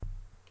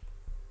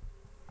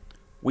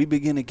we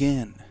begin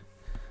again.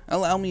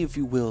 Allow me, if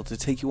you will, to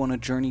take you on a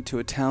journey to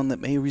a town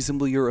that may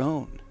resemble your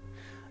own.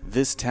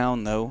 This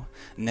town, though,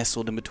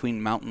 nestled in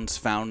between mountains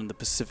found in the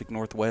Pacific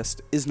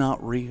Northwest, is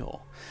not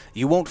real.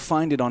 You won't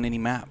find it on any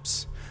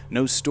maps.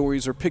 No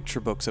stories or picture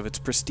books of its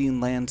pristine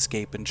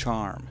landscape and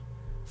charm.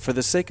 For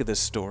the sake of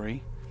this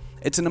story,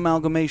 it's an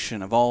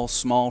amalgamation of all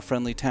small,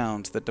 friendly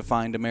towns that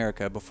defined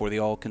America before the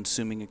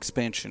all-consuming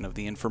expansion of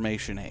the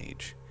information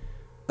age.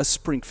 A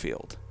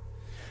Springfield.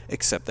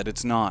 Except that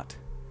it's not.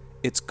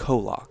 It's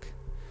Kolok,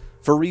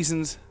 for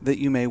reasons that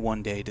you may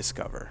one day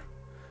discover.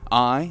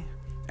 I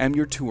am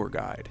your tour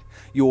guide,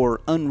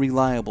 your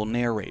unreliable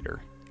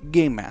narrator,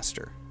 game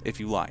master, if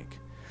you like,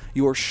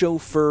 your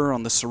chauffeur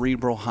on the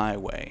cerebral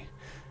highway.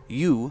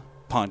 You,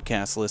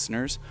 podcast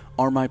listeners,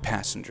 are my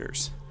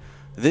passengers.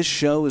 This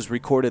show is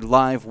recorded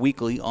live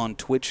weekly on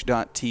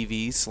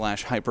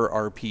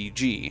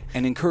twitch.tv/hyperrpg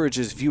and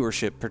encourages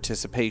viewership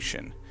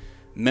participation.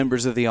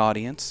 Members of the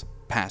audience,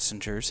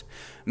 passengers,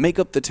 make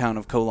up the town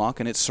of Kolok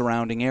and its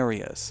surrounding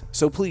areas,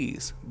 so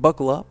please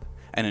buckle up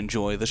and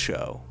enjoy the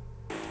show.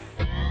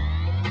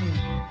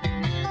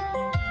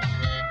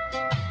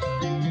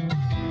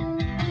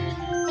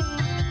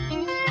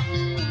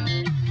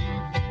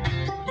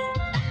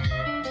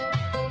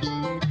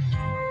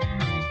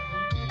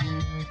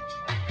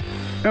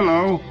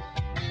 Hello,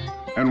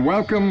 and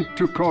welcome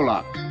to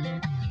Kolok,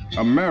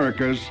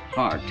 America's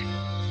heart.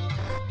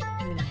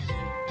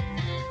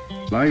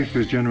 Life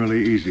is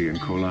generally easy in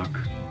Kolok.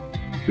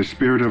 The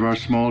spirit of our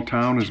small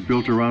town is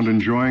built around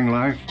enjoying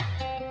life,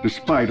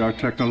 despite our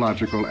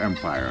technological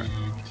empire.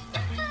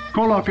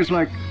 Kolok is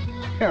like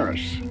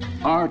Paris.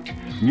 Art,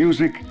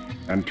 music,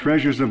 and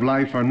treasures of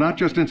life are not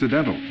just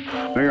incidental.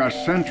 They are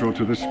central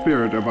to the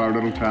spirit of our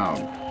little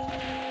town.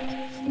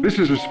 This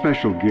is a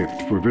special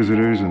gift for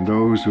visitors and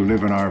those who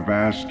live in our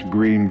vast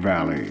green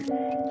valley.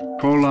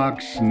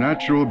 Kolok's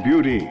natural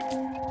beauty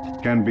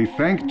can be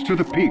thanked to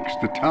the peaks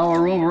that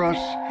tower over us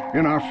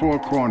in our four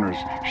corners,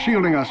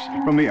 shielding us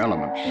from the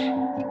elements.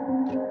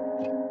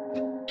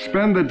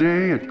 Spend the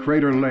day at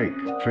Crater Lake,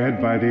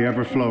 fed by the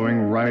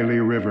ever-flowing Riley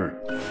River,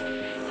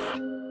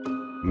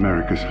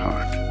 America's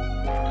heart.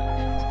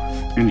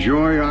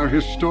 Enjoy our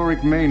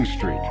historic Main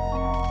Street,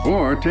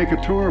 or take a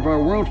tour of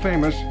our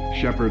world-famous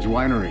Shepherd's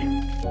Winery,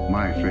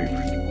 my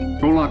favorite.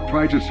 Kolok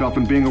prides itself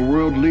in being a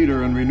world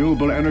leader in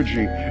renewable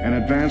energy and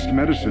advanced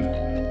medicine,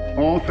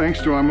 all thanks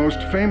to our most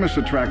famous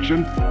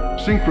attraction,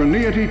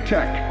 Synchroneity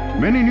Tech.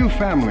 Many new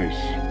families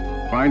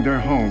find their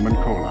home in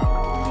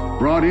Kolok.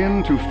 Brought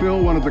in to fill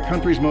one of the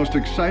country's most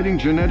exciting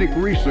genetic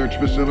research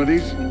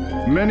facilities,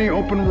 many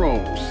open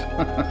roles.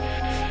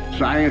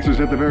 Science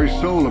is at the very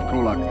soul of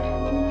Kolok,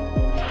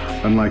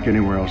 unlike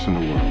anywhere else in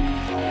the world.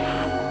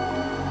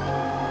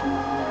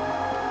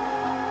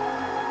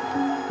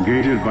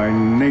 Gated by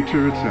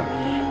nature itself.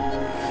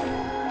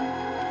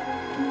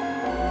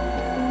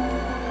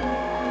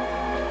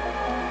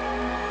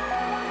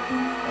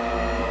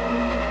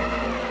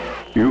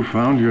 You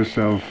found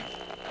yourself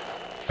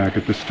back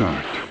at the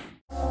start.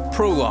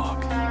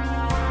 Prologue.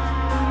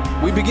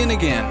 We begin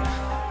again.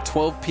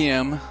 12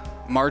 p.m.,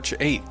 March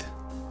 8th,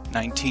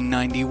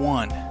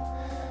 1991.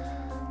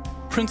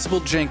 Principal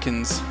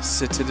Jenkins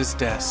sits at his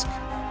desk.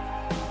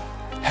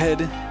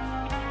 Head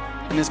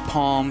in his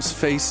palms,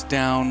 face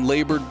down,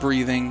 labored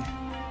breathing.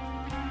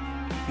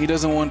 He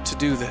doesn't want to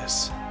do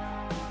this.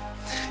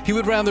 He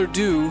would rather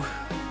do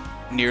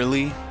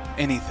nearly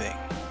anything.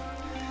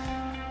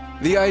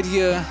 The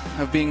idea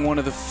of being one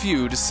of the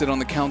few to sit on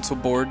the council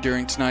board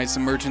during tonight's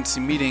emergency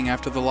meeting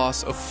after the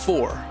loss of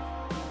 4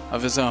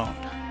 of his own.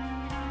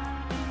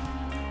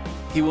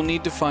 He will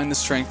need to find the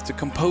strength to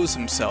compose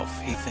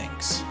himself, he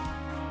thinks.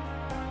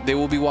 They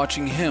will be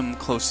watching him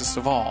closest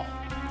of all.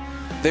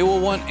 They will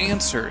want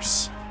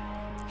answers.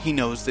 He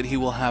knows that he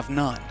will have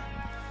none.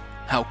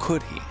 How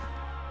could he?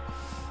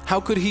 How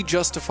could he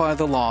justify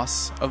the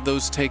loss of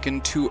those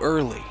taken too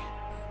early?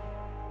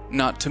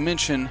 Not to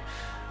mention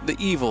the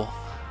evil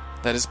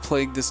that has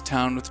plagued this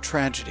town with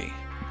tragedy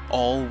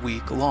all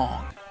week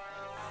long.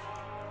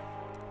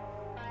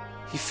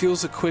 He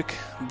feels a quick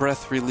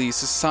breath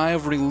release, a sigh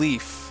of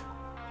relief.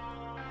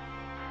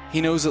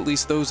 He knows at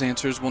least those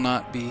answers will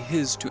not be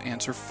his to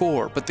answer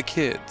for, but the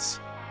kids.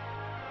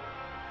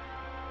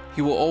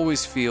 He will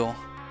always feel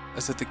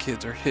as if the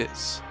kids are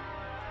his.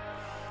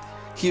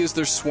 He is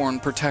their sworn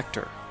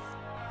protector.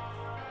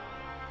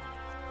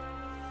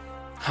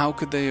 How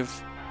could they have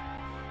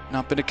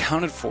not been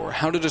accounted for?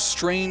 How did a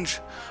strange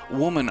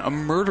woman, a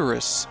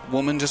murderous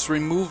woman, just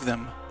remove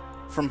them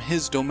from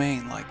his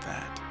domain like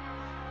that?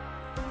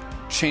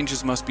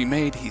 Changes must be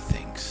made, he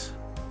thinks.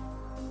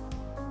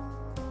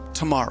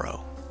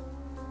 Tomorrow,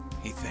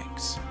 he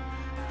thinks.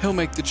 He'll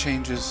make the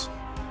changes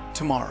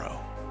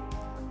tomorrow.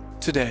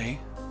 Today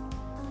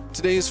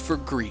is for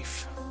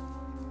grief.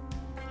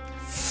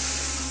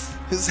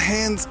 His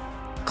hands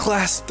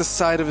clasp the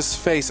side of his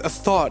face. A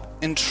thought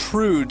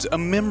intrudes, a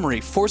memory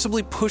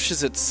forcibly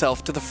pushes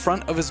itself to the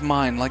front of his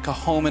mind like a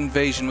home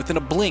invasion. Within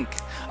a blink,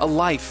 a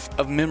life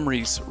of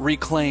memories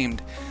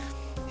reclaimed.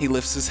 He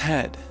lifts his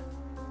head.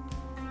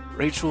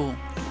 Rachel,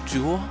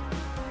 Jewel?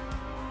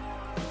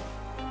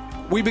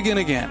 We begin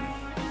again.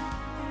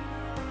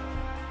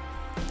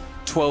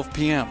 12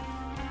 p.m.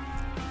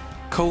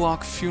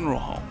 Kolok Funeral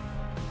Home.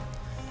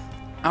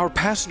 Our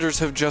passengers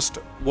have just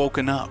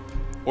woken up,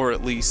 or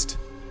at least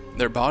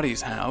their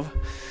bodies have.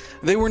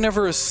 They were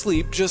never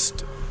asleep,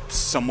 just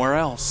somewhere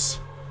else.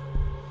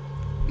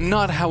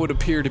 Not how it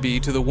appeared to be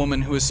to the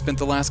woman who has spent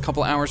the last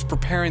couple hours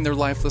preparing their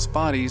lifeless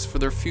bodies for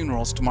their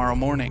funerals tomorrow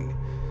morning.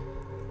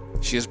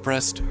 She has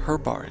pressed her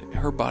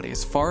body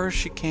as far as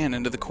she can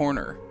into the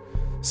corner,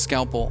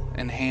 scalpel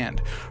in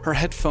hand, her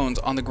headphones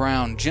on the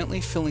ground,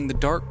 gently filling the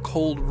dark,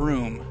 cold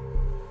room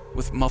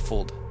with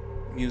muffled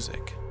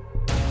music.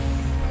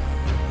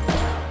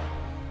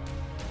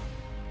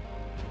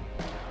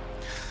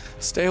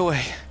 Stay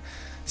away.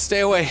 Stay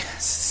away.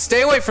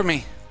 Stay away from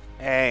me.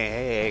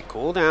 Hey,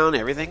 cool down.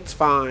 Everything's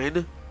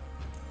fine.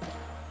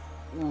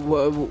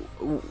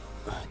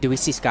 Do we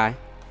see Sky?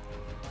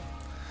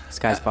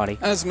 Sky's body.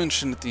 As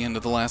mentioned at the end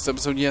of the last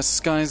episode, yes,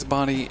 Sky's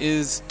body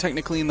is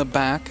technically in the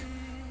back.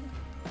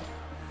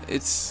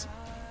 It's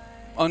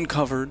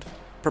uncovered,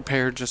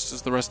 prepared just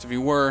as the rest of you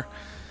were.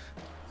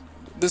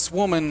 This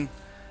woman,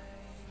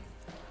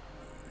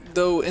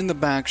 though in the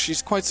back,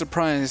 she's quite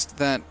surprised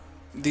that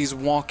these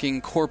walking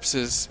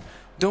corpses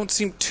don't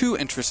seem too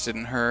interested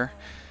in her.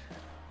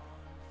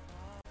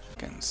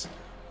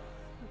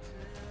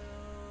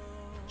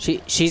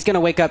 She's gonna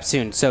wake up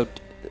soon, so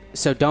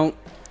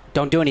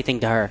don't do anything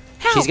to her.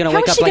 How? She's gonna How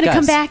wake is up she like gonna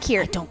us. come back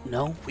here? I don't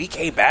know. We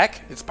came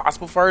back. It's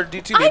possible for her to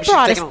do too. I Maybe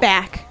brought she's us taking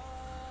back.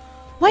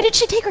 Why did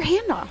she take her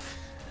hand off?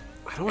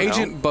 I don't know.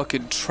 Agent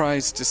Bucket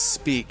tries to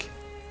speak.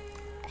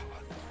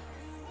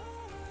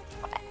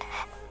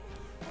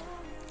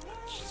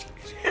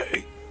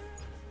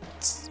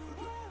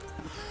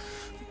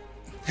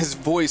 His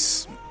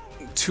voice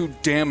too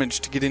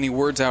damaged to get any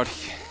words out.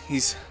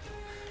 He's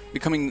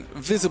becoming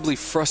visibly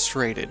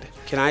frustrated.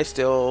 Can I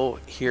still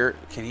hear?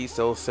 Can he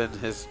still send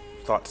his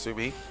thoughts to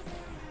me?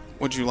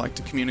 Would you like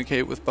to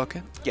communicate with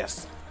Bucket?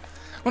 Yes.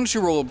 Why don't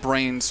you roll a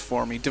brains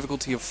for me?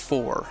 Difficulty of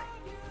 4.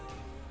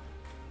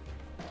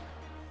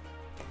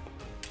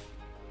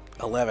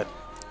 11.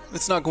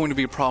 It's not going to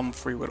be a problem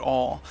for you at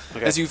all.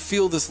 Okay. As you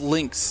feel this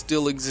link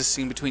still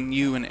existing between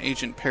you and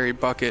Agent Perry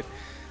Bucket,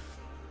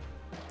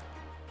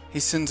 he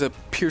sends a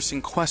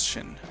piercing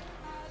question.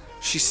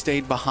 She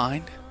stayed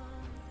behind?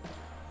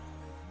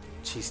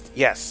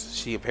 Yes.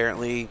 She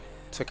apparently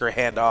took her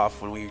hand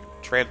off when we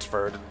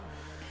transferred, and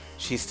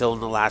she's still in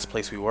the last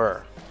place we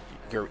were.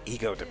 Your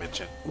ego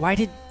dimension. Why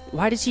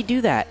did she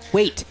do that?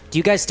 Wait, do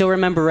you guys still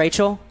remember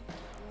Rachel?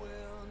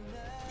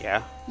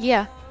 Yeah.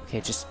 Yeah.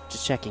 Okay, just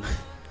checking. We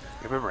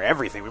remember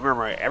everything. We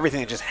remember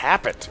everything that just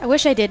happened. I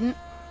wish I didn't.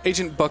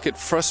 Agent Bucket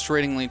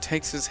frustratingly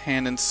takes his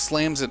hand and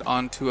slams it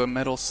onto a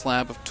metal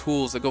slab of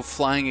tools that go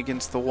flying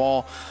against the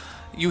wall.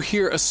 You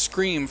hear a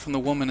scream from the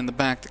woman in the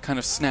back that kind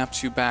of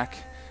snaps you back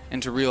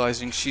into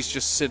realizing she's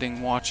just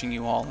sitting watching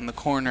you all in the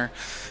corner.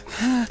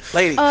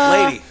 Lady,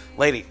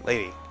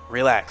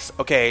 relax.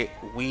 Okay,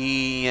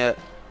 we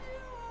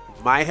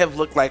might have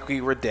looked like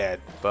we were dead,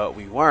 but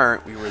we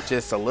weren't. We were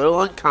just a little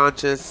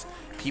unconscious.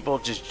 People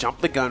just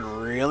jumped the gun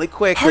really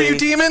quickly. Are you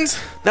demons?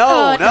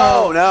 No.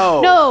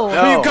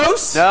 Are you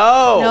ghosts?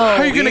 No.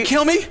 Are you going to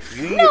kill me?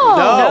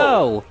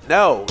 No.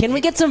 Can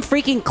we get some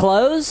freaking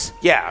clothes?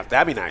 Yeah,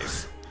 that'd be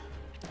nice.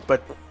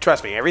 But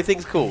trust me,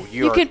 everything's cool.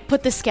 You could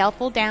put the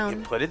scalpel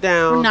down. Put it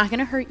down. We're not going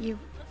to hurt you.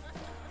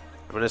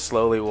 I'm going to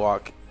slowly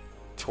walk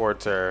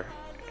towards her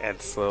and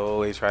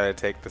slowly try to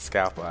take the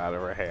scalpel out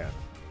of her hand.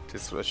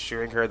 Just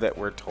assuring her that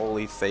we're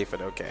totally safe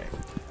and okay.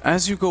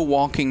 As you go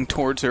walking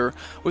towards her,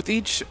 with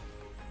each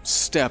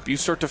step, you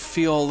start to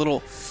feel a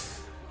little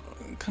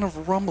kind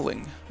of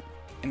rumbling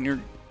in your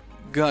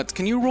guts.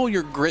 Can you roll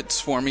your grits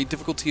for me?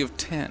 Difficulty of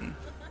 10.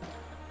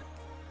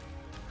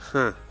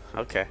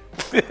 Okay.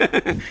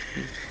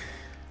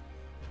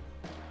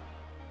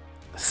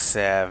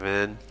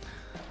 7.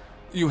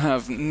 You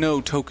have no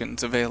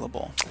tokens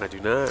available. I do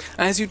not.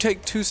 As you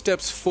take 2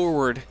 steps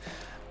forward,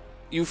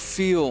 you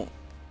feel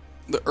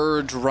the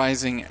urge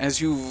rising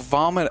as you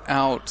vomit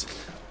out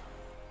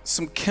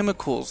some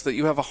chemicals that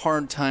you have a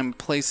hard time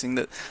placing.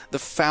 The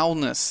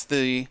foulness,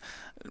 the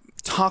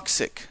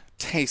toxic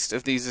taste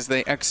of these as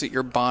they exit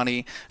your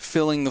body,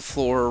 filling the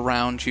floor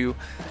around you.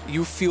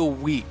 You feel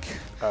weak,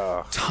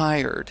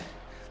 tired.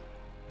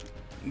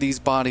 These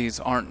bodies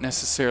aren't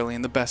necessarily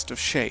in the best of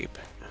shape.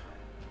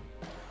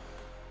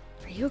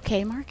 Are you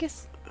okay,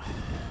 Marcus?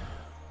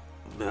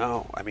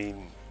 No, I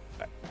mean,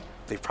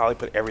 they probably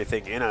put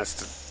everything in us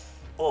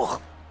to... Ugh.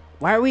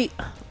 Why do we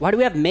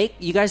have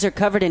you guys are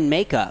covered in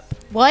makeup.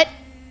 What?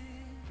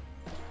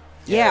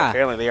 Yeah.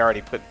 Apparently they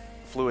already put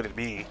fluid in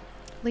me.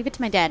 Leave it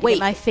to my dad to Wait. get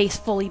my face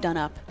fully done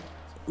up.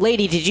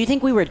 Lady, did you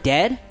think we were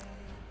dead?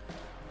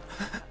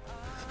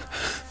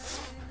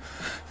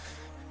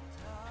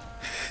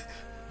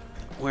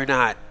 We're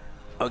not,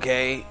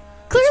 okay?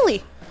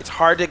 Clearly. It's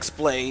hard to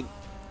explain,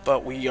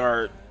 but we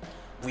are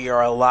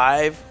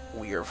alive.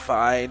 We are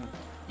fine.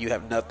 You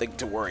have nothing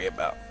to worry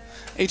about.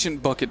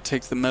 Agent Bucket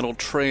takes the metal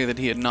tray that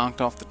he had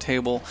knocked off the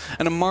table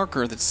and a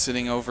marker that's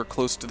sitting over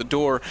close to the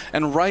door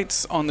and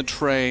writes on the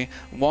tray,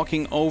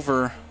 walking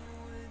over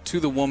to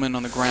the woman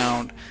on the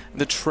ground.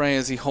 The tray,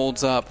 as he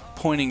holds up,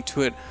 pointing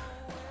to it,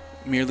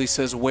 merely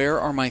says, "Where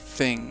are my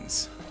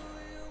things?"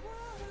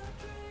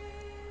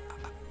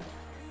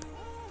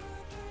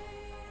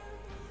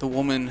 The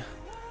woman,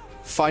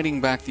 fighting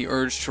back the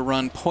urge to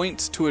run,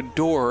 points to a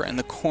door in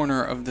the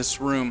corner of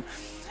this room.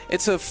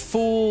 It's a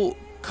full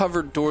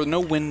covered door, no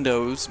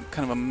windows,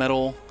 kind of a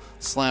metal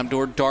slab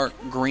door, dark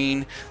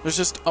green. There's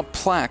just a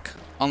plaque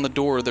on the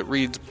door that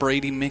reads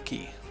Brady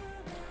Mickey.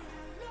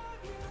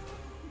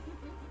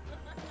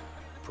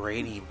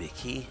 Brady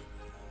Mickey?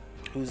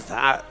 Who's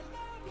that?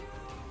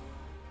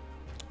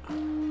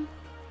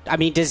 I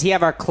mean, does he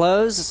have our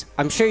clothes?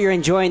 I'm sure you're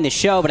enjoying the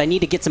show, but I need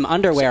to get some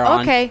underwear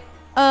on. Okay.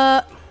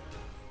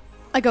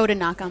 I go to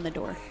knock on the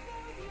door.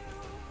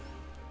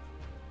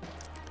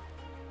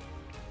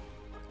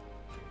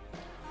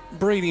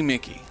 Brady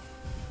Mickey.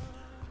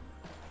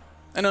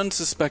 An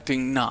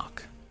unsuspecting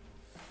knock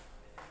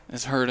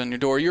is heard on your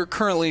door. You're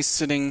currently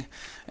sitting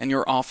in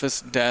your office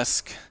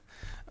desk,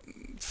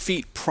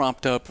 feet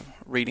propped up,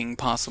 reading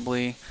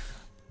possibly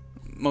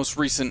most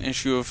recent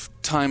issue of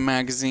Time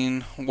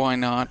magazine. Why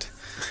not?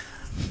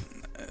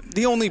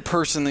 The only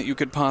person that you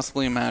could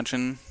possibly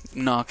imagine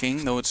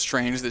knocking, though it's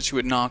strange that you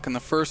would knock in the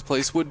first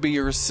place, would be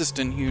your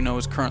assistant, who you know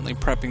is currently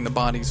prepping the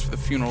bodies for the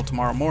funeral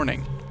tomorrow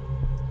morning.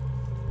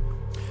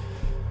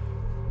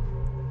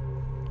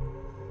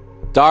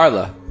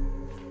 Darla,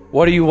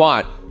 what do you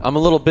want? I'm a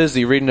little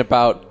busy reading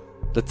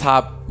about the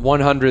top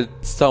 100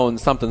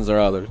 somethings or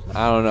others.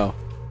 I don't know.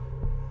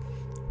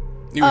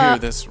 You hear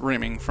this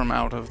ringing from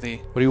out of the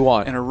What do you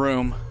want? inner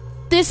room.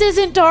 This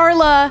isn't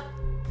Darla.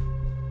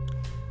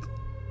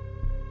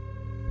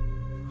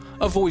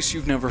 A voice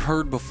you've never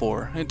heard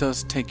before. It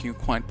does take you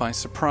quite by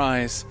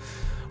surprise.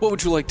 What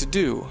would you like to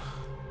do?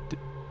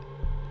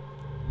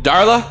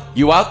 Darla,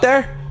 you out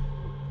there?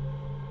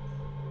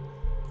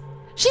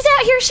 She's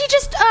out here. She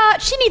just,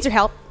 she needs her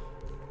help.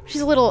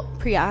 She's a little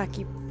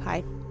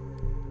preoccupied.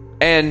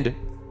 And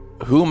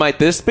who might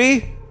this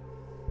be?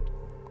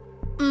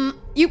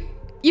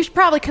 You should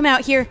probably come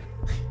out here.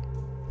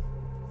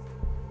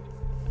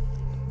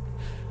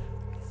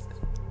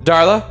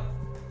 Darla,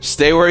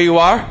 stay where you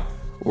are,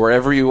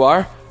 wherever you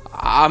are.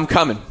 I'm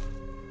coming.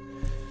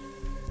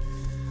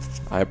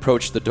 I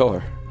approach the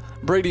door.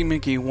 Brady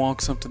Mickey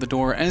walks up to the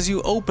door. As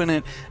you open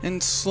it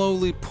and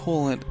slowly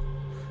pull it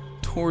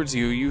towards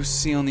you, you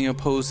see on the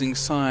opposing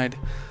side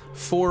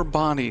 4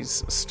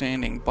 bodies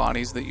standing,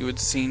 bodies that you had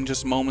seen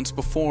just moments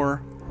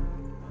before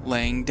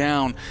laying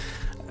down.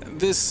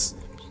 This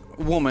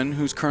woman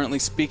who's currently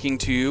speaking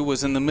to you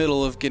was in the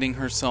middle of getting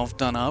herself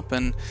done up,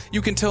 and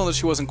you can tell that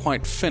she wasn't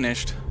quite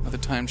finished by the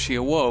time she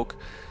awoke.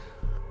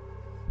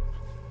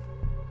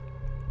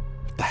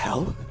 What the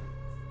hell?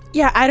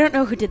 Yeah, I don't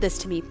know who did this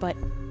to me, but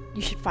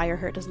you should fire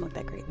her. It doesn't look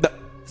that great. No,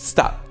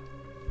 stop.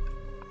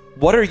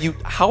 What are you...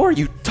 How are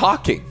you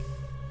talking?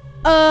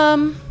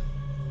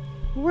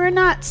 We're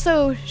not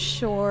so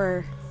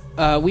sure.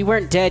 We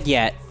weren't dead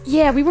yet.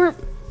 Yeah, we weren't.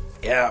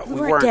 Yeah, We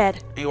weren't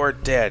dead. You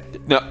weren't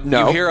dead. No.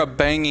 You hear a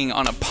banging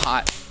on a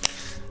pot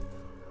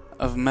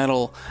of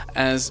metal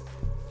as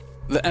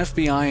the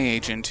FBI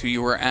agent who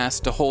you were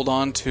asked to hold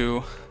on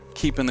to,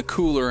 keep in the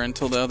cooler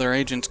until the other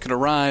agents could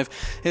arrive,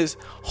 is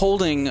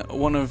holding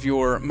one of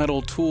your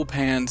metal tool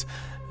pans.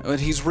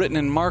 But he's written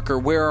in marker,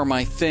 "Where are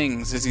my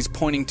things?" as he's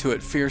pointing to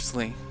it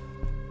fiercely.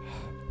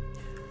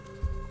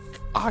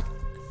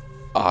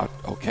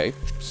 Okay,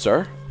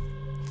 sir.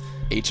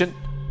 Agent?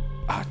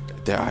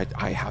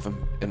 I have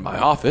him in my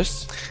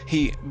office.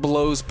 He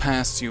blows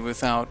past you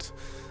without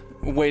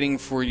waiting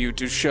for you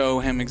to show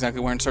him exactly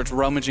where and starts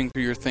rummaging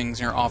through your things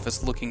in your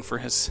office looking for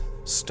his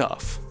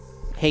stuff.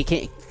 Hey,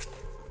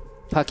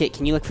 Puckett,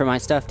 can you look for my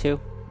stuff too?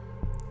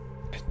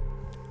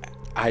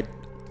 I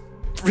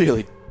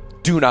really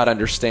do not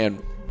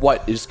understand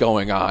what is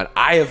going on.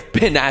 I have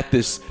been at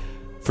this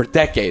for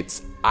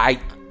decades.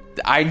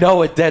 I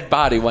know a dead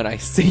body when I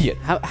see it.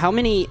 How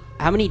many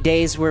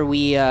days were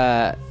we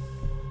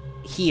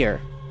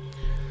here?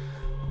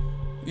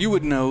 You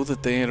would know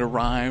that they had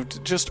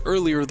arrived just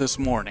earlier this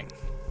morning.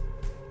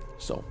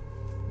 So,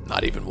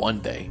 not even one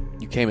day.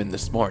 You came in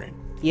this morning.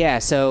 Yeah,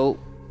 so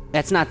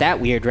that's not that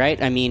weird,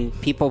 right? I mean,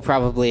 people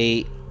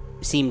probably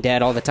seem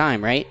dead all the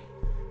time, right?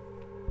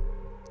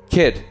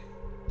 Kid,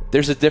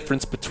 there's a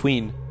difference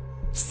between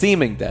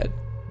seeming dead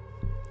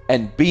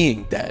and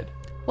being dead.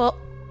 Well,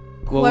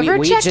 Well, whoever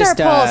we checked just,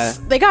 our pulse,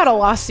 they got a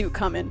lawsuit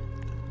coming.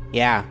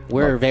 Yeah,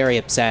 we're very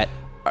upset.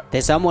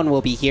 That someone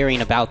will be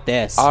hearing about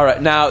this. All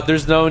right, now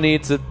there's no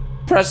need to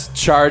press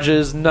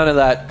charges, none of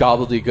that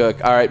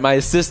gobbledygook. All right, my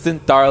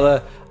assistant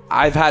Darla,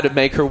 I've had to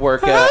make her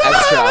work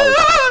extra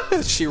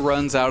hours. She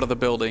runs out of the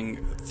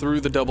building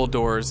through the double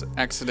doors,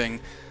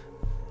 exiting.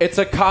 It's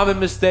a common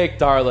mistake,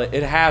 Darla.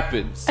 It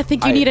happens. I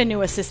think you need a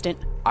new assistant.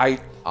 I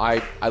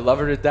love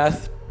her to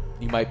death.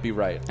 You might be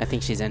right. I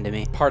think she's into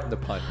me. Pardon the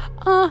pun.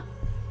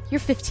 You're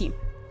 15.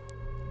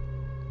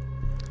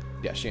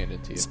 Yeah, she handed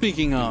it to you.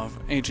 Speaking of,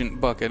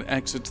 Agent Bucket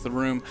exits the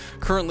room,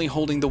 currently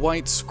holding the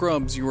white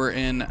scrubs you were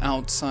in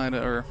outside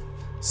or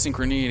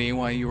Synchronity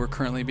while you were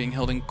currently being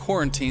held in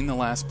quarantine, the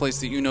last place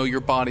that you know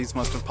your bodies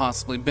must have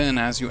possibly been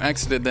as you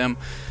exited them,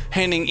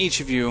 handing each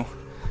of you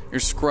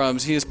your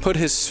scrubs. He has put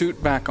his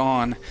suit back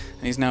on,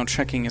 and he's now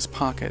checking his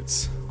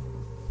pockets.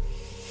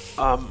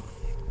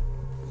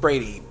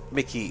 Brady,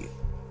 Mickey,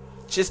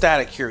 just out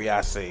of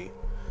curiosity,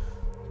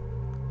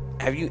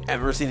 have you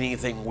ever seen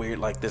anything weird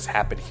like this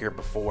happen here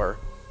before?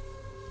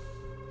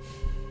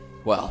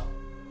 Well,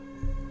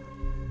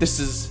 this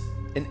is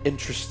an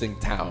interesting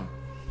town,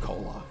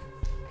 Kolok.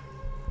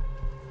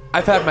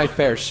 I've had my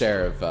fair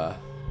share of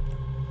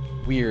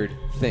weird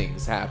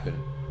things happen.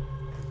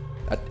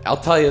 I'll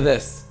tell you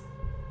this.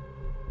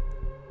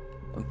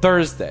 On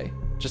Thursday,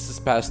 just this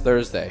past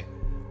Thursday,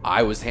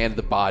 I was handed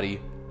the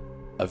body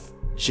of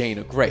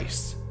Jaina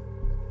Grace.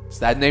 Does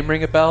that name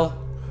ring a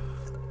bell?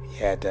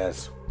 Yeah, it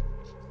does.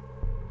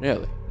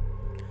 Really?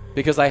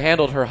 Because I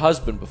handled her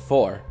husband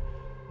before,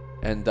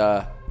 and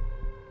I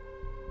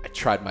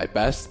tried my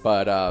best,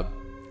 but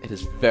it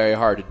is very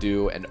hard to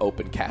do an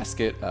open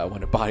casket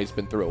when a body's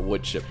been through a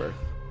wood chipper.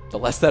 The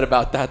less said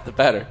about that, the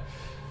better.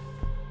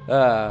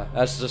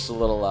 That's just a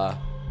little,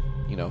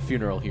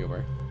 funeral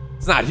humor.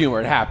 It's not humor,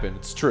 it happened,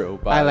 it's true.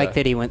 But, I like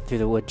that he went through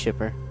the wood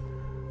chipper.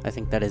 I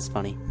think that is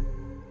funny.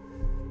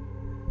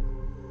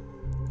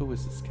 Who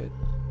is this kid?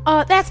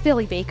 That's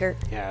Billy Baker.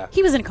 Yeah.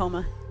 He was in a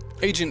coma.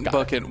 Agent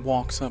Bucket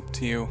walks up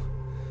to you.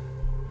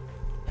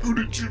 Who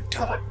did you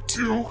talk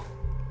to?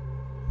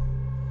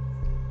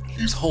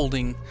 He's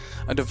holding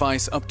a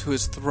device up to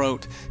his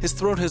throat. His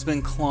throat has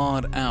been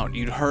clawed out.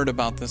 You'd heard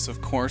about this,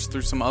 of course,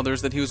 through some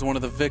others, that he was one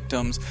of the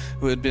victims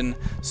who had been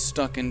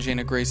stuck in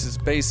Jaina Grace's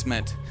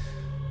basement.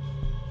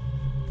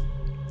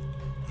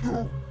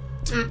 Who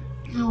did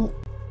you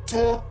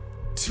talk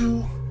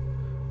to?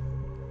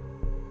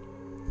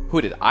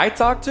 Who did I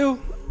talk to?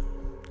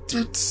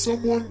 Did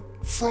someone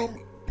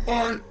from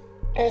my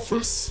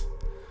office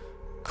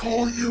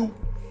call you?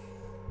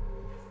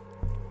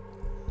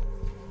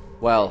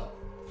 Well,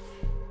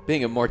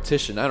 being a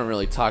mortician, I don't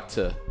really talk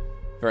to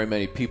very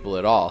many people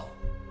at all.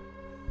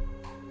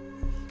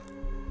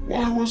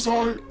 Why was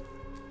I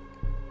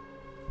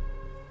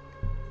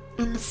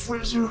in the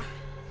freezer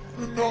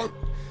and not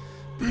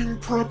being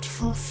prepped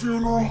for a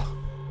funeral?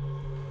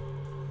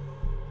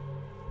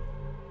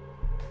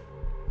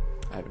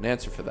 I have an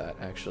answer for that,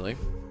 actually.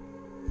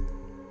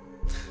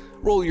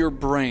 Roll your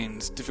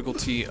brains,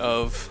 difficulty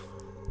of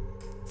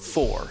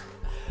 4.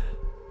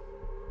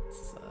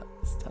 It's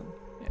 10.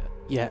 Yeah.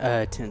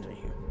 Yeah, 10's right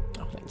here.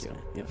 Oh, thank you.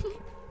 Yep.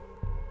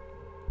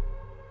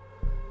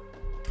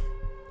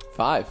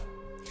 5.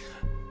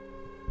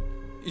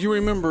 You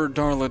remember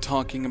Darla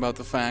talking about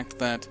the fact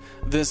that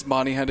this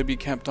body had to be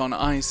kept on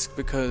ice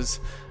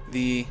because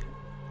the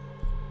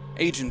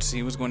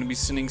agency was going to be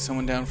sending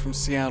someone down from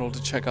Seattle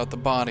to check out the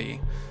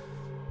body.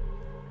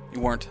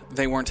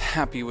 They weren't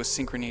happy with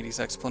Synchronity's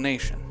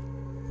explanation.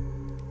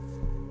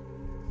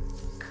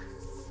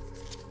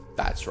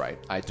 That's right.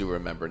 I do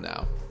remember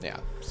now. Yeah,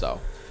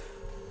 so.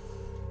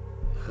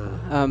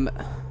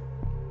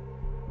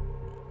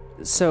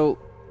 So,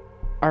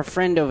 our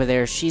friend over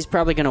there, she's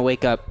probably going to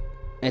wake up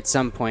at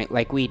some point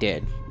like we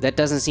did. That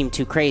doesn't seem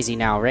too crazy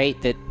now, right?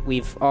 That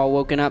we've all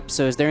woken up.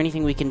 So is there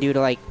anything we can do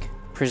to,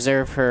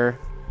 preserve her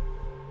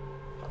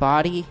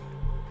body?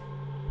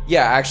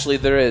 Yeah, actually,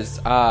 there is.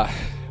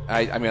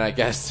 I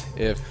guess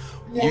if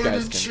Why you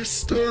guys did can. she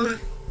stay?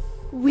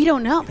 We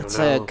don't know. That's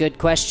a good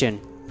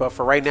question. But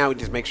for right now, we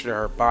just make sure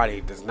her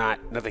body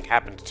nothing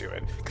happens to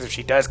it. Because if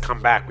she does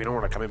come back, we don't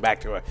want her coming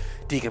back to a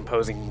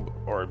decomposing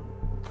or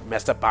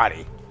messed up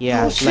body.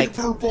 Yeah, We'll keep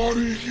her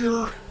body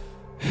here.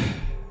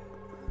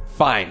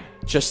 Fine.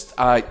 Just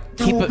There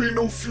keep will it. be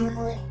no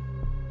funeral.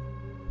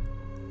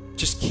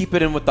 Just keep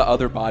it in with the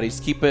other bodies.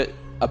 Keep it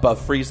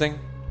above freezing.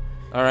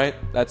 All right.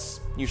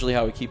 That's usually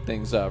how we keep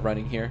things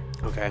running here.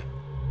 Okay.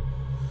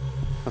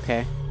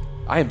 Okay.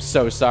 I am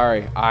so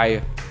sorry.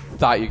 I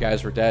thought you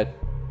guys were dead.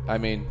 I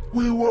mean,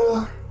 We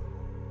were.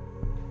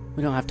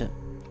 We don't have to...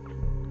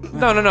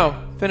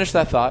 no. Finish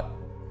that thought.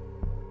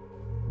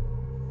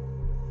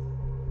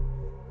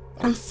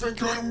 I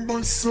think I'm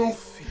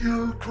myself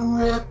here,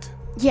 correct?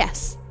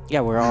 Yes. Yeah,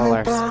 we're all I'm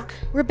our... back.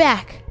 We're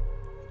back.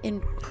 In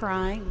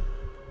prime,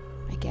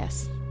 I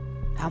guess.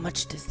 How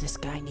much does this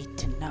guy need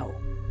to know?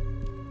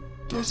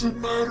 Does it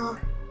matter?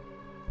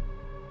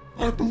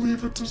 I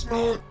believe it does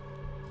not.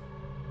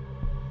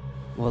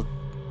 Well,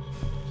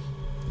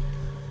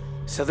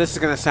 So this is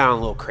going to sound a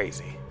little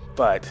crazy,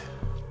 but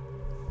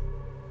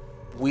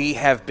we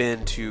have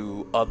been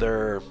to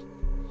other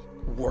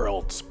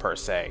worlds, per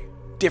se.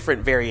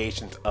 Different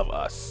variations of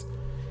us.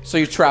 So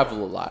you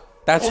travel a lot.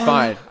 That's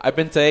fine. I've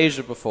been to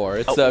Asia before.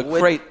 It's a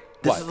great.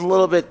 This What? is a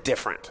little bit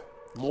different.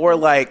 More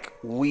like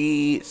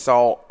we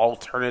saw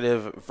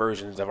alternative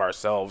versions of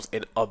ourselves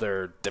in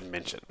other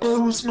dimensions. I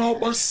was not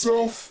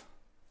myself.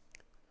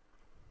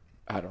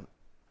 I don't.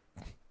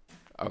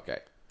 Okay.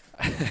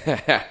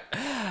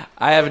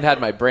 I haven't had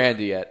my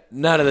brandy yet.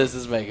 None of this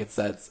is making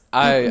sense.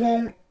 It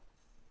won't.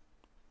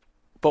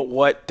 But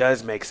what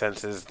does make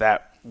sense is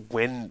that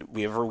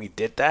whenever we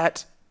did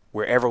that,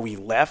 wherever we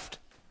left,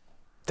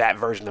 that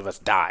version of us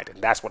died.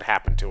 And that's what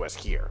happened to us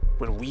here.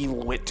 When we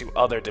went to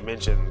other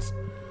dimensions,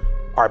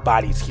 our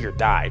bodies here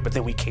died. But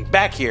then we came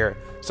back here,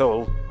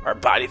 so our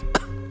bodies...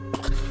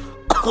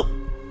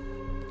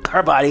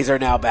 our bodies are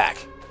now back.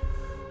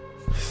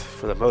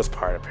 For the most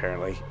part,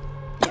 apparently.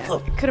 Yeah,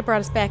 it could have brought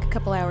us back a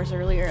couple hours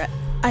earlier.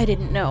 I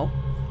didn't know.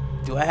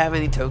 Do I have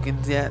any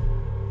tokens yet?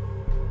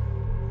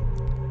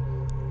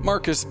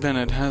 Marcus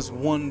Bennett has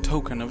 1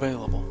 token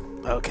available.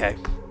 Okay.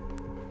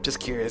 Just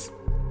curious.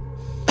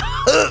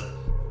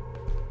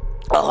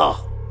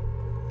 Oh.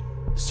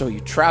 So you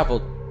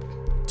traveled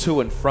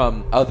to and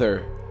from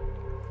other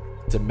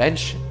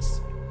dimensions.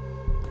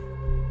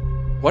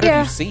 What have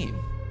Yeah. you seen?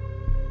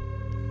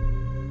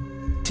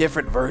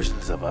 Different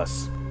versions of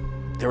us.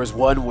 There was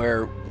one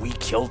where we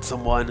killed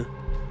someone.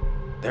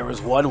 There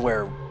was one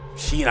where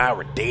she and I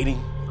were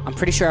dating. I'm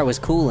pretty sure I was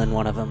cool in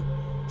one of them.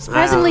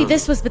 Surprisingly,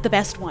 this was the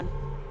best one.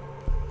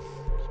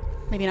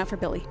 Maybe not for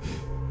Billy.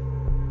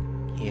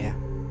 Yeah.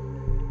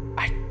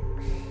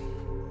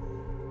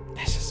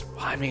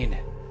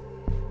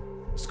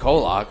 It's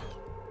Kolok.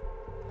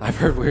 I've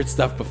heard weird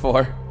stuff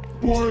before.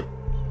 What?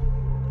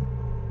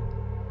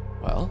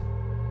 Well,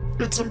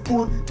 It's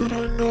important that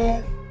I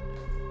know.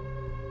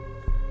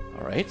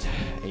 all right.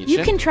 Agent.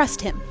 You can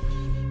trust him.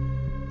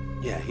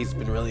 Yeah, he's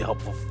been really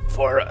helpful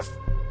for us.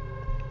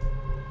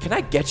 Can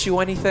I get you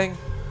anything?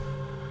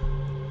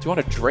 Do you want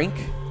a drink?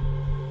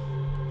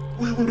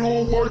 We would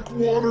all like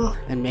water.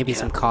 And maybe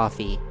some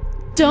coffee.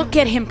 Don't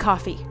get him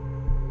coffee.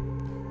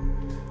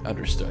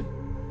 Understood.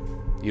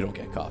 You don't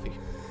get coffee.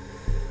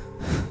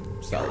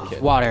 Sorry,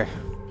 kid. Water.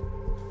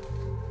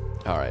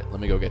 All right, let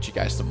me go get you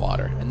guys some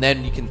water. And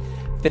then you can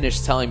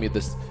finish telling me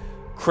this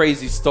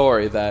crazy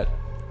story that...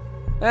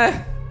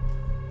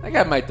 I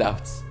got my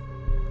doubts.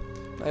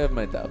 I have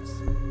my doubts.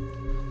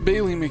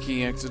 Bailey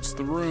Mickey exits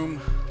the room,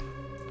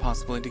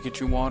 possibly to get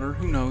you water.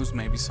 Who knows,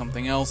 maybe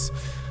something else.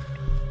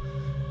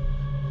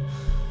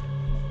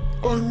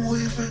 I'm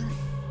leaving.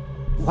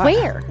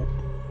 Where?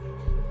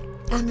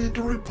 I need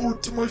to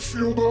report to my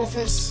field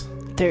office.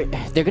 They're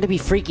gonna be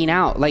freaking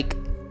out. Like,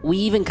 we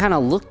even kind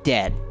of look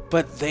dead.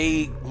 But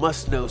they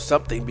must know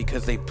something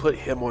because they put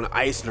him on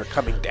ice and are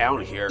coming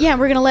down here. Yeah,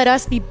 we're gonna let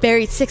us be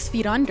buried 6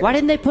 feet under. Why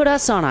didn't they put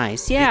us on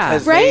ice? Yeah.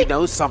 Because Right? they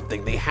know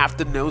something. They have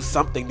to know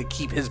something to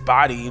keep his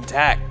body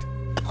intact.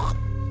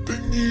 They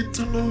need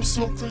to know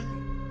something.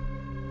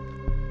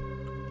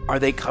 Are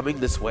they coming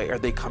this way? Are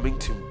they coming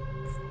to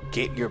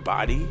get your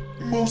body?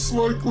 Most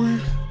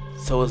likely.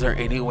 So is there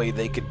any way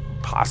they could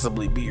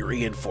possibly be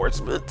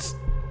reinforcements?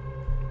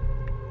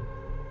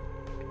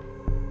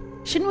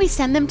 Shouldn't we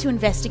send them to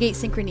investigate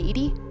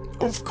Synchronity?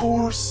 Of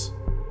course.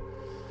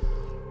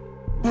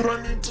 But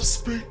I need to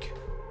speak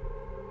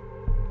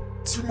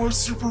to my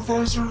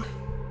supervisor.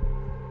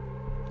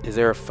 Is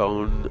there a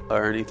phone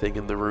or anything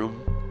in the room?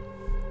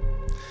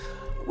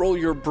 Roll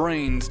your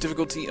brains,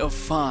 difficulty of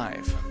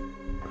 5.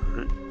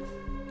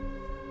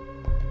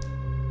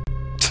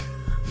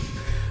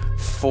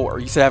 4.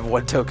 You said I have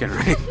 1 token,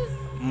 right?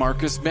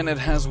 Marcus Bennett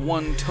has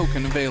 1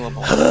 token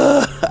available.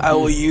 I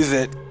will use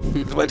it.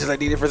 As much as I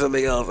need it for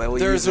something else, I will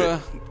There's use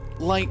it.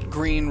 a light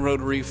green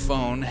rotary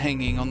phone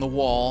hanging on the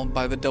wall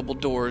by the double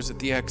doors at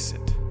the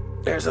exit.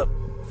 There's a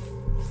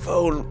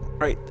phone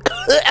right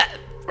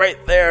right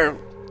there.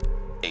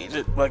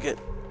 Agent Bucket.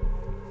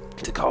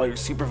 To call your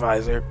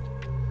supervisor.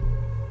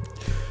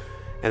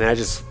 And I'm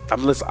just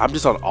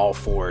on all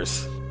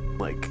fours.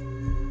 Like,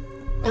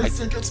 I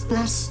think it's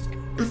best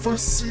if I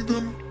see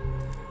them,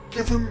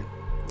 given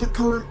the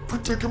current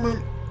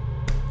predicament.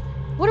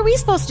 What are we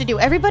supposed to do?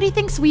 Everybody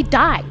thinks we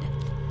died.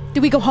 Do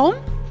we go home?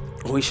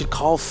 we should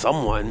call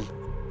someone.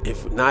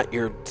 If not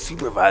your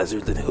supervisor,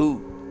 then who?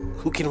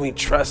 Who can we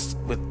trust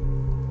with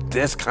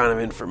this kind of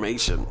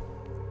information?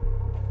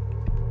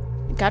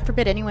 God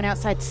forbid anyone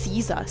outside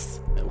sees us.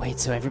 Wait,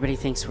 so everybody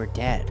thinks we're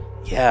dead?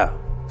 Yeah.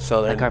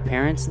 So they're Like our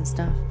parents and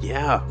stuff?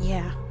 yeah.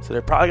 Yeah. So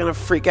they're probably gonna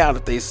freak out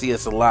if they see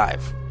us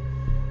alive.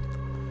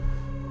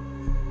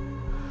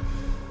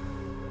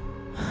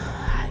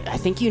 I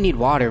think you need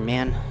water,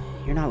 man.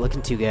 You're not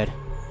looking too good.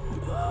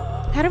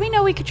 How do we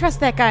know we could trust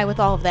that guy with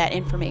all of that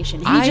information?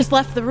 He I just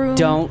left the room.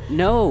 Don't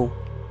know.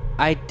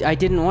 I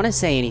didn't want to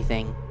say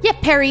anything. Yeah,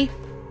 Perry.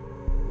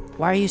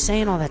 Why are you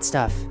saying all that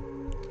stuff?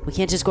 We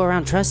can't just go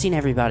around trusting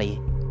everybody.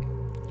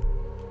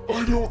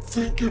 I don't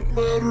think it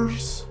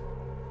matters.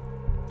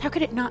 How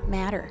could it not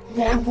matter?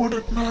 Why would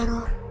it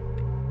matter?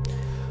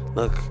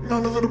 Look,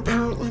 None of it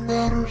apparently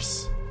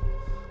matters.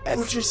 We're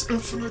that's- just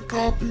infinite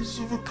copies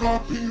of a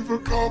copy of a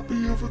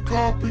copy of a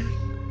copy.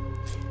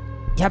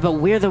 Yeah, but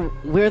we're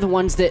the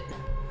ones that.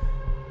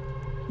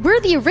 We're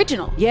the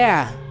original.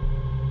 Yeah.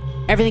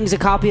 Everything's a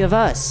copy of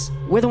us.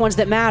 We're the ones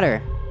that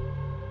matter.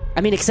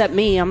 I mean, except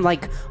me. I'm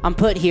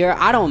put here.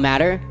 I don't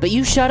matter. But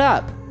you shut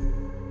up.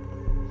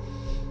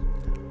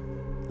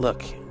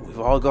 look, we've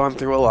all gone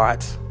through a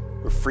lot.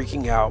 We're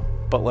freaking out,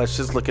 but let's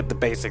just look at the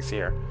basics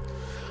here.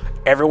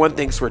 Everyone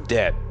thinks we're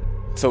dead.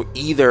 So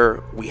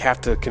either we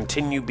have to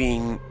continue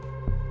being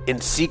in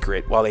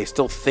secret while they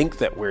still think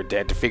that we're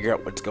dead to figure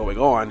out what's going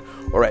on,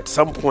 or at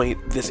some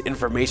point this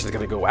information is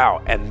going to go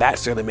out, and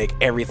that's going to make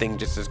everything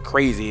just as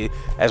crazy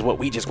as what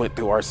we just went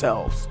through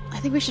ourselves. I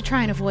think we should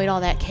try and avoid all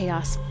that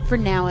chaos, for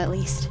now at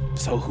least.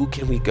 So who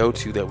can we go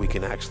to that we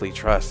can actually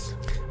trust?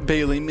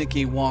 Bailey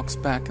Mickey walks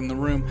back in the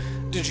room.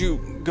 Did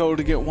you go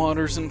to get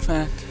waters, in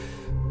fact?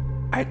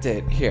 I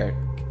did. Here,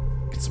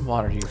 get some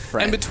water to your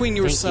friend. And between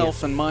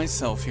yourself and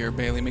myself here,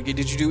 Bailey Mickey,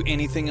 did you do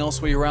anything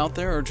else while you were out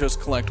there, or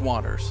just collect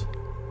waters?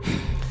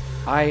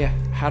 I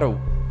had a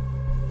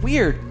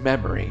weird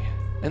memory,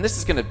 and this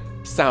is going to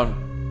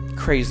sound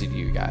crazy to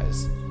you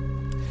guys,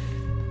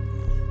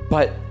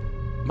 but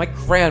my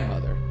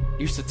grandmother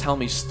used to tell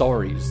me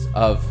stories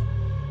of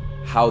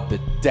how the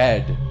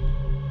dead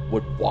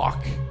would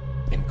walk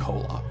in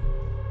Kolob.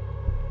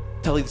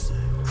 Tell these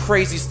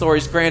crazy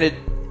stories. Granted,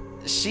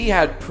 she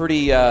had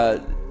pretty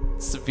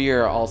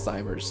severe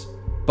Alzheimer's,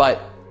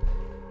 but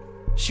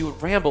she would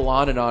ramble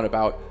on and on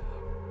about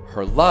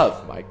her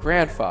love, my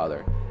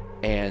grandfather,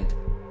 and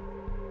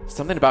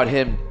something about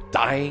him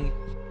dying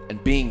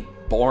and being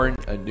born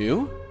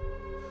anew.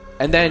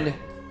 And then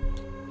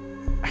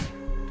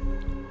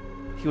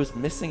he was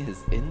missing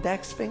his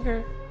index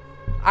finger?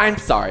 I'm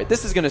sorry,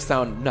 this is going to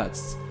sound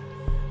nuts.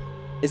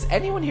 Is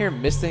anyone here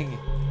missing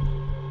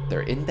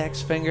their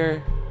index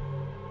finger?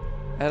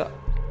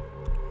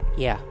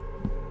 Yeah.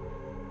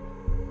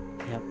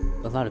 Yep.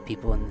 A lot of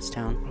people in this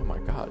town. Oh my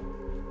god.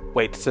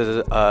 Wait,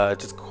 so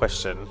just a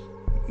question.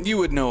 You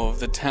would know of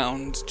the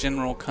town's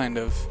general kind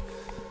of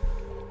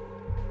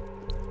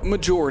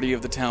majority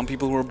of the town.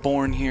 People who were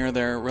born here,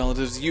 their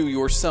relatives. You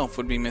yourself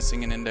would be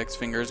missing an index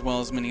finger, as well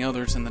as many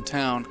others in the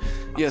town.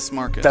 Yes,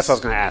 Marcus. That's what I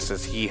was going to ask.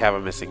 Does he have a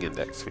missing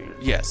index finger?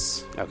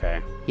 Yes.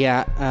 Okay.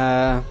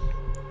 Yeah,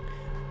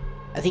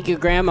 I think your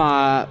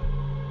grandma,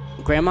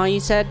 you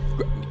said?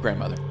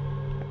 Grandmother.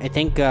 I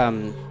think,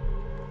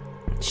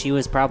 she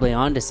was probably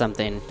onto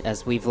something,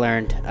 as we've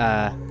learned.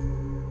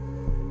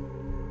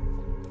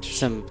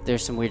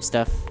 There's some weird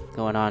stuff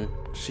going on.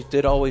 She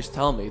did always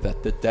tell me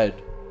that the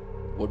dead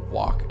would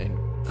walk in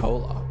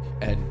Kolob,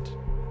 and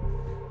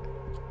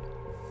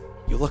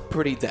you look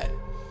pretty dead.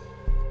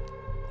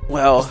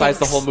 Well, besides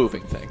the whole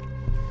moving thing.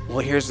 Well,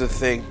 here's the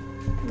thing.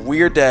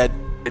 We're dead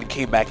and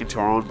came back into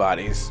our own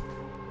bodies,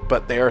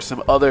 but there are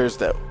some others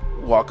that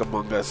walk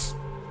among us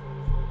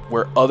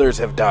where others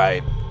have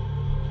died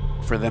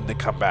for them to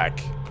come back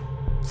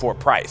for a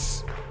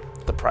price.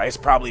 The price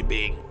probably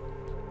being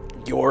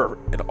your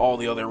and all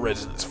the other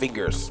residents'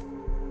 fingers.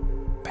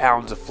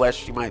 Pounds of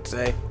flesh, you might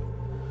say.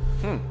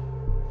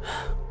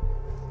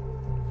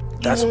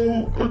 That's You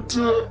owe a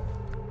debt.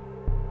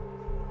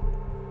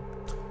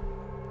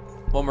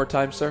 One more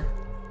time, sir.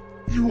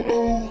 You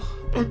owe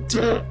a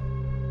debt.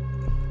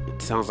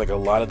 It sounds like a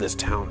lot of this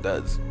town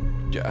does.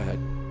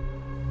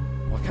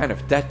 What kind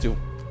of debt do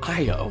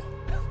I owe?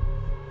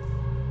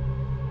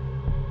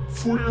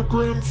 For your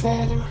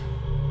grandfather.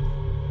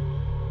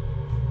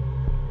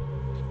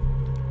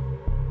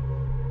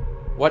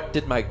 What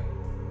did my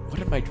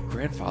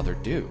grandfather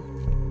do?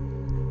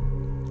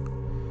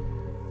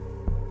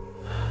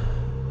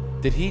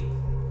 Did he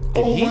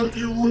I'll let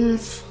you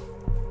live.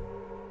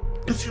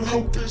 If you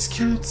help these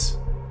kids.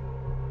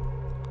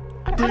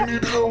 They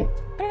need help.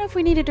 I don't know if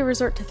we needed to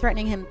resort to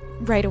threatening him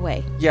right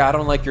away. Yeah, I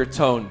don't like your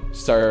tone,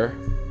 sir.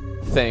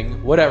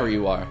 Thing, whatever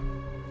you are.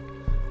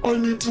 I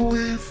need to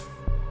leave.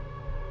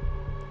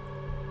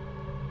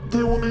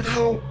 They will need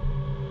help.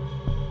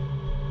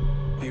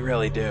 We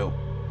really do.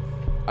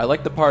 I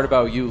like the part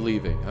about you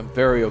leaving. I'm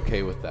very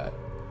okay with that.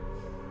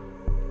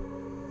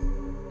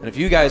 And if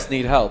you guys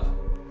need help,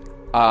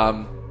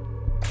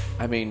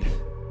 I mean,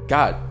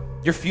 God,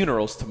 your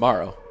funeral's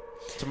tomorrow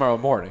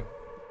morning.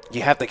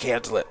 You have to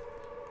cancel it.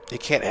 It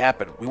can't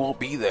happen. We won't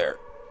be there.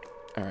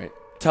 All right.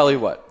 Tell you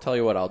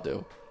what I'll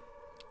do.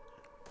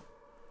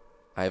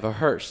 I have a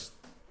hearse.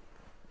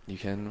 You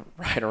can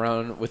ride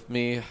around with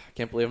me. I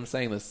can't believe I'm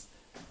saying this.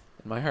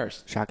 In my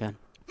hearse. Shotgun.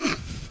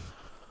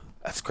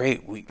 That's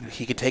great.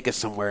 He can take us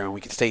somewhere and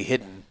we can stay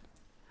hidden.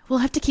 We'll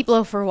have to keep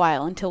low for a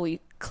while until we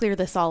clear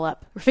this all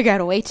up or figure out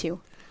a way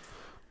to.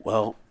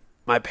 Well,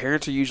 my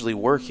parents are usually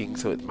working,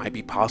 so it might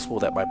be possible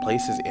that my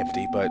place is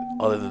empty.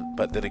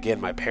 But then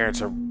again, my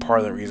parents are part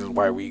of the reason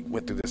why we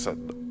went through this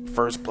in the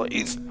first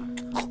place.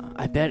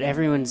 I bet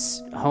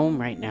everyone's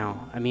home right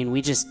now. I mean,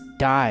 we just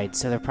died,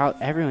 so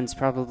everyone's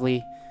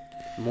probably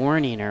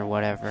mourning or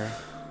whatever.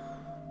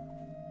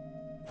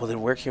 Well,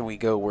 then where can we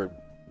go where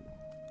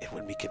it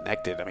wouldn't be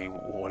connected? I mean,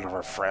 would one of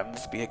our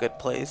friends be a good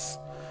place?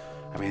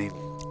 I mean...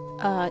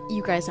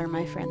 You guys are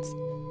my friends.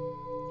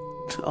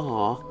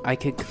 Aw.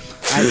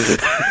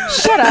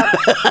 Shut up!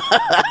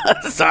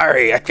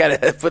 Sorry, I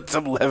gotta put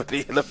some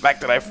levity in the fact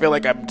that I feel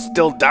like I'm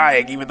still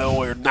dying even though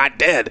we're not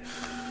dead.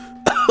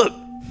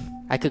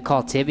 I could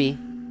call Tibby.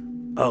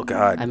 Oh,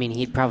 God. I mean,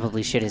 he'd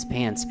probably shit his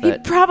pants, but... He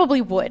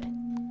probably would.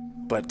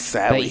 But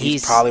sadly, But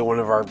he's probably one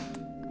of our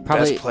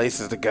best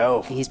places to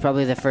go. He's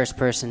probably the first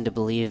person to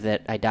believe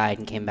that I died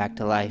and came back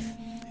to life.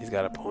 He's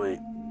got a point.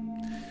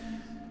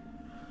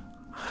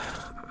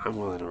 I'm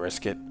willing to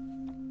risk it.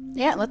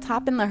 Yeah, let's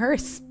hop in the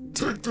hearse.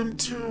 Take them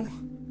to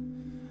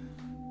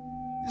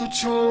the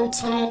child's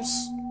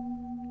house.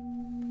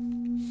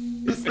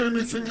 If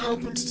anything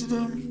happens to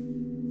them,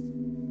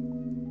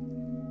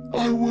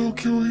 I will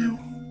kill you.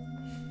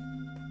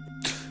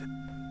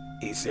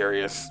 He's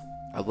serious.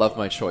 I love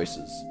my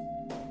choices.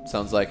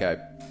 Sounds like I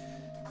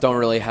don't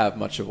really have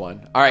much of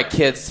one. All right,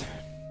 kids.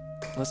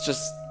 Let's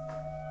just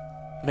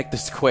make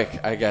this quick,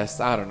 I guess.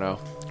 I don't know.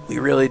 We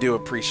really do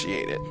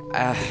appreciate it.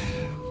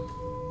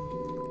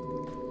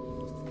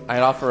 I'd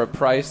offer a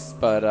price,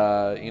 but,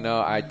 I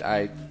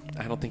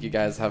don't think you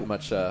guys have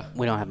much,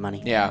 We don't have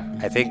money. Yeah.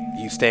 I think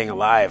you staying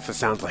alive, it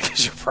sounds like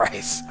it's your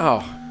price.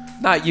 Oh,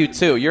 not you,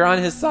 too. You're on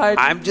his side?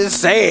 I'm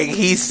just saying,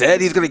 he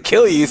said he's going to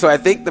kill you, so I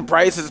think the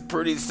price is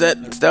pretty set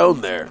in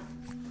stone there.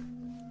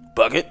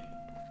 Bucket?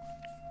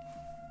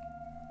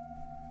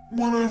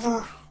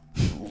 Whatever.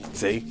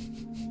 See?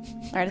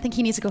 All right, I think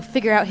he needs to go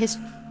figure out his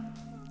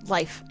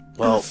life.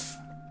 Well,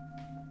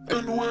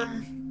 And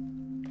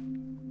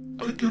when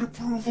I get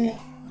approval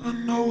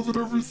and know that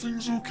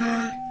everything's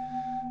okay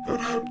at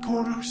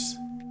headquarters,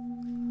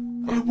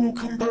 I will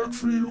come back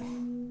for you.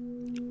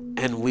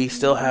 and we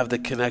still have the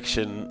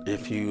connection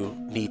if you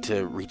need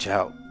to reach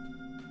out.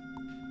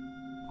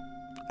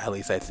 At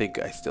least I think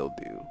I still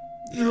do.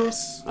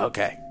 Yes,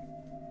 Okay,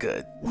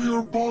 good. we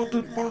are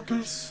bonded,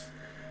 Marcus.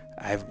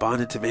 I've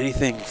bonded to many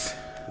things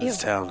in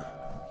this town.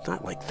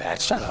 Not like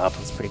that. Shut up.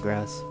 It's pretty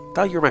gross.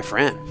 Thought you were my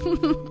friend.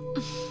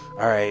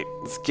 All right,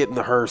 let's get in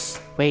the hearse.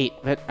 Wait,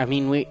 but I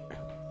mean, we're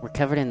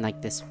covered in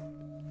like this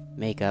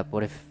makeup.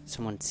 What if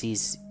someone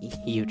sees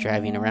you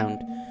driving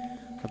around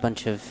a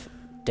bunch of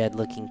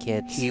dead-looking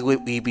kids?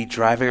 We'd be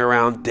driving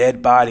around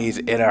dead bodies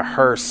in a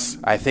hearse.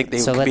 I think they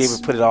So would be let's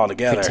able to put it all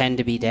together. Pretend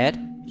to be dead?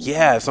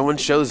 Yeah, if someone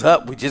shows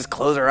up, we just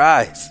close our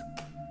eyes.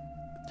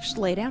 Just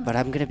lay down. But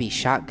I'm gonna be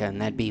shotgun.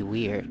 That'd be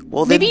weird.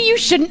 Well, Maybe then, you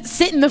shouldn't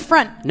sit in the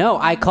front. No,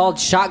 I called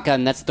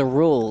shotgun. That's the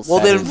rules. well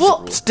That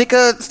then, is- stick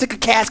a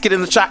casket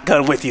in the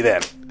shotgun with you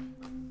then.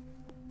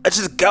 Let's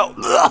just go.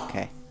 Ugh.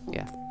 Okay,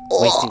 yeah.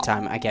 Wasting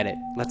time. I get it.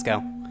 Let's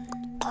go.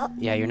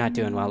 Yeah, you're not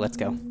doing well. Let's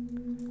go.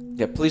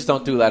 Yeah, please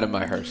don't do that in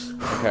my hearse.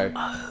 Okay.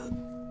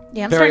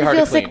 Yeah, I'm Very starting to hard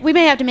feel to sick. clean. We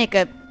may have to make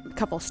a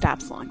couple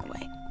stops along the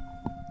way.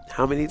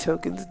 How many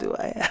tokens do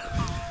I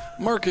have?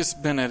 Marcus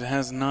Bennett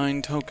has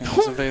 9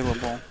 tokens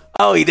available.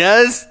 Oh, he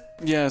does?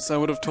 Yes, I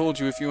would have told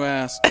you if you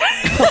asked.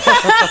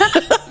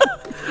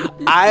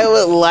 I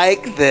would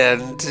like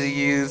then to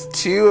use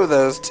 2 of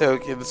those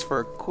tokens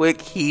for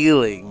quick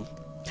healing.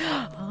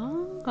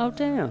 Oh,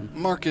 damn.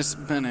 Marcus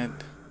Bennett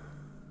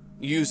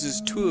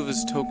uses 2 of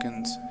his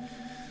tokens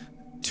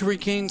to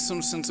regain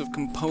some sense of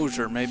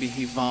composure. Maybe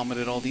he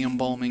vomited all the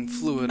embalming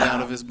fluid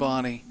out of his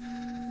body.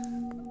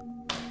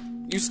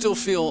 You still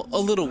feel a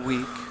little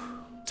weak,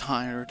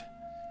 tired.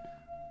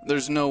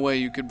 There's no way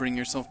you could bring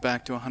yourself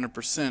back to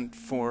 100%,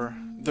 for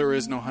there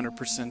is no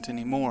 100%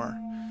 anymore.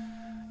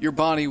 Your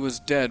body was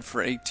dead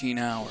for 18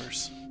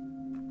 hours.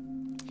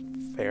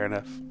 Fair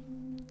enough.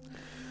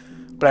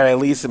 But I at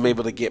least am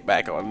able to get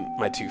back on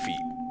my 2 feet.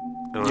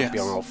 I don't have to be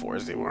Yes. on all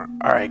 4s anymore.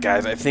 All right,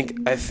 guys. I think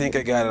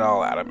I got it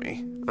all out of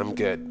me. I'm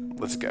good.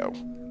 Let's go.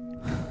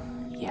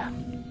 Yeah,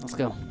 let's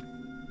go.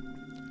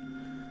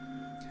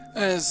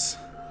 As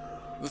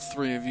the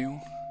 3 of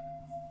you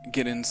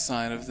get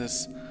inside of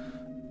this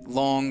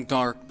long,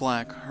 dark,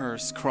 black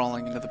hearse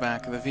crawling into the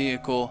back of the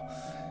vehicle,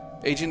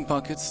 Agent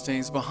Bucket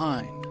stays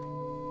behind.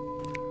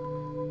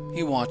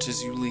 He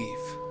watches you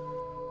leave,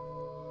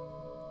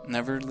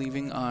 never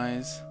leaving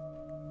eyes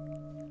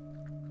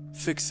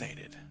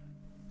fixated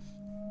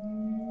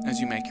as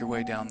you make your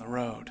way down the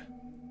road.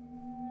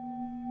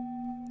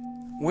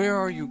 Where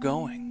are you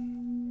going?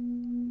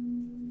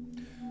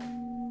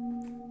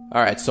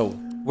 All right, so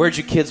where'd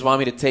you kids want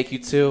me to take you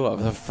to?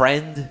 Of a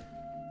friend?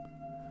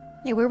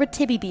 Hey, where would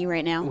Tibby be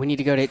right now? We need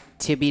to go to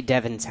Tibby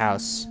Devon's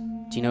house.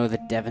 Do you know the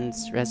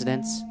Devon's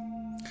residence?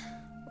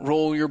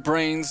 Roll your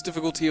brains,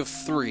 difficulty of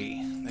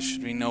 3. This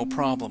should be no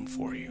problem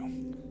for you.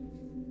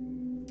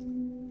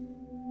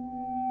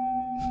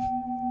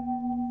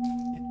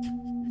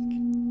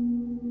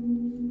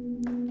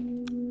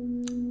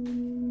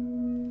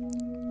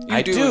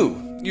 I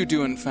do. You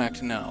do, in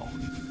fact, know.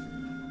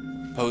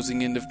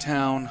 Posing end of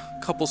town,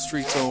 couple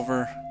streets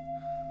over.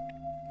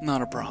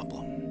 Not a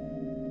problem.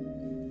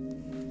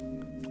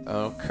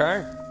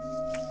 Okay.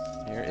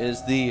 Here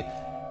is the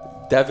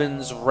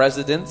Devon's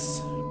residence.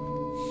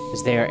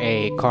 Is there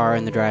a car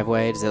in the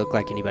driveway? Does it look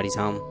like anybody's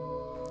home?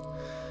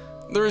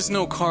 There is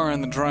no car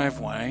in the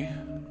driveway.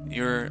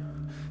 You're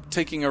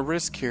taking a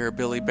risk here,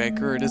 Billy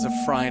Baker. It is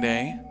a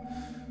Friday.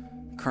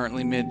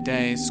 Currently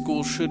midday.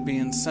 School should be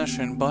in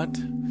session, but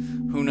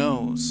who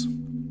knows?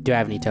 Do I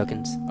have any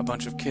tokens? A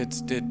bunch of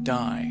kids did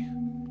die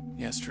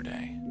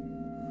yesterday.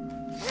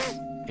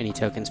 Any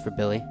tokens for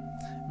Billy?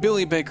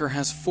 Billy Baker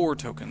has 4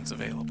 tokens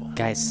available.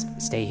 Guys,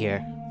 stay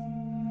here.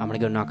 I'm gonna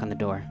go knock on the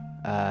door.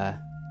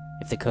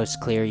 If the coast's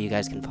clear, you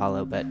guys can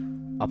follow, but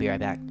I'll be right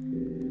back.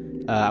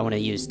 I want to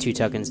use 2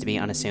 tokens to be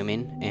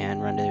unassuming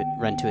and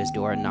run to his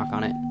door and knock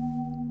on it.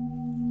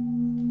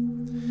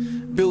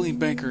 Billy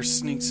Baker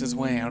sneaks his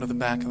way out of the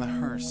back of the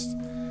hearse.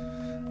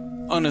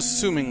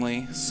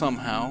 Unassumingly,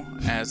 somehow,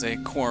 as a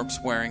corpse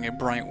wearing a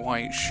bright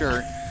white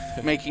shirt,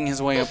 making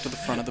his way up to the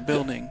front of the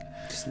building.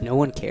 Just no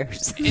one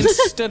cares.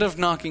 Instead of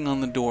knocking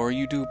on the door,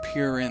 you do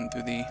peer in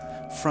through the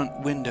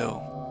front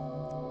window.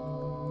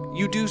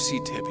 You do see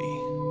Tibby.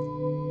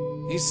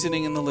 He's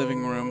sitting in the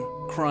living room,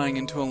 crying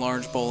into a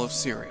large bowl of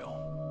cereal.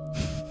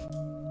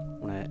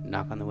 Want to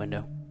knock on the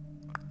window?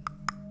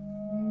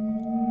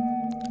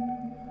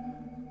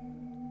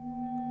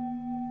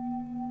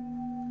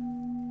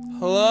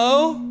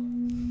 Hello?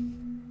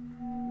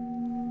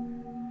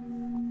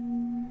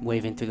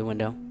 Waving through the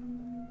window.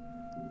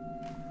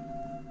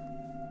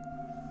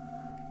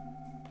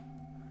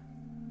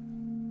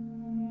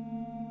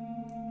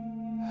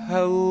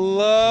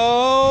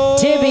 Hello?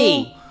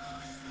 Tibby!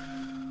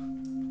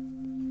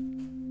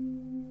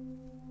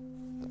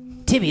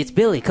 Tibby, it's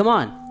Billy. Come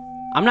on.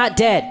 I'm not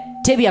dead.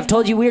 Tibby, I've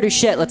told you weirder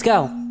shit. Let's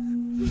go.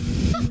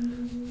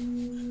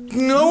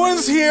 No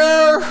one's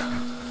here!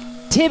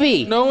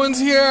 Tibby! No one's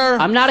here!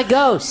 I'm not a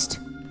ghost.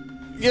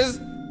 Yes,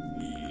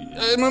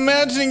 I'm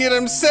imagining it.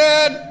 I'm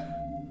sad.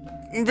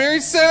 I'm very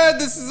sad.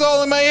 This is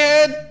all in my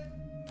head.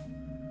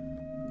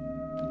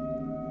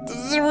 This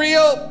is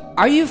real.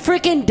 Are you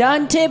freaking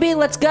done, Tibby?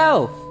 Let's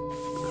go.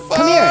 Fuck.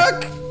 Come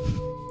here.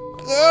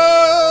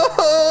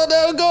 Oh,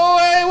 no, go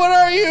away. What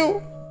are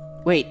you?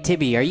 Wait,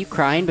 Tibby, are you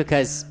crying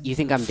because you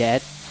think I'm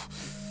dead?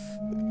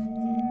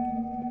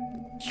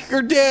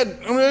 You're dead.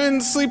 I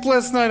didn't sleep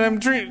last night. I'm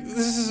dreaming.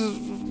 This is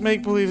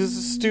make-believe. This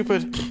is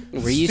stupid.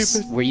 Were you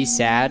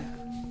sad?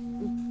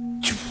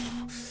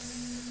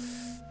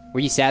 Were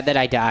you sad that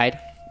I died?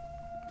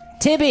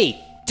 Tibby,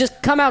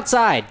 just come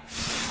outside.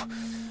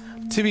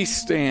 Tibby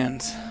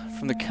stands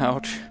from the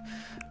couch,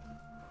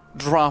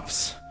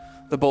 drops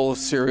the bowl of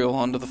cereal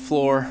onto the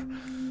floor,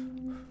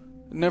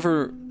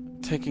 never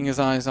taking his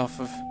eyes off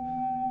of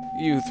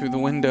you through the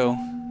window.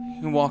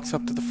 He walks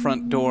up to the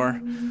front door.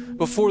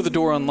 Before the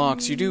door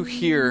unlocks, you do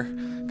hear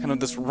kind of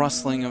this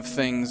rustling of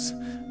things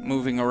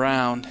moving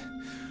around.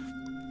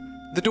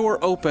 The door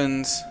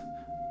opens,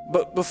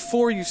 but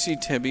before you see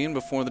Tibby and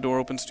before the door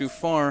opens too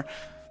far,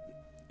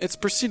 it's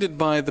preceded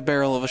by the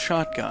barrel of a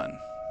shotgun.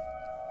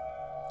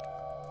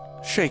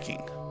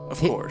 Shaking, of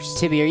course.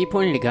 Tibby, are you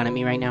pointing a gun at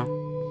me right now?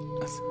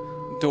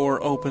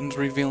 Door opens,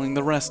 revealing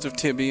the rest of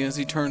Tibby as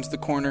he turns the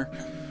corner.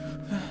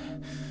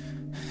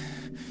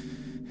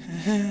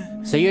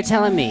 So you're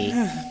telling me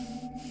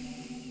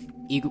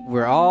you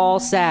were all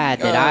sad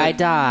that I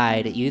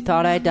died, you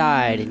thought I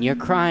died, and you're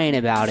crying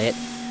about it,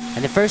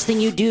 and the first thing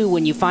you do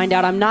when you find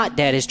out I'm not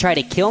dead is try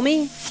to kill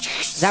me?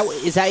 Is that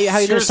how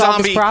you're going to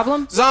solve this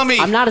problem? Zombie!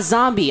 I'm not a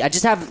zombie. I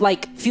just have,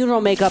 funeral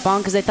makeup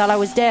on because they thought I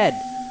was dead.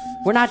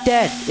 We're not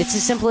dead. It's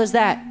as simple as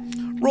that.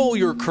 Roll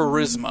your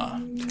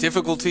charisma.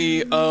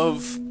 Difficulty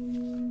of...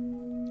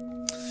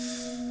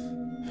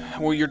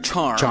 Well, your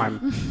charm.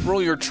 Charm.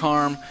 Roll your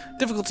charm.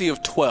 Difficulty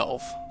of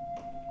 12.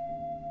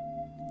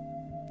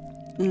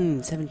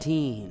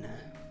 17.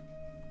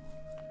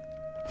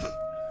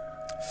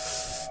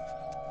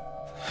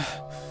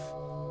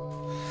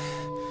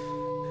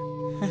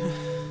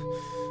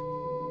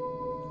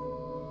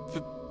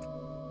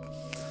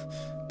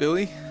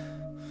 Billy?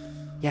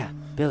 Yeah,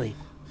 Billy.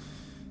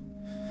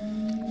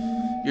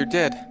 You're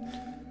dead.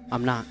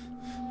 I'm not.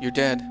 You're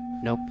dead.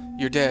 Nope.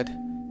 You're dead.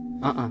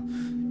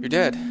 You're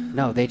dead.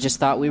 No, they just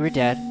thought we were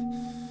dead.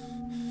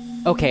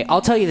 Okay,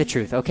 I'll tell you the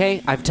truth,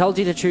 okay? I've told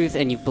you the truth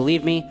and you've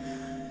believed me.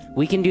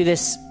 We can do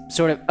this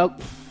sort of... Oh,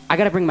 I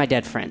gotta bring my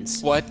dead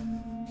friends. What?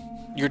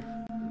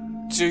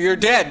 So you're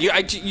dead. You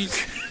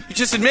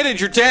just admitted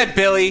you're dead,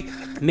 Billy.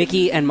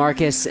 Mickey and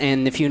Marcus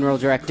and the funeral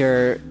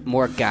director,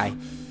 morgue guy.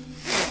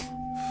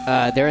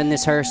 They're in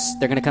this hearse.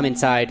 They're gonna come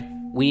inside.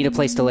 We need a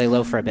place to lay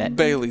low for a bit.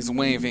 Bailey's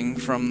waving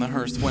from the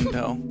hearse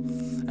window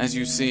as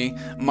you see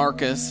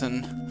Marcus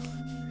and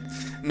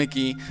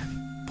Mickey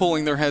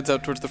pulling their heads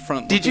out towards the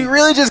front. Did you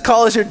really just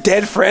call us your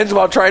dead friends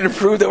while trying to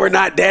prove that we're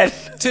not dead?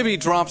 Tibby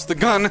drops the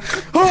gun.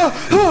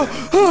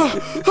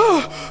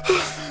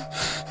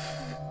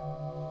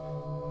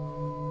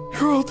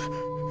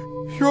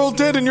 You're all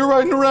dead and you're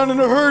riding around in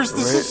a hearse.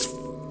 This is...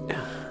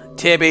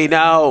 Tibby,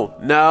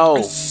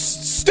 no.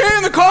 Stay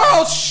in the car.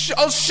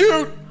 I'll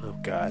shoot. Oh,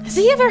 God. Has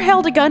he ever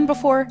held a gun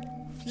before?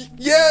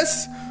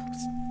 Yes.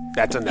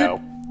 That's a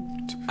no.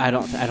 I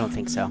don't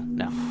think so.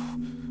 No.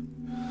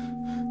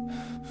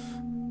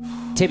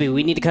 Tibby,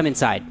 we need to come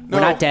inside. No,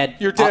 we're not dead.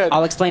 You're dead.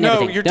 I'll explain no,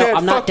 everything. You're dead.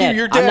 I'm not Fuck dead.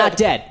 You, you're dead. I'm not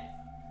dead.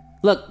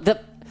 Look,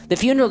 the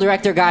funeral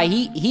director guy,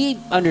 he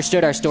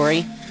understood our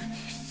story.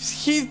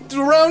 He's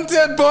around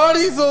dead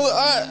bodies.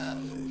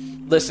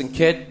 Listen,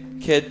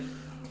 kid,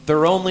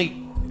 they're only...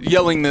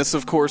 Yelling this,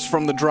 of course,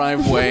 from the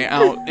driveway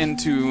out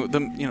into the,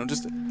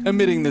 just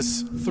emitting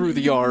this through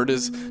the yard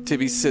as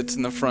Tibby sits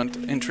in the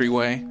front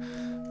entryway.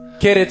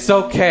 Kid, it's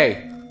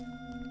okay.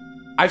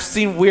 I've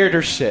seen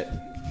weirder shit.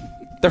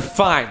 They're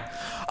fine.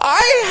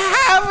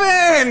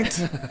 I haven't!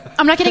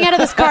 I'm not getting out of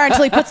this car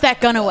until he puts that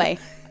gun away.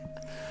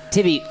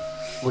 Tibby,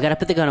 we gotta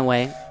put the gun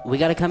away. We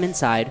gotta come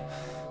inside.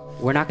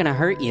 We're not gonna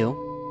hurt you.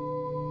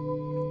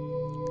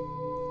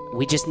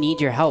 We just need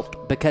your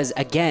help because,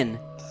 again,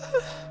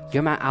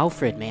 you're my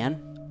Alfred,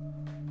 man.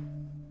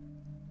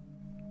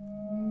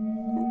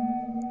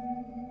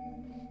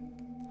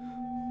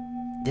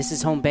 This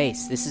is home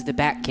base. This is the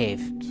Batcave.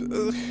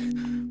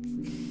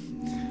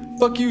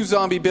 Fuck you,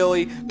 Zombie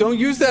Billy. Don't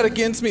use that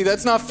against me.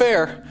 That's not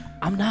fair.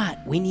 I'm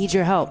not. We need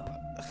your help.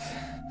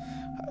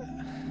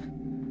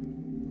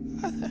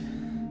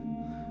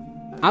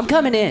 I'm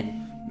coming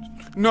in.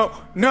 No.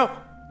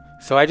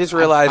 So I just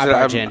realized I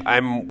barge in. that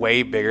I'm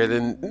way bigger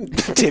than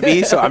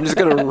Tibby, so I'm just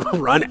going to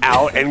run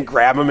out and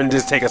grab him and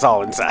just take us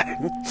all inside.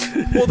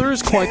 Well, there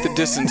is quite the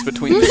distance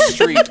between the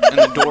street and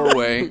the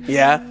doorway.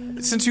 Yeah?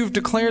 Since you've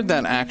declared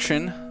that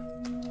action,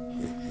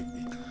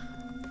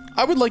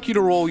 I would like you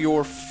to roll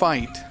your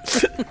fight.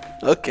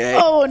 Okay.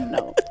 Oh,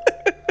 no.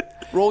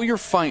 Roll your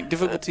fight,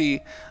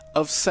 difficulty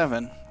of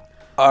 7.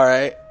 All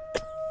right.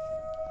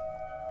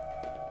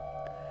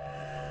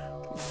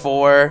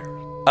 4.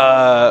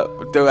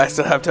 Do I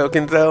still have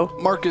tokens, though?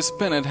 Marcus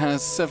Bennett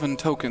has 7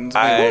 tokens.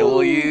 I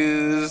will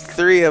use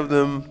 3 of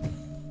them.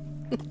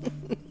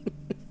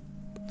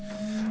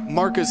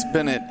 Marcus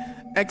Bennett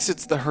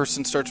exits the hearse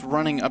and starts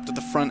running up to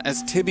the front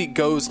as Tibby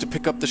goes to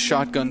pick up the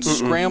shotgun,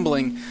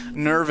 scrambling,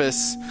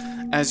 nervous,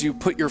 as you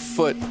put your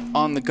foot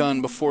on the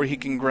gun before he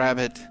can grab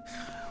it.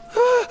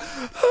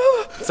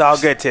 It's all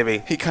good,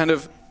 Tibby. He kind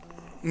of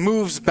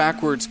moves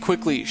backwards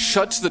quickly,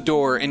 shuts the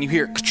door, and you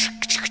hear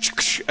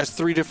as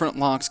 3 different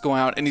locks go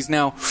out, and he's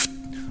now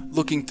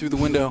looking through the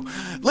window.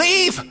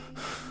 Leave!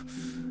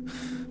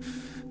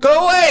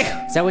 Go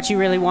away! Is that what you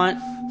really want?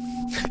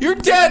 You're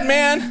dead,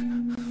 man!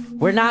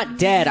 We're not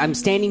dead. I'm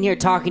standing here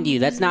talking to you.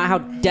 That's not how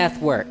death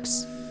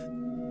works.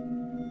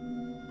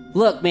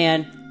 Look,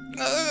 man.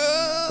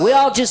 We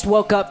all just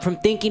woke up from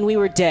thinking we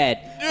were dead.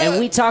 And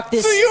we talked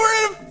this... So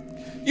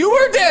you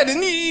were dead,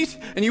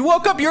 and you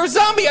woke up. You're a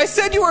zombie. I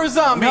said you were a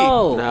zombie.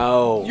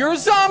 No. You're a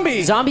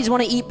zombie. Zombies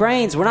want to eat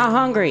brains. We're not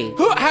hungry.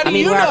 How do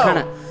you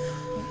know?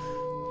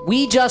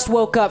 We just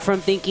woke up from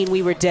thinking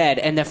we were dead,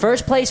 and the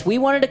first place we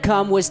wanted to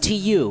come was to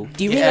you.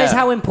 Do you realize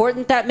how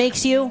important that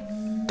makes you?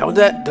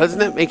 Doesn't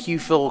that make you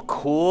feel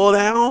cool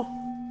now?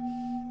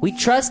 We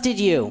trusted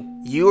you.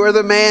 You are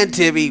the man,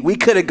 Tibby. We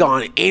could have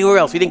gone anywhere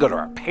else. We didn't go to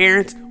our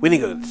parents. We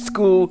didn't go to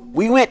school.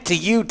 We went to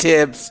you,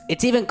 Tibbs.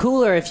 It's even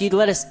cooler if you'd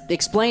let us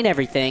explain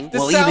everything. This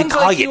We'll sounds even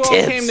call like you you all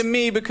Tibbs. came to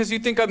me because you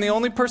think I'm the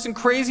only person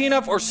crazy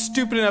enough or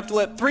stupid enough to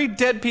let 3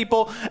 dead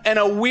people and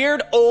a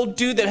weird old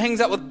dude that hangs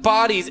out with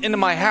bodies into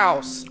my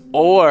house.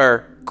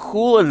 Or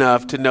cool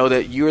enough to know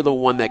that you're the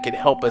one that can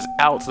help us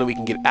out so that we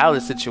can get out of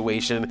the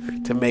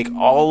situation to make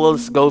all of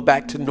us go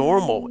back to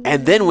normal.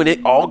 And then when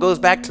it all goes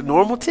back to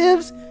normal,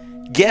 Tibbs,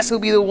 guess who'll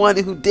be the one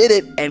who did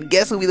it, and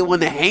guess who'll be the one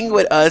to hang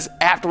with us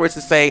afterwards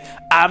to say,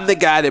 I'm the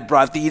guy that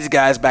brought these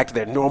guys back to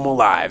their normal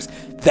lives.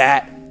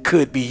 That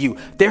could be you.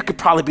 There could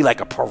probably be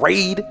like a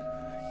parade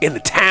in the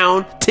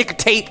town, ticker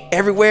tape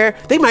everywhere.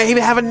 They might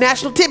even have a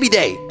National Tibby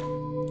Day.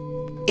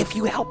 If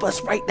you help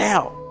us right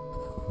now.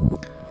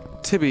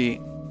 Tibby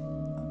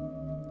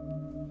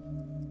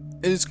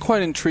is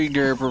quite intrigued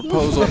at your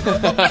proposal.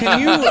 Can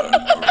you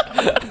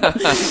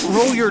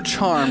roll your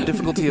charm,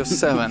 difficulty of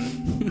 7?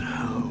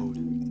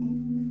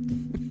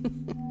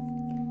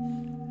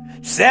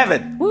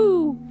 7.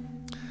 Woo!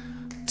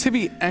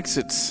 Tibby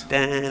exits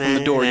from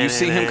the door. You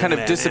see him kind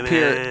of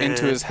disappear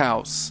into his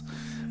house.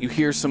 You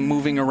hear some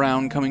moving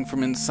around coming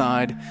from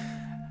inside.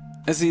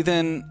 As he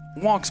then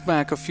walks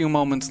back a few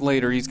moments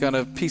later, he's got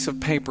a piece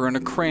of paper and a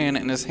crayon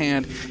in his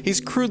hand.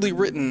 He's crudely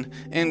written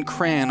in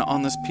crayon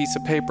on this piece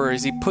of paper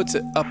as he puts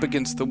it up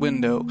against the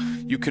window.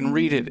 You can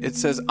read it. It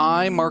says,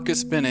 I,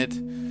 Marcus Bennett,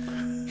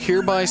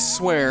 hereby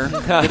swear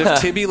that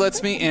if Tibby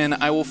lets me in,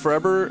 I will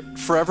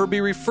forever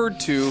be referred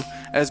to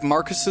as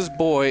Marcus's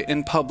boy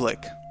in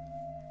public.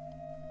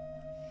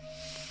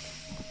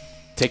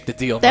 Take the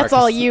deal, That's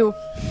Marcus. all you.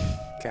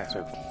 Guys,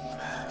 the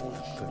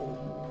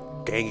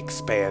gang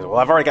expands. Well,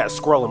 I've already got a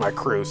squirrel in my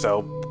crew,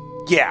 so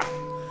yeah.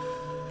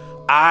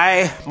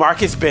 I,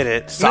 Marcus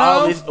Bennett,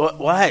 solemnly...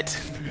 What?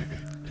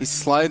 He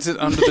slides it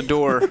under the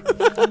door,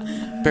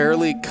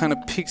 barely kind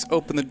of peeks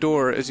open the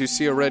door as you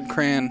see a red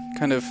crayon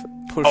kind of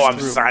push Oh, I'm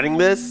through. signing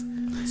this?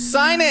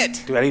 Sign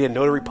it! Do I need a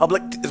notary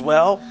public as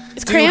well?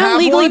 Is Do you crayon have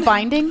legally one?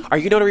 binding? Are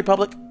you notary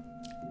public?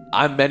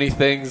 I'm many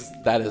things.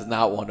 That is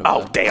not one of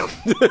Oh, them. damn.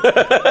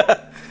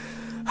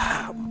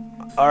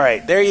 All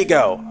right, there you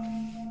go.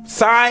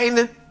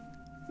 Sign,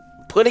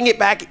 putting it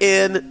back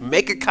in,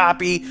 make a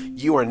copy.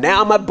 You are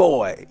now my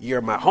boy.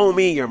 You're my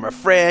homie, you're my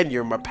friend,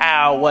 you're my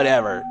pal,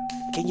 whatever.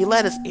 Can you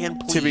let us in,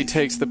 please? Tibby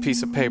takes the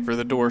piece of paper.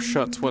 The door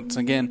shuts once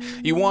again.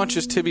 You watch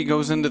as Tibby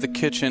goes into the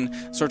kitchen,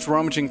 starts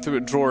rummaging through a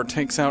drawer,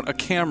 takes out a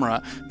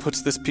camera,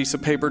 puts this piece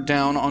of paper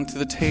down onto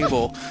the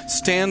table,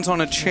 stands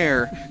on a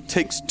chair,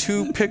 takes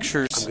 2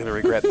 pictures. I'm going to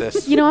regret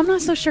this. You know, I'm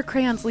not so sure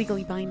crayon's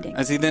legally binding.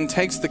 As he then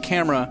takes the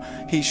camera,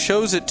 he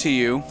shows it to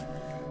you,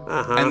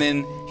 and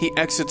then he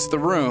exits the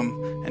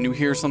room, and you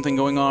hear something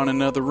going on in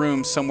another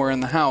room somewhere in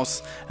the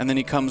house, and then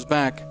he comes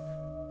back.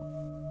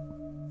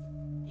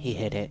 He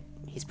hid it.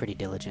 He's pretty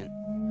diligent.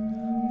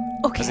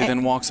 Okay. As he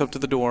then walks up to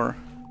the door,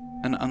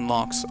 and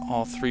unlocks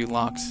all 3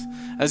 locks.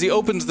 As he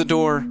opens the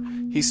door,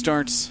 he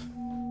starts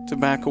to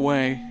back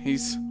away.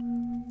 He's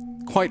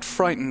quite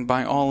frightened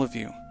by all of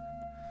you.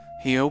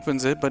 He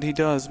opens it, but he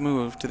does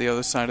move to the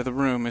other side of the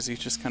room as he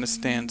just kind of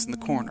stands in the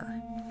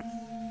corner.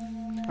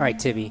 All right,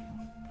 Tibby.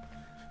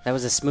 That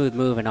was a smooth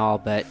move and all,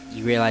 but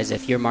you realize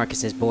if you're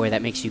Marcus's boy,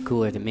 that makes you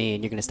cooler than me,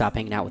 and you're going to stop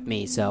hanging out with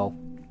me, so...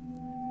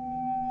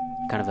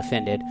 kind of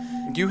offended.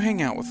 You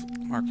hang out with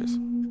Marcus.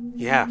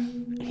 Yeah.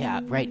 Yeah,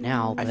 right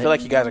now, I but... feel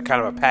like you guys are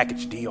kind of a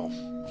package deal.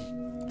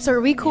 So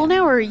are we cool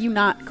now, or are you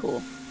not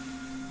cool?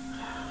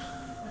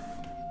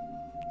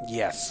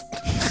 Yes.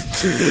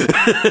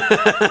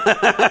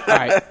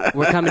 Alright,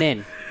 we're coming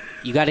in.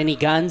 You got any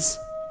guns?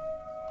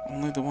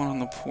 Only the one on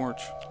the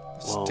porch.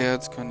 It's Whoa.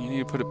 Dad's gun. You need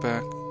to put it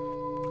back.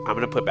 I'm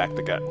going to put back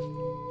the gun.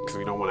 Because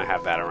we don't want to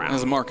have that around.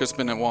 As Marcus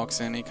Bennett walks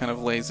in, he kind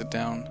of lays it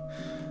down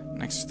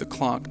next to the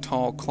clock,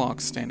 tall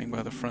clock standing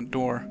by the front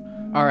door.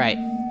 Alright,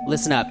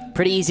 listen up.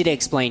 Pretty easy to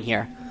explain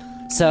here.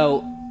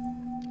 So,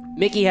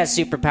 Mickey has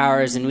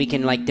superpowers, and we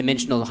can, like,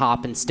 dimensional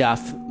hop and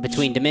stuff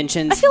between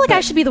dimensions. I feel like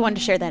I should be the one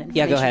to share that information.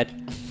 Yeah, go ahead.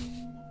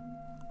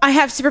 I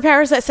have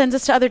superpowers that sends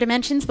us to other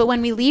dimensions, but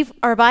when we leave,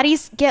 our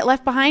bodies get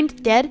left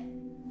behind, dead,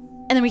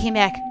 and then we came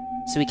back.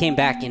 So we came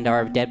back into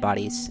our dead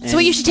bodies. So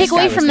what you should take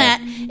away from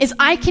that is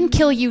I can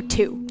kill you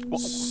too,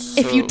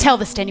 if you tell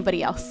this to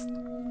anybody else.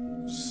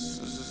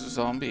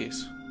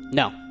 Zombies.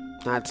 No.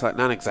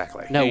 Not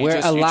exactly. No, You we're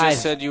just, You alive.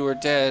 just said you were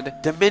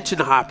dead. Dimension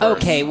hoppers.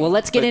 Okay, well,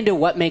 let's get into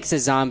what makes a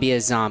zombie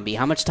a zombie.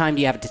 How much time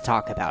do you have to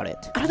talk about it?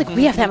 I don't think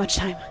we have that much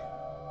time.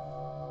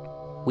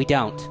 We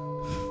don't.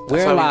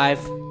 We're why we-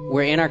 alive.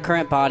 We're in our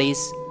current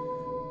bodies.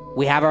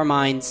 We have our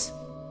minds.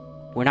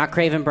 We're not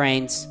craving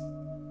brains.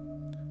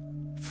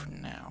 For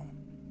now.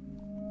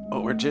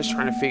 But we're just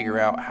trying to figure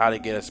out how to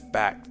get us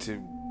back to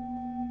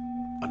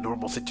a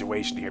normal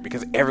situation here.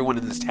 Because everyone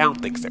in this town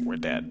thinks that we're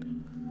dead.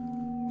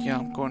 Yeah,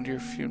 I'm going to your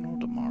funeral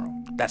tomorrow.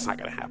 That's not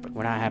going to happen.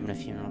 We're not having a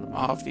funeral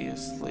tomorrow.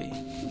 Obviously.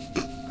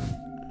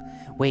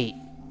 Wait.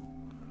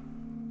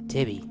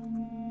 Tibby,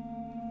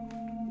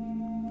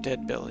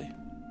 Dead Billy.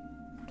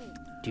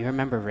 do you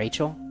remember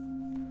Rachel?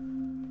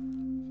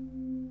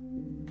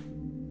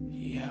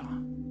 Yeah.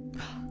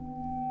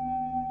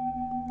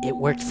 It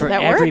worked for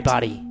That worked?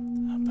 everybody.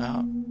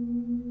 About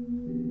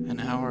an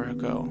hour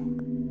ago.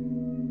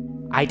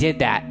 I did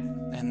that.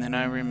 And then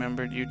I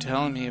remembered you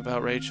telling me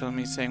about Rachel and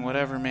me saying,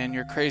 whatever, man,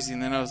 you're crazy.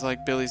 And then I was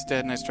like, Billy's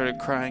dead, and I started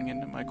crying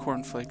into my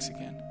cornflakes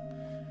again.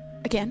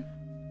 Again.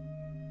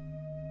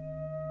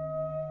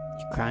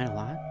 You crying a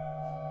lot?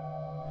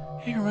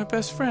 Hey, you're my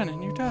best friend,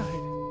 and you died.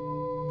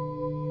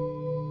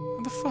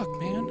 What the fuck,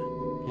 man?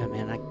 Yeah,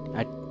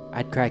 man,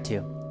 I'd cry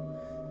too.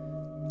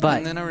 But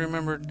And then I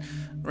remembered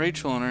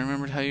Rachel, and I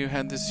remembered how you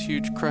had this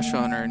huge crush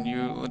on her, and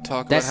you would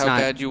talk about That's how not-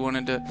 bad you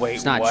wanted to, Wait,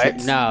 it's not what?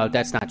 true. No,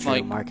 that's not true,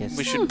 like, Marcus.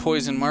 we should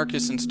poison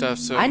Marcus and stuff.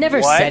 So I never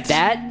What? said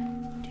that.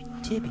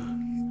 Tibby.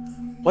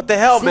 What the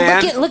hell,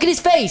 man? Look at his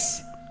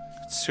face.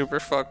 It's super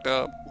fucked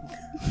up.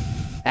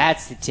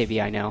 That's the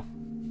Tibby I know.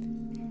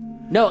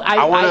 No,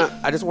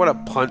 I just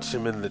want to punch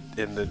him in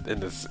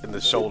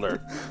the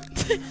shoulder.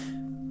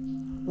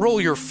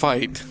 Roll your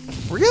fight.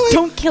 Really?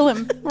 Don't kill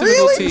him.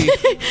 Difficulty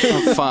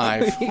of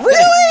 5.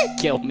 Really?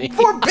 kill me.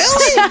 For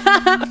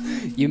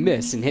Billy? You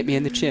miss and hit me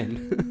in the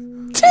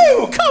chin.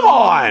 2? Come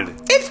on!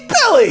 It's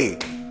Billy!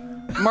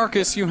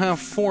 Marcus, you have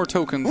 4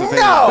 tokens available.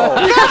 No!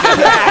 Not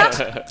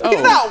that!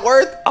 It's not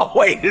worth... Oh,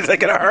 wait. Is it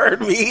going to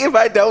hurt me if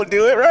I don't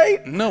do it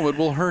right? No, it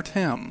will hurt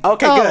him.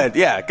 Okay, Oh. good.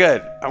 Yeah,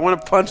 good. I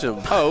want to punch him.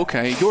 Oh,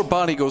 okay. Your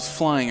body goes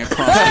flying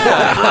across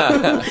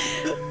the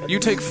room. You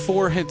take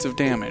 4 hits of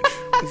damage.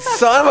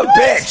 Son of a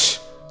bitch!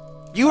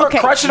 You were Okay.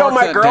 crushing on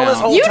Mark my that girl down. this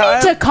whole You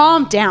time? need to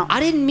calm down. I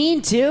didn't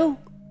mean to.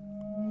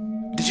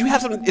 Did you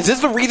have some... Is this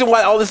the reason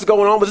why all this is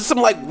going on? Was this some,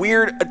 like,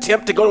 weird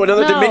attempt to go to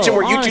another No, dimension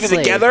where you two honestly.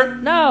 are together?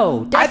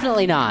 No,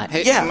 definitely not.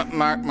 Hey, Yeah.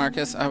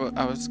 Marcus, I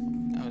was.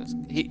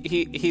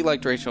 He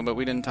liked Rachel, but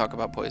we didn't talk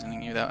about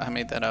poisoning you. I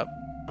made that up.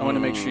 I wanted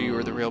to make sure you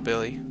were the real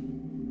Billy.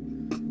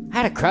 I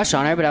had a crush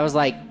on her, but I was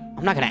like,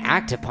 I'm not going to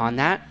act upon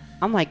that.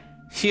 I'm like,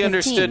 He 15,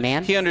 understood.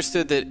 man. He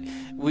understood that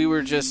we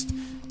were just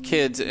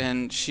kids,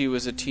 and she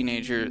was a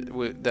teenager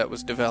that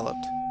was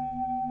developed.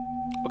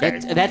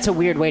 That's a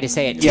weird way to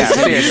say it. Yeah,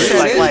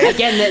 seriously. Like,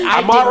 Again,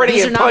 I'm already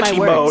these in are not my punchy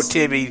mode, words.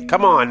 Timmy.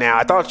 Come on now.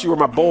 I thought you were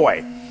my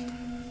boy.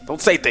 Don't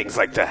say things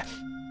like that.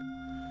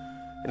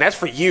 And as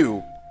for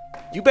you,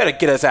 you better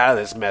get us out of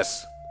this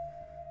mess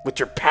with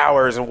your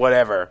powers and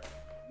whatever.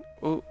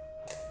 Oh,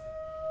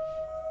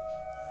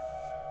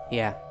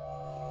 Yeah.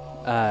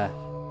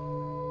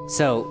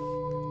 So,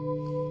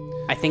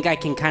 I think I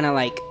can kind of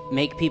like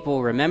make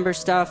people remember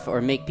stuff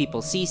or make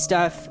people see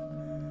stuff.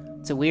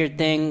 It's a weird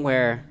thing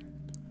where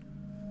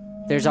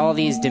there's all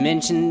these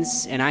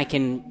dimensions and I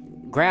can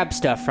grab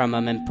stuff from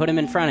them and put them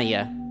in front of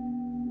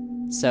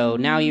you. So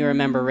now you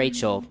remember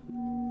Rachel.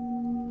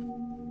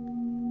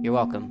 You're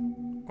welcome.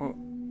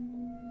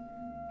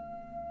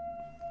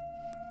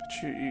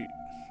 but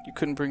you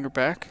couldn't bring her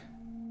back.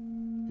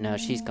 No,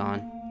 she's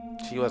gone.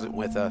 She wasn't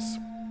with us.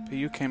 But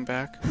you came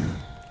back.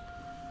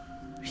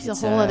 She's a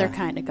It's, whole other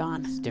kind of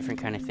gone. It's a different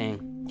kind of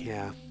thing.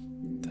 Yeah.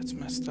 That's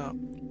messed up.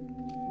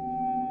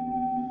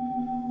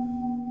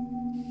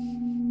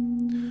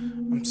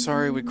 I'm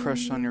sorry we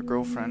crushed on your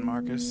girlfriend,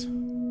 Marcus.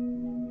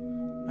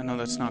 I know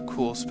that's not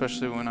cool,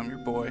 especially when I'm your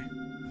boy.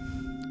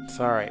 It's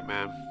alright,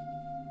 man.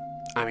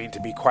 I mean, to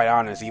be quite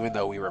honest, even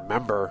though we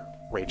remember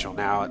Rachel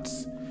now,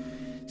 it's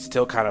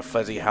still kind of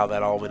fuzzy how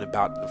that all went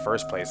about in the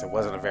first place. It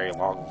wasn't a very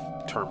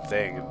long-term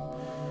thing. And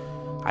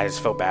I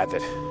just feel bad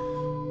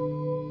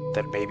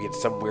that maybe in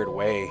some weird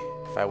way,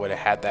 if I would have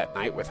had that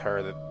night with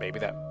her, that maybe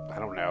that, I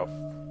don't know,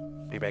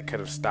 maybe I could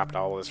have stopped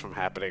all of this from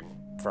happening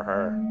for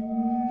her.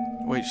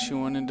 Wait, she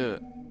wanted to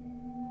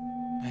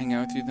hang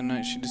out with you the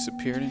night she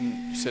disappeared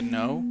and you said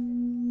no?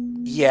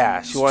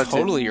 Yeah, she wanted It's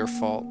totally your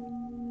fault.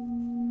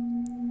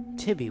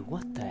 Tibby,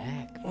 what the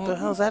heck? What the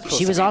hell is that supposed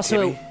She to was mean,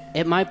 also Tibby?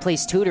 at my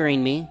place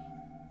tutoring me,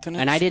 Then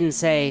and I it's didn't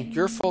say,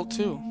 your fault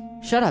too.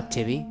 shut up,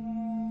 Tibby.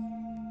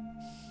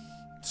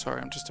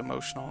 Sorry, I'm just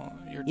emotional.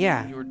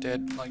 Yeah. You were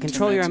dead like 10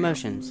 Control your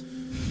minutes ago. emotions.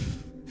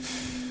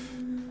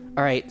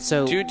 All right,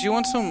 so Do you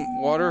want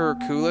some water or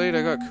Kool-Aid?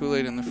 I got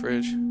Kool-Aid in the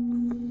fridge.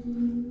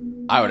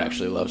 I would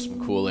actually love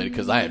some Kool-Aid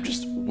because I am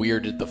just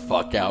weirded the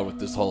fuck out with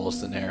this whole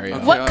scenario.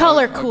 Okay. What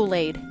color I'll-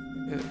 Kool-Aid?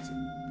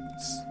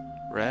 It's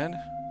red?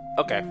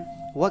 Okay.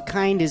 what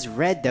kind is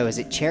red, though? Is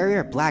it cherry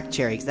or black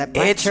cherry? Because that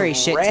black It's cherry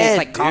shit red, tastes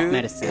like cough dude.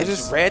 medicine.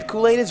 It's red.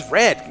 Kool-Aid is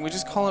red. We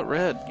just call it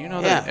red. You know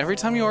Yeah. that. Every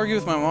time you argue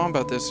with my mom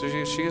about this,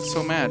 she gets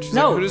so mad. She's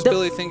No, like, who does the-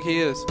 Billy think he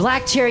is?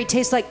 Black cherry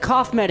tastes like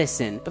cough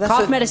medicine. that's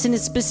Cough a- medicine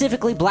is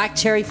specifically black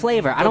cherry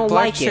flavor. I But don't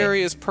black like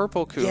cherry is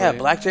purple Kool-Aid. Yeah,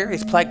 black cherry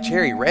is black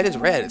cherry. Red is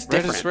red. It's Red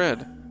different. is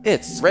red.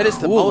 It's Red is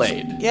the most.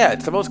 Kool-Aid. Yeah,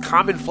 it's the most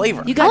common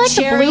flavor. it. You got like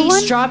the cherry, blue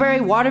one. strawberry,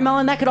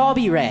 watermelon. That could all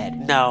be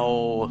red.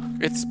 No,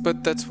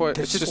 But that's what.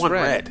 there's It's just one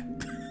red. red.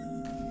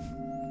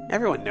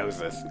 Everyone knows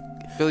this.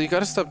 Billy, you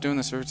gotta stop doing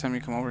this every time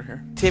you come over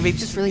here. Timmy,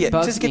 just really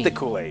bugs just get me. the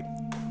Kool-Aid.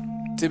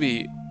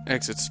 Tibby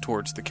exits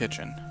towards the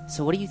kitchen.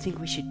 So what do you think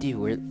we should do?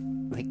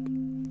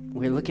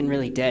 We're looking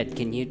really dead.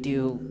 Can you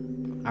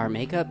do our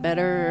makeup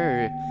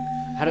better?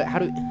 Or how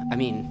do I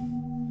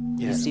mean,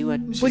 you see what?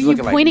 What are you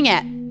looking like- pointing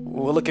at?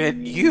 We're looking at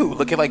you,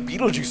 looking like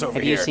Beetlejuice over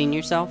Have here. you seen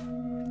yourself?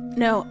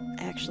 No,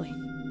 actually.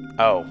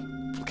 Oh,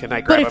 can I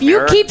grab But if a you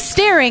mirror? keep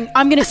staring,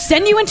 I'm going to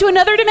send you into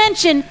another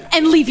dimension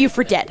and leave you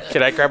for dead.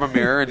 Can I grab a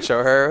mirror and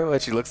show her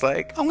what she looks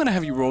like? I'm gonna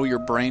have you roll your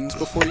brains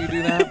before you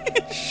do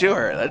that.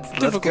 Sure, let's go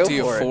Difficulty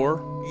for of it.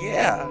 4.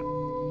 Yeah,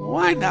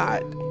 why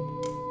not?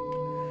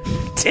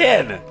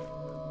 10.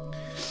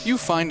 You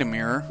find a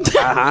mirror.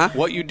 Uh-huh.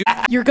 What you do?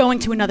 You're going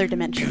to another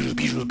dimension.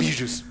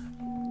 Beetlejuice.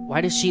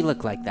 Why does she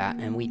look like that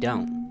and we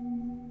don't?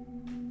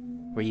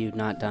 Were you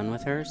not done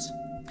with hers?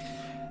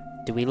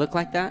 Do we look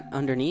like that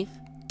underneath?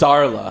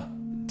 Darla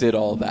did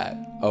all that,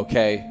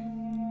 okay?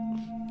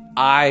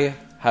 I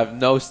have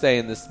no say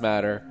in this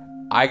matter.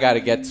 I gotta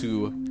get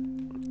to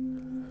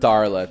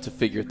Darla to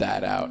figure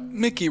that out.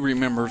 Mickey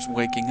remembers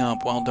waking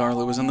up while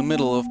Darla was in the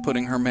middle of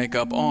putting her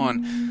makeup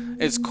on.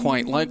 It's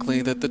quite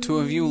likely that the two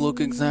of you look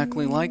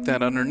exactly like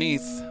that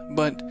underneath,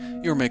 but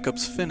your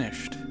makeup's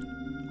finished.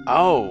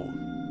 Oh.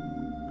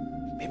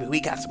 Maybe we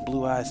got some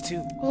blue eyes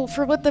too. Well,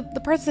 for what the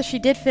parts that she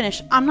did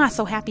finish, I'm not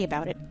so happy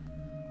about it.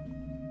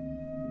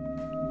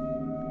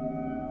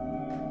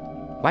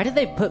 Why did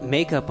they put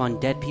makeup on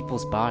dead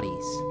people's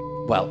bodies?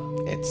 Well,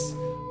 it's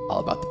all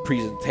about the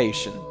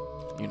presentation,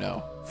 you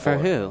know. For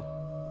who?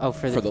 Oh,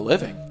 for For the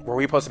living. Were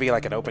we supposed to be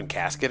like an open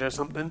casket or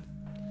something?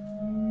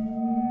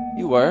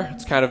 You were.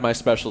 It's kind of my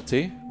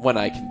specialty when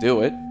I can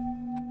do it.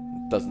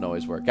 Doesn't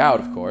always work out,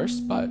 of course,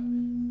 but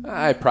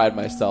I pride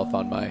myself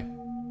on my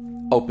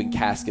open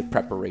casket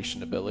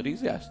preparation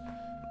abilities, yes.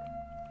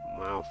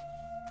 Wow.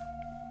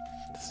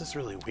 This is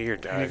really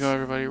weird, Here you guys. go,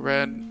 everybody.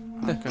 Red.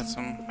 I've got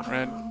some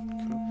red.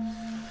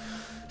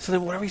 So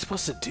then what are we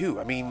supposed to do?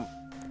 I mean,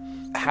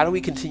 how do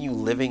we continue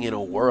living in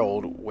a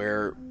world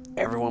where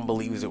everyone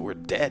believes that we're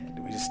dead?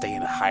 Do we just stay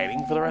in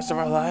hiding for the rest of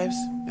our lives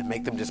and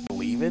make them just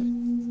believe it?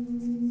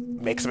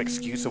 Make some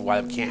excuse of why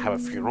we can't have a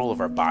funeral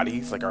of our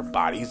bodies, like our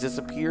bodies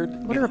disappeared?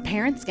 What are her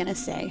parents going to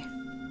say?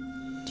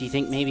 Do you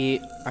think maybe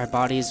our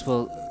bodies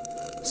will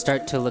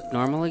start to look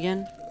normal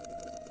again?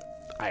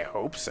 I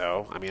hope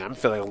so. I mean, I'm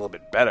feeling a little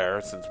bit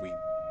better since we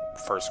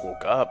first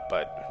woke up,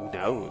 but who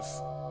knows?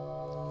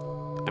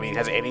 I mean,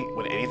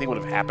 would anything would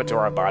have happened to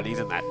our bodies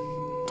in that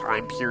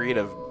time period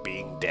of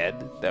being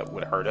dead that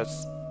would hurt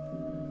us?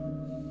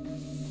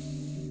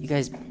 You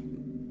guys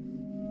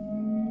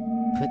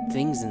put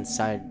things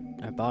inside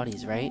our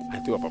bodies, right? I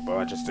threw up a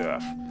bunch of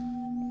stuff.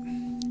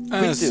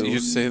 As do. you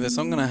say this,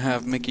 I'm gonna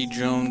have Mickey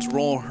Jones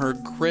roll her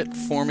grit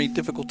for me.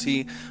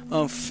 Difficulty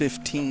of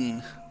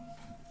 15.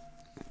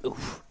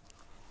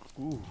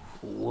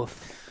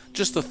 Woof.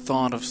 Just the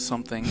thought of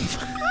something.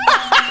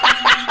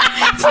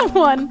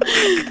 Someone.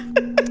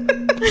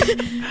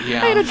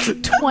 Yeah. I had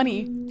a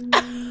 20.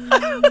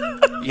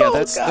 Yeah,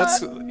 that's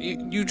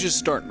you just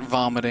start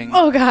vomiting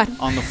Oh, God.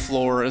 on the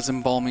floor as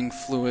embalming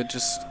fluid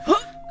just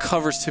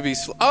covers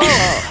Tibby's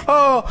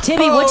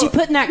Timmy, what'd you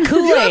put in that You have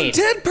Kool-Aid?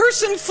 dead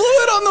person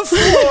fluid on the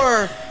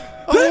floor.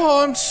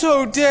 Oh, I'm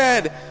so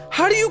dead.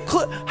 How do you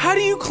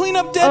clean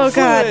up dead Oh,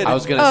 God. fluid? I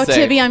was gonna say.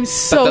 Tibby, I'm that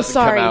so doesn't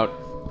sorry. Come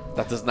out.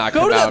 That does not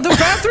Go come to out. the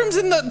bathroom's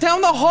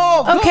down the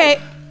hall. Go. Okay,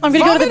 I'm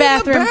gonna go to the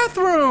Vomit in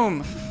bathroom.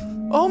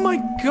 bathroom. Oh my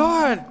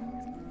god.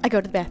 I go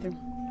to the bathroom.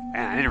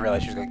 Man, I didn't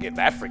realize she was gonna get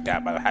that freaked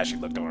out by how she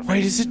looked on her face.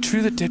 Wait, is it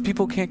true that dead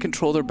people can't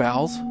control their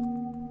bowels?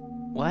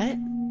 What?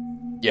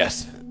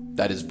 Yes,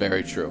 that is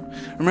very true.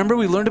 Remember,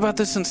 we learned about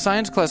this in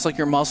science class, like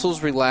your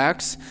muscles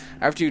relax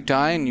after you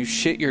die and you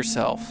shit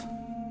yourself.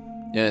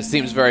 Yeah, it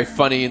seems very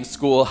funny in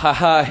school. Ha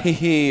ha hee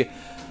hee.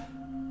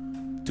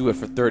 Do it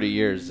for 30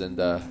 years and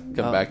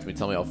come back to me,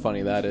 tell me how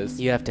funny that is.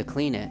 You have to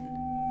clean it.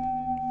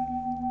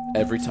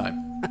 Every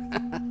time.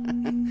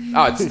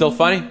 Oh, it's still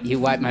funny? You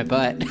wipe my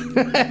butt.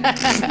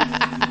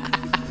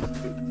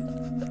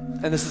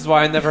 And this is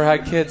why I never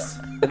had kids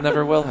and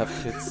never will have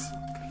kids.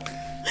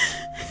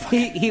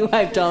 he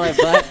wiped all our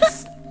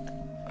butts.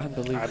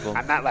 Unbelievable.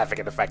 I'm not laughing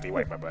at the fact that you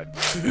wiped my butt.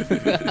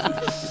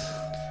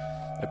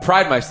 I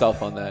pride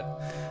myself on that.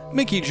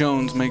 Mickey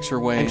Jones makes her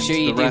way I'm into sure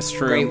you the do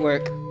restroom. great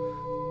work.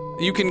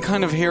 You can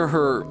kind of hear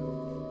her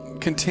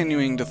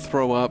continuing to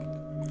throw up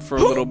for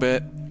a little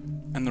bit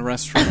in the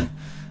restroom.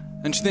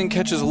 And she then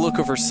catches a look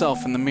of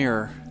herself in the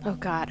mirror. Oh,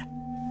 God.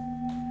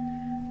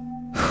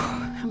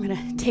 I'm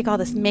gonna take all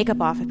this makeup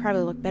off. I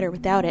probably look better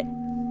without it.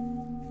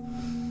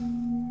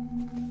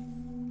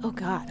 Oh,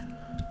 God.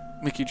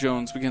 Mickey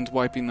Jones begins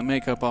wiping the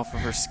makeup off of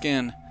her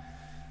skin.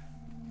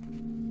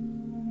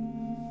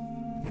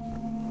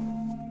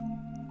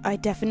 I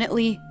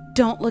definitely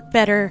don't look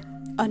better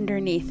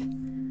underneath.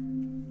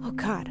 Oh,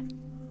 God.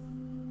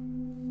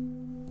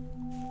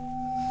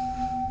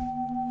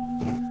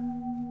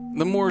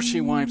 The more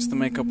she wipes the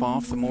makeup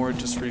off, the more it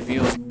just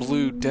reveals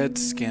blue dead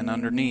skin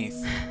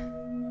underneath.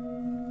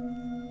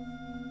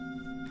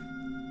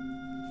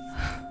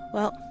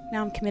 Well,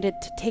 now I'm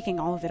committed to taking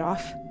all of it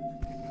off.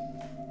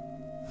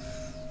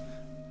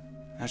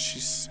 As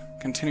she's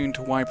continuing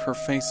to wipe her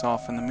face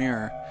off in the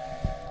mirror,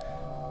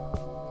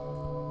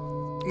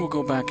 we'll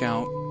go back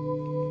out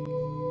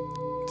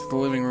to the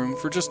living room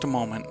for just a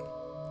moment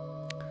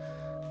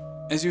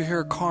as you hear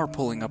a car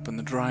pulling up in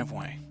the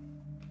driveway.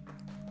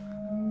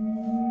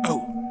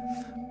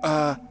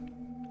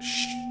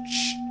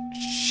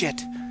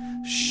 Shit.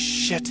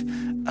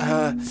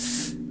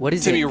 What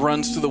is Timmy it?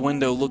 runs to the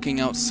window looking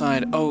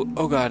outside. Oh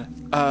God.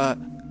 My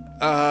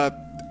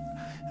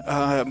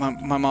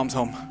mom's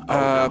home.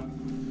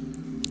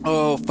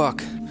 Oh,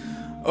 fuck.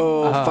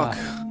 Fuck.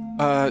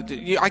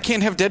 I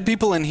can't have dead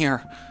people in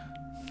here.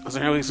 Is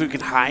there any way we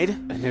can hide?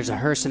 And there's a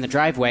hearse in the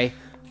driveway.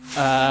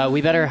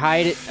 We better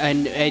hide.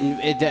 And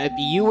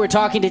you were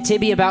talking to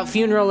Tibby about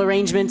funeral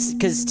arrangements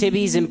because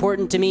Tibby's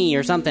important to me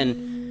or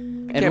something.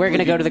 And we're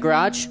gonna go to the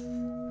garage.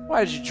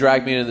 Why did you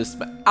drag me into this?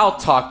 I'll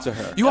talk to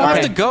her. You all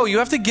have to go. You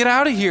have to get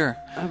out of here.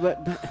 All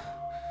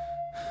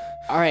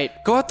right.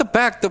 Go out the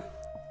back. The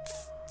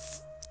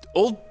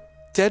old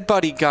dead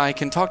body guy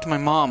can talk to my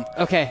mom.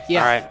 Okay.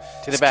 Yeah. All right,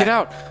 to the Just back. get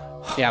out.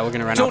 Yeah, we're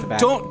gonna run out the back.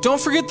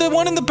 Don't forget the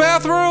one in the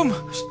bathroom.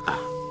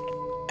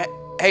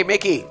 Hey,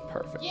 Mickey.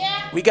 Perfect.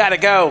 We gotta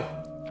go.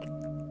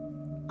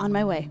 On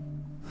my way.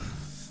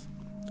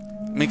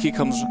 Mickey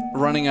comes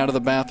running out of the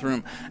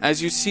bathroom.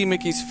 As you see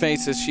Mickey's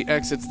face as she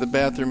exits the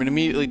bathroom, it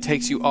immediately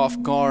takes you off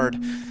guard.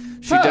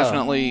 She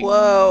definitely...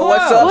 Whoa,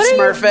 what's up, What are you-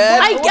 Smurfette?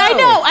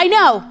 I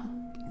know.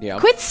 Yeah,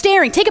 Quit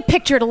staring. Take a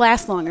picture to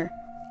last longer.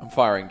 I'm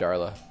firing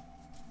Darla.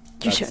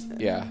 You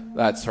should. Yeah,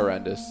 that's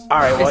horrendous. All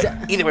right,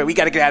 well, either way, we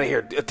gotta get out of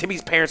here.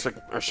 Timmy's parents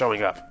are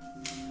showing up.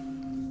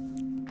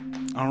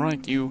 All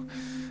right, you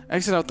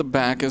exit out the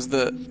back. As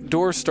the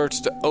door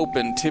starts to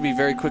open, Tibby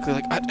very quickly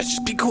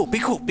just be cool.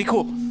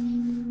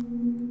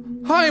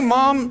 Hi,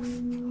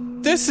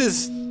 Mom. This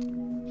is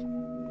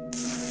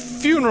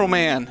Funeral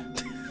Man.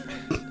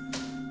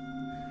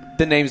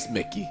 The name's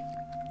Mickey.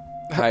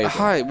 How you doing?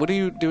 Hi, what are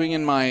you doing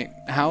in my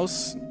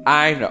house,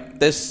 I know.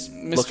 This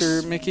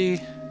Mr.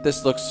 Mickey?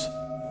 This looks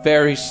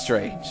very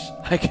strange.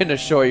 I can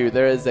assure you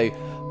there is a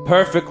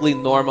perfectly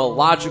normal,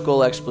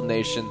 logical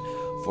explanation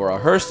for a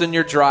hearse in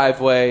your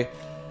driveway.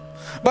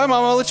 Bye,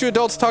 Mom. I'll let you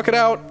adults talk it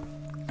out.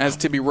 As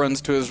Tibby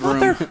runs to his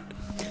room.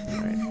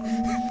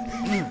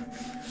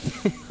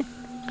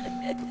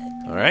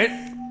 All right.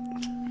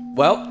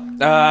 Well,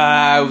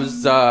 I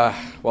was, Yeah,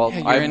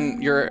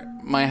 you're in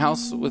my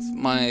house with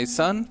my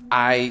son?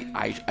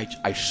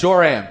 I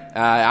sure am.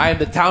 I am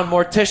the town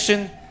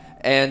mortician,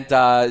 and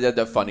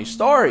the funny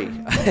story.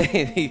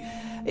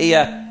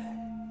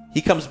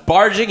 he comes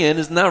barging in,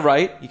 isn't that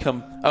right?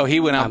 Oh,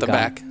 he went out the gone.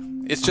 back.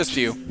 It's just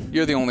you.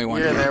 You're the only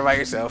one. You're there by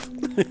yourself.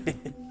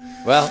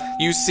 Well,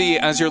 You see,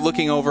 as you're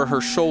looking over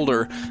her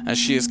shoulder, as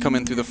she is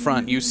coming through the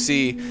front, you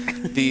see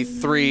the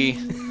 3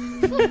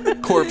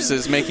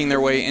 corpses making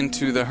their way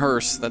into the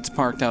hearse that's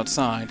parked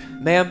outside.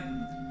 ma'am,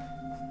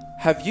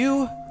 have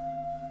you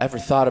ever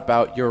thought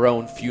about your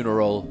own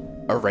funeral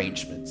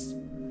arrangements?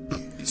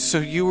 So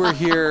you were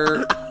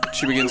here...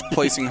 She begins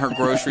placing her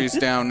groceries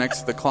down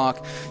next to the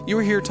clock. You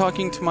were here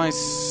talking to my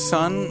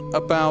son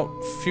about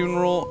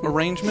funeral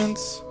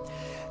arrangements?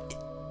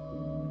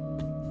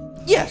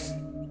 Yes,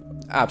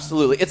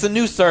 absolutely. It's a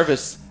new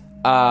service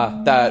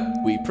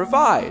that we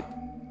provide.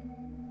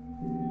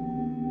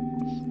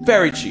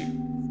 Very cheap.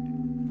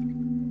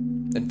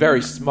 And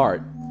very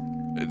smart.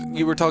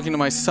 You were talking to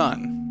my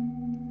son.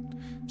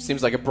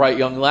 Seems like a bright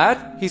young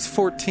lad. He's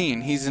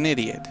 14. He's an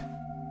idiot.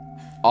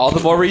 All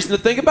the more reason to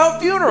think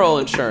about funeral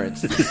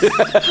insurance.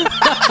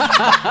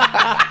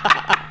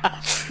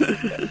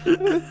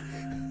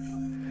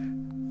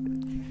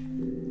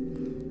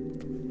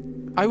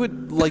 I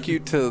would like you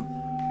to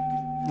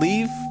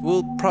leave.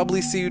 We'll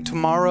probably see you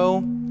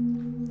tomorrow.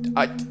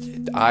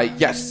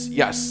 Yes.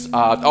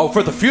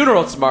 For the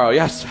funeral tomorrow,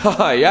 yes.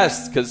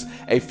 Yes, because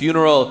a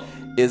funeral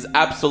is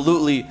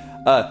absolutely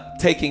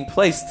taking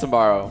place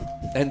tomorrow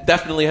and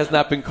definitely has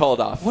not been called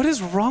off. What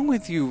is wrong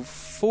with you?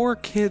 4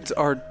 kids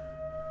are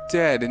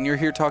dead, and you're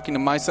here talking to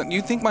my son.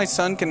 You think my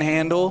son can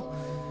handle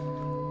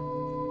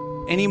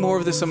any more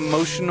of this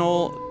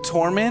emotional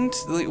torment?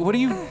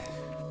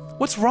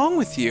 What's wrong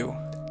with you?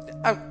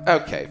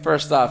 Okay,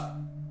 first off,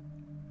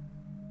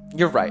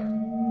 you're right.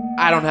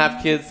 I don't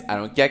have kids. I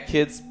don't get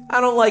kids. I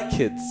don't like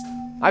kids.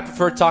 I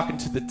prefer talking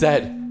to the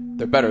dead.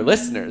 They're better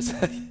listeners.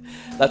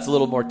 That's a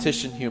little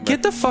mortician humor.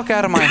 Get the fuck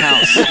out of my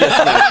house.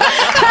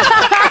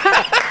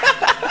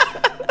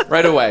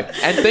 Right away.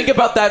 And think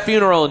about that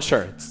funeral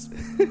insurance.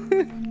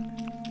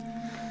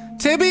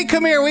 Tibby,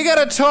 come here. We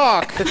gotta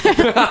talk.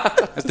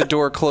 As the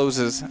door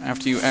closes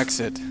after you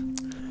exit.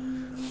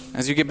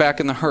 As you get back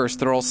in the hearse,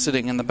 they're all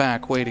sitting in the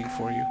back waiting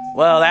for you.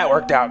 Well, that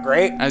worked out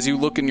great. As you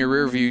look in your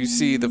rear view, you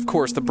see, of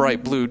course, the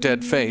bright blue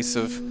dead face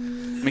of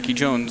Mickey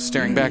Jones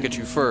staring back at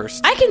you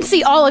first. I can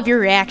see all of your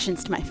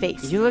reactions to my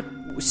face. You look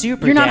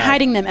super You're not dead.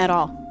 hiding them at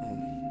all.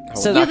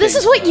 So Yeah, this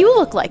is what you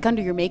look like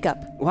under your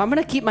makeup. Well, I'm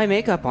going to keep my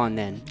makeup on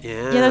then.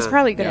 Yeah. Yeah, that's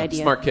probably a good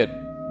idea. Smart kid.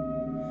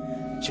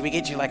 Should we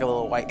get you like a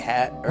little white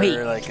hat or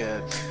Wait. like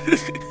a?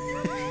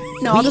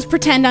 No, I'll just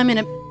pretend I'm in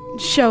a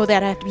show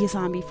that I have to be a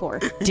zombie for.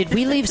 Did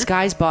we leave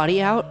Sky's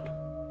body out?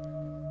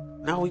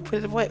 No, we put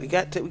it away. We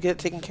got it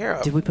taken care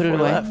of. Did we put it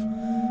before away? left.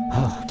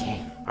 Oh, okay.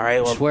 All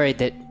right. Well, Just worried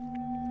that...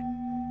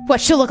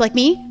 What, she'll look like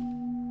me?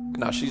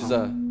 No,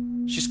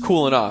 she's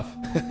cooling off.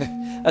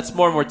 That's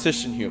more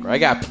mortician humor. I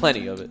got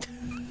plenty of it.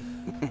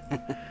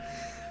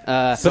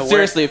 But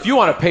seriously, if you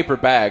want a paper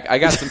bag, I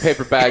got some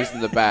paper bags in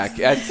the back.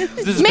 This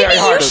is Maybe very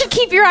hard. you should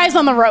keep your eyes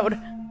on the road.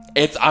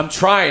 I'm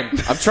trying,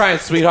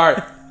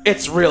 sweetheart.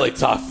 It's really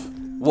tough.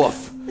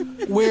 Woof.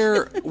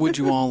 Where would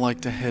you all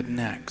like to head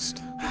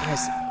next?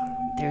 Guys,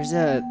 there's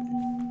a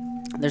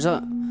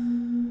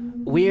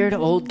weird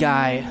old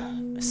guy.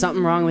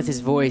 Something wrong with his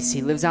voice.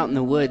 He lives out in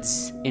the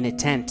woods in a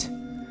tent.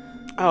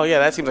 oh yeah,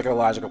 that seems like a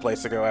logical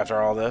place to go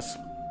after all this.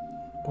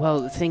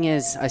 Well, the thing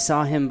is, I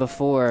saw him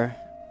before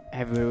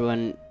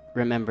everyone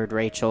remembered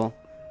Rachel,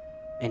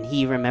 and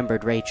he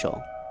remembered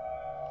Rachel.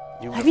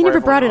 Have you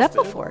never brought it up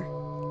before?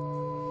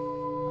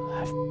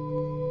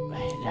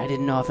 I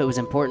didn't know if it was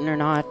important or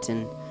not,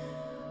 and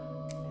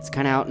it's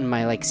kind of out in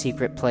my,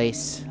 secret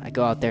place. I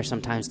go out there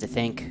sometimes to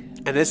think.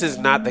 And this is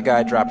not the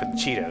guy dropping the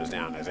Cheetos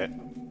down, is it?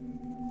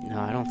 No,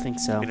 I don't think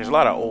so. I mean, there's a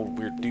lot of old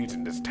weird dudes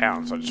in this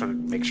town, so I'm just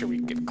trying to make sure we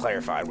get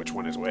clarified which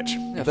one is which.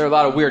 Yeah, there are a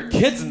lot of weird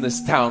kids in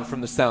this town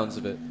from the sounds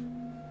of it.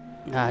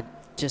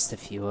 Just a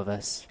few of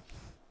us.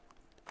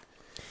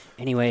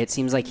 Anyway, it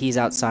seems like he's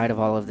outside of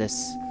all of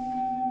this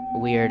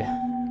weird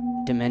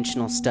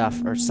dimensional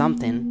stuff or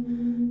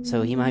something,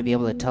 so he might be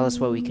able to tell us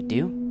what we could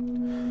do.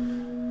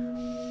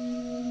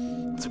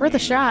 It's worth a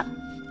shot.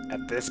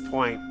 At this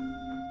point,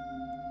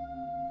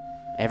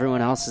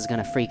 Everyone else is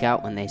going to freak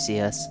out when they see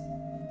us.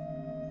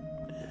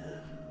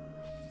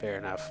 fair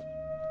enough.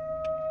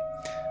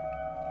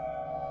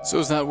 So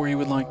is that where you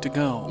would like to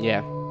go?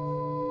 Yeah.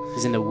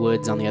 He's in the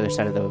woods on the other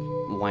side of the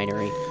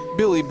winery.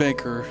 Billy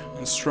Baker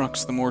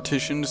instructs the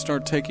mortician to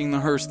start taking the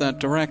hearse that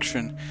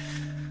direction.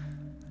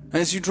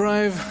 As you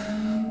drive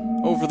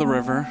over the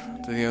river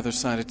to the other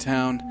side of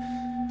town,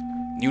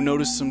 you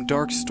notice some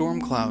dark storm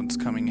clouds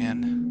coming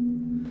in.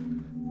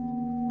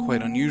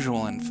 Quite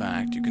unusual, in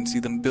fact. You can see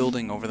them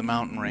building over the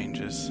mountain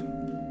ranges.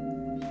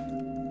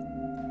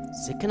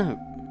 Is it gonna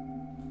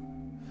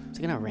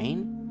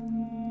rain?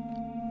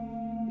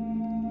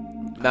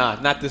 Nah,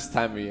 not this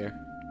time of year.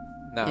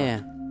 No. Yeah.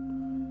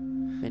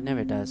 It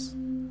never does.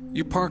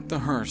 You park the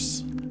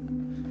hearse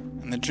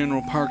in the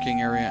general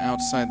parking area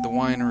outside the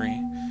winery.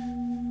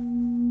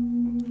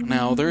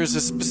 Now, there is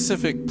a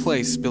specific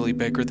place, Billy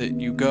Baker, that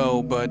you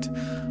go, but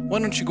why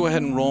don't you go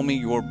ahead and roll me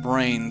your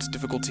brains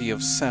difficulty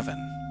of 7?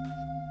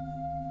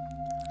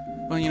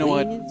 Well, you know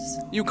what?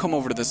 You come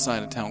over to this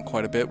side of town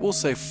quite a bit. We'll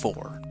say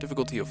 4.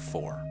 Difficulty of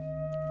 4.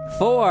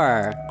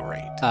 4!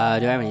 Great. Do I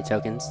have any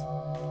tokens?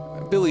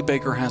 Billy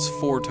Baker has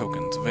 4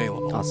 tokens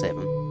available. I'll save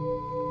them.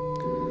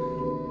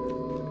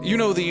 You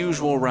know the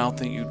usual route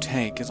that you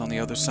take is on the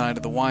other side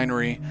of the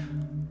winery,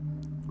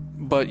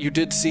 but you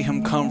did see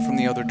him come from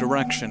the other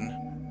direction,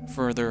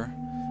 further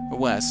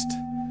west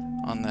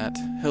on that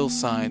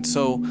hillside,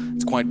 so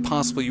it's quite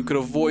possible you could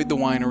avoid the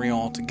winery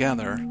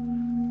altogether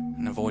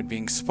and avoid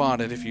being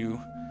spotted if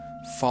you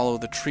follow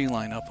the tree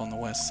line up on the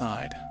west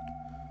side.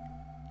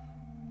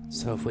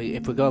 So if we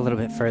go a little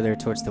bit further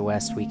towards the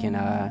west, we can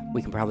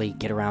probably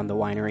get around the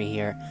winery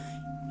here.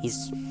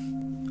 He's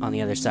on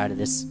the other side of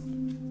this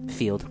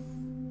field.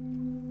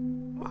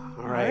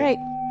 All right. All right.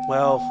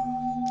 Well,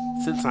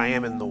 since I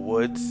am in the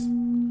woods,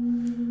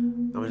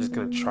 I'm just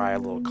gonna try a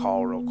little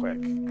call real quick,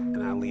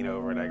 and I lean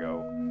over and I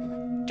go.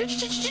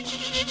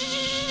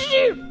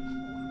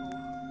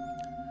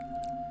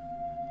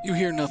 You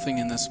hear nothing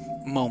in this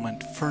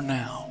moment for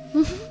now.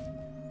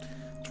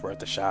 It's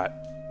worth a shot.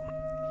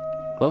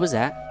 What was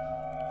that?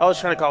 I was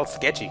trying to call it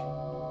Sketchy.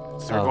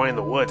 So we're Oh. going in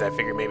the woods. I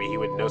figured maybe he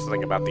would know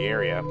something about the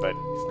area, but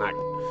he's not.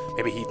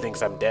 Maybe he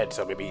thinks I'm dead,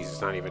 so maybe he's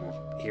just not even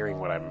hearing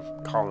what I'm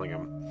calling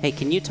him. Hey,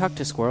 can you talk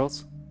to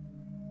squirrels?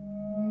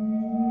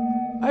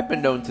 I've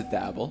been known to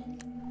dabble.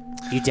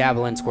 You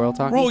dabble in squirrel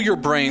talking? Roll your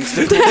brains.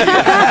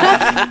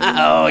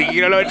 Oh,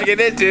 you don't know what to get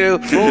into.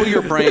 Roll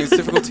your brains.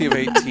 Difficulty of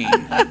 18.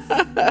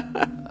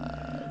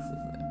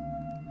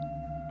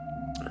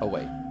 Oh,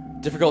 wait.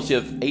 Difficulty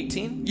of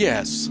 18?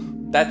 Yes,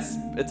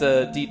 It's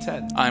a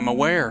D10. I'm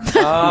aware.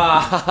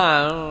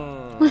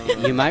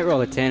 You might roll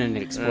a 10 and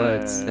it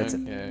explodes. That's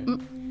Okay.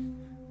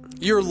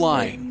 You're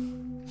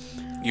lying.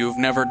 You've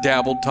never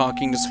dabbled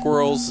talking to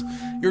squirrels.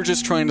 You're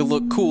just trying to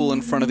look cool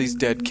in front of these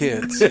dead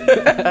kids.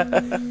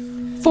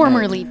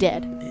 Formerly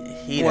dead.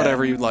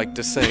 Whatever you'd like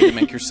to say to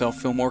make yourself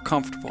feel more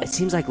comfortable. It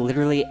seems like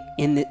literally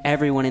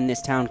everyone in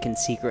this town can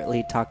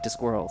secretly talk to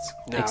squirrels.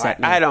 No, except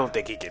me. I don't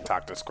think he can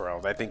talk to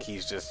squirrels. I think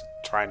he's just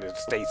trying to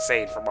stay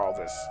sane from all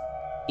this.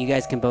 You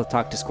guys can both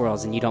talk to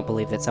squirrels, and you don't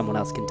believe that someone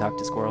else can talk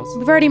to squirrels?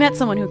 We've already met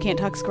someone who can't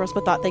talk to squirrels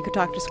but thought they could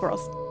talk to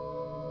squirrels.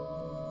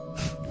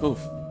 Oof.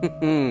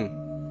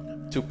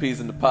 2 peas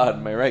in the pod,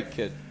 am I right,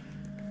 kid?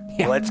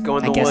 Yeah, Let's go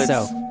in the I guess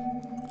woods. so.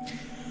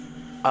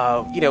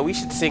 We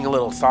should sing a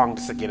little song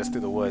just to get us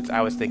through the woods.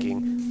 I was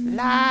thinking,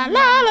 la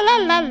la la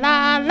la la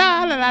la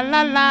la la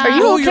la la. Are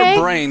you Roll okay?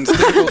 your brains.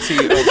 Difficulty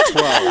of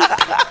 12.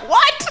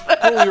 What?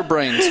 Roll your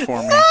brains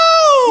for me.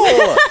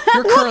 No!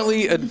 You're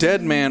currently a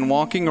dead man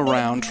walking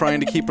around trying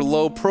to keep a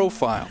low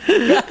profile. But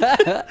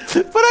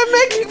I'm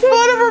making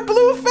fun of her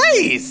blue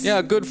face.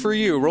 Yeah, good for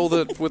you. Roll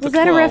that with Was the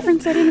that 12. a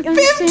reference I didn't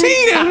understand?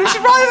 15! She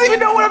probably doesn't even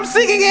know what I'm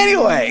singing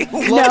anyway.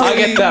 I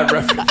get that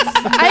reference.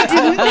 I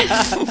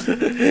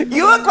didn't.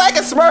 You look like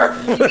a Smurf.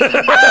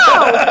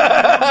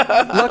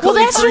 Luckily Well,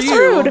 that's for just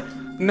you, rude.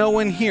 no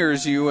one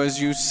hears you as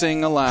you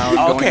sing aloud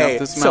going Okay, up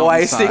this so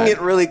I mountainside. sing it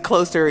really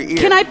close to her ear.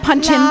 Can I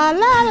punch him?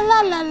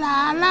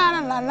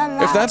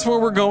 If that's where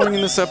we're going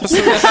in this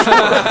episode,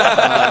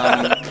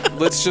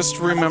 let's just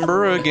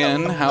remember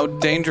again how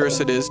dangerous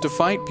it is to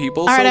fight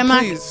people. All right, so I'm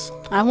not. please.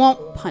 I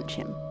won't punch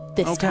him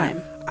this Okay.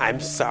 time. I'm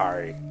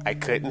sorry. I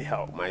couldn't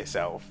help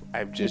myself.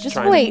 I'm You just just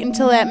trying wait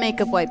until that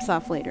makeup wipes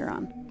off later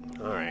on. to...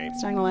 All right.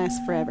 It's not gonna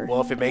last forever.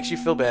 Well, if it makes you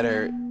feel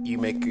better, you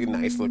make a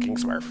nice-looking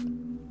Smurf.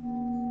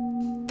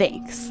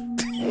 Thanks.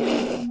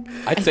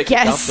 I'd take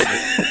guess. a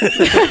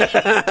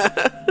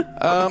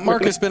compliment.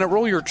 Marcus Bennett,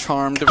 roll your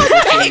charm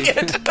difficulty.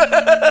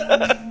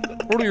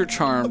 Roll your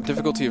charm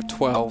difficulty of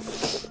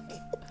 12.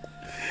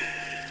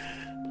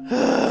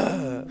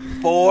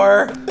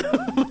 4.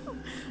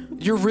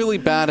 You're really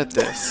bad at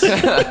this.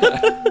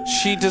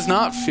 She does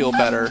not feel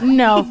better,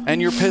 No.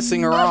 and you're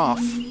pissing her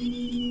off.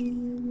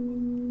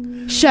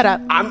 Shut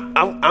up. I'm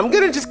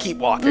gonna just keep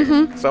walking.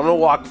 So I'm gonna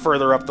walk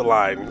further up the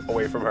line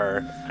away from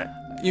her.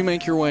 You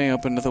make your way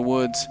up into the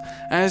woods.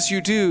 As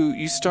you do,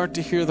 you start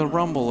to hear the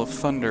rumble of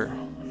thunder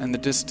in the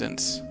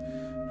distance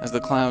as the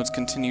clouds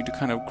continue to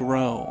kind of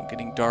grow,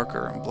 getting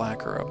darker and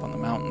blacker up on the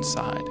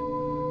mountainside.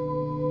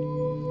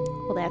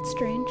 Well, that's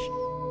strange.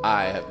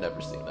 I have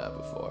never seen that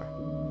before.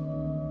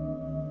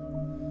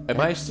 Am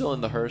I still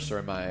in the hearse or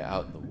am I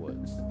out in the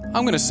woods?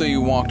 I'm going to say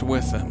you walked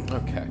with them.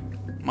 Okay.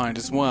 Might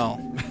as well.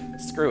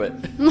 Screw it.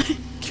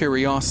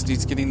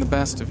 Curiosity's getting the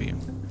best of you.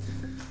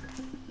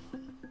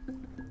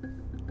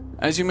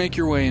 As you make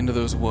your way into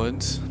those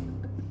woods,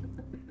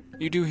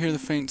 you do hear the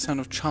faint sound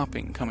of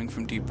chopping coming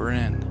from deeper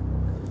in.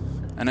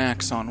 An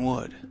axe on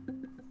wood.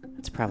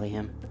 It's probably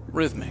him.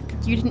 Rhythmic.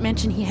 You didn't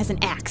mention he has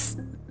an axe.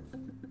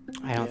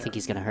 I don't think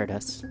he's gonna hurt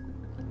us.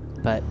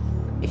 But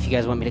if you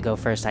guys want me to go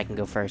first, I can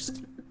go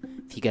first.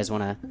 If you guys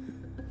want to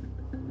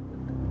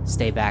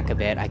stay back a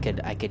bit, I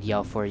could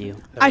yell for you.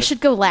 I should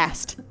go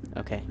last.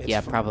 Okay.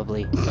 Yeah,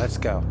 probably. Let's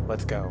go.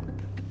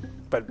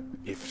 But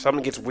if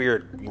something gets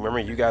weird, remember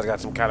you guys got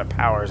some kind of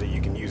powers that you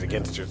can use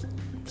against you.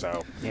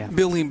 So Yeah.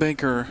 Billy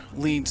Baker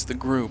leads the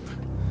group,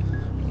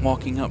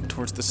 walking up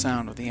towards the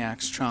sound of the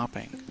axe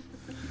chopping.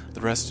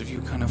 The rest of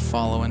you kind of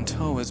follow in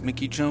tow as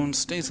Mickey Jones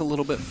stays a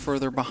little bit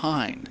further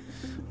behind,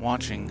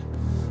 watching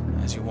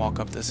as you walk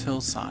up this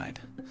hillside.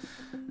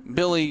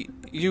 Billy,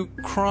 you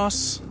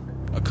cross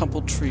a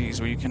couple trees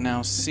where you can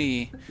now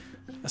see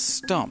a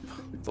stump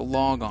with a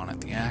log on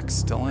it, the axe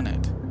still in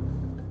it.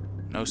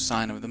 No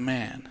sign of the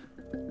man.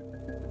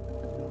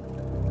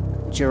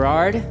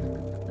 Gerard,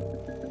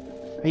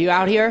 are you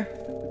out here?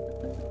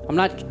 I'm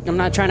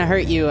not trying to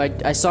hurt you.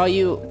 I saw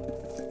you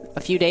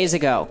a few days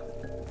ago.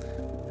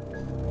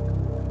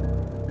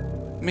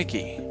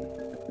 Mickey,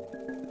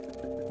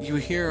 you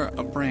hear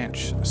a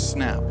branch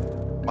snap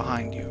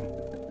behind you.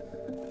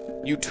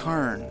 You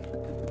turn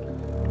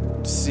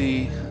to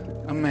see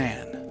a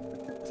man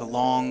with a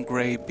long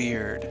gray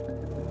beard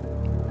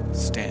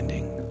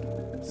standing,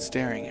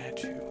 staring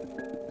at you.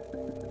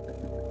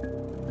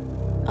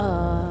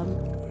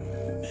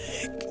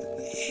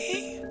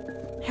 Mickey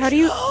How do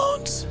you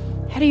Jones.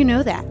 how do you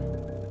know that?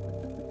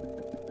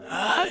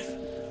 I've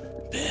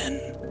been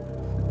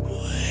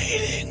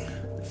waiting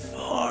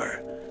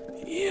for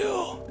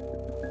you.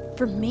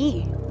 For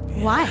me?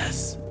 Why?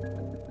 Yes.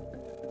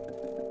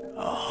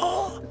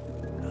 All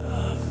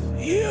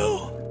of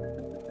you.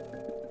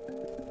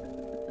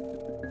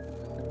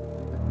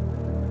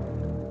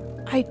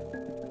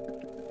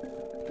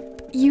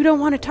 You don't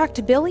want to talk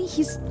to Billy?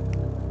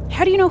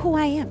 How do you know who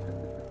I am?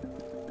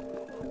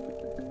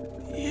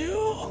 You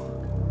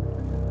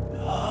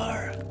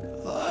are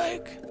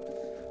like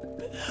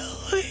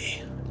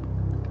Billy.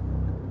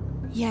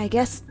 Yeah, I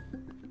guess.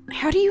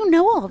 How do you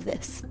know all of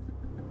this?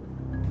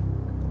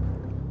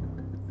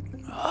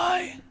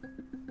 I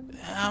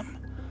am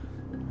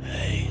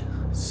a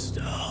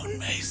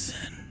stonemason.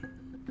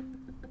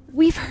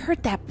 We've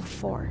heard that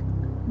before.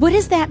 What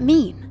does that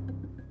mean?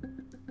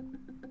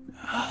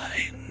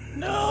 I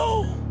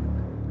know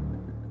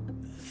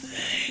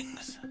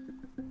things.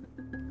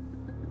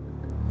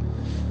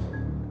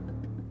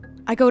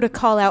 I go to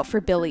call out for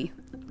Billy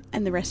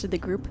and the rest of the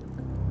group.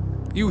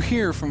 You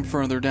hear from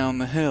further down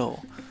the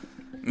hill.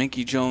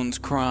 Mickey Jones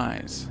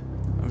cries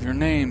of your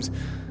names.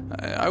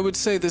 I would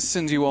say this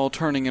sends you all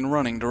turning and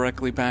running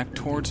directly back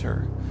towards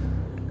her.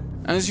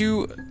 As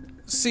you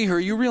see her,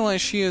 you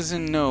realize she is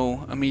in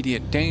no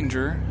immediate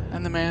danger,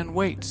 and the man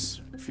waits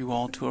for you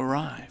all to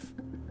arrive.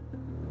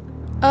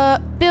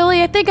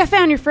 Billy, I think I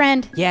found your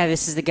friend. Yeah,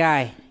 this is the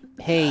guy.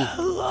 Hey,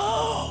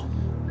 Hello,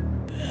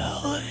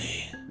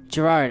 Billy.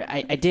 Gerard,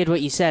 I did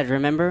what you said,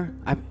 remember?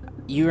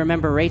 You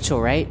remember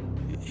Rachel, right?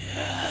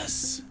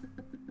 Yes,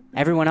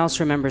 Everyone else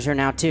remembers her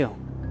now, too.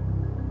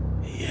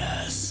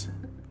 yes,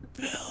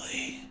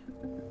 Billy.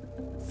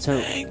 So,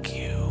 Thank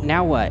you.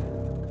 now what?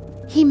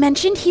 He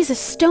mentioned he's a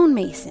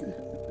stonemason.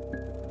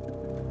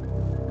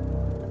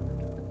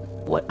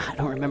 What? I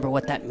don't remember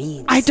what that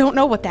means. I don't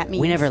know what that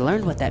means. We never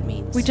learned what that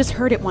means. We just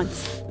heard it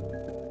once.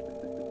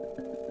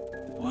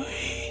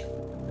 We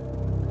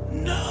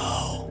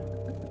know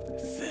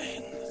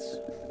things.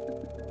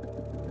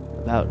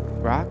 About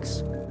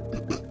rocks?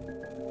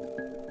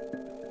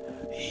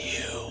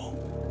 You,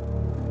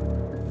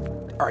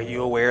 Are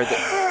you aware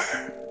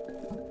that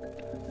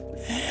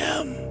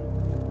him,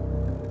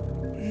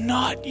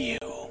 not you.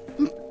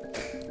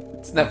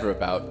 It's never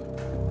about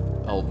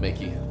old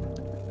Mickey.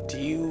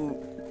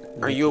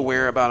 are you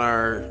aware about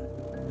our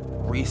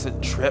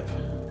recent trip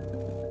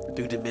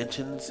through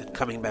dimensions and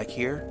coming back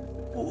here?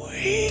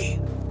 We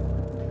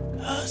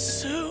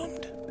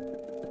assumed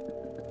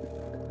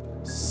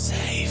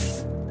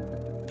safe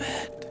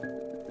bet.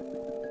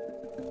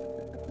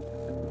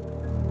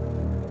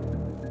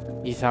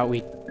 You thought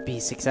we'd be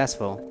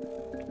successful.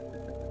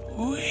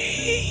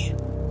 We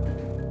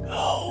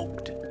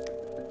hoped.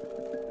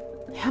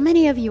 How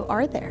many of you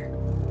are there?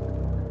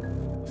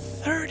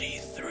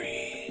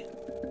 33.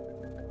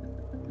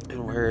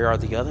 And where are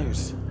the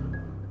others?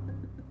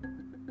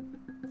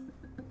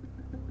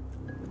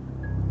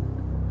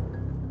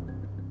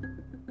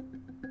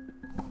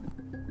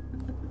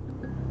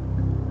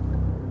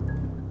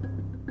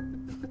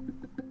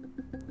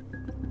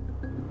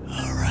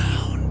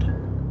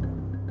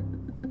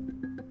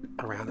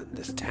 Around in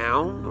this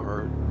town,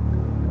 or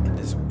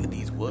in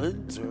these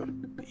woods, or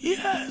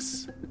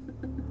Yes.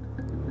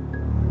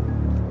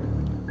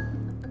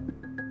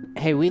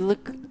 Hey, we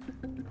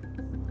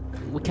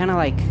kind of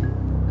like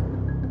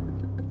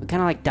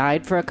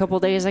died for a couple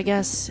days, I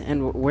guess,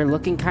 and we're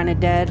looking kind of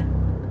dead.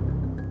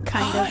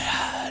 Kind I of.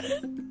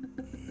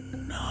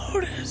 hadn't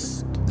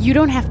noticed. You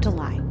don't have to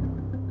lie.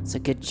 It's a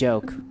good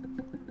joke.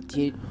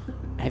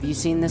 Have you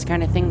seen this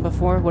kind of thing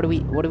before? What do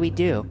we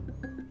do?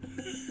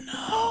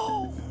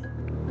 No.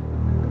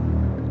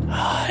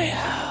 I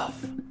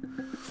have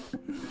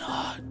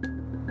not.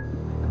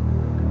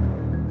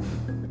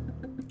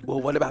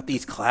 well, what about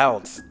these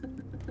clouds?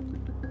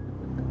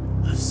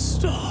 The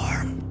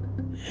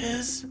storm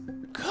is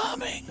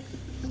coming.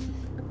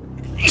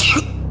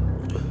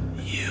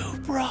 You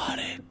brought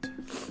it.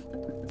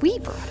 We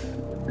brought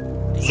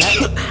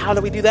it. How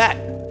do we do that?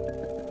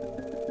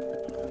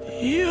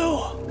 You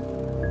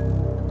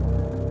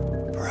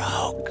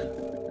broke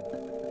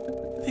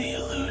the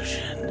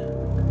illusion.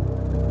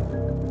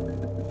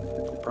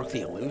 Broke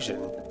the illusion.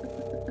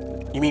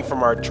 You mean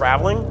from our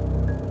traveling?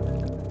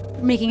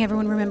 We're making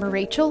everyone remember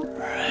Rachel.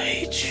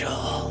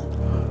 Rachel.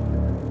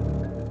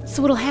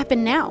 So what'll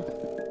happen now?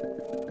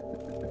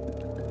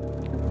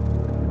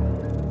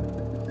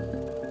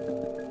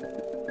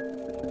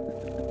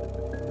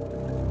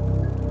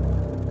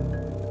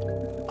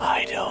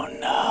 I don't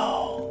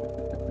know.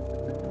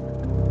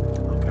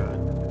 Oh god.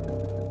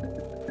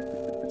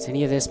 Does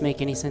any of this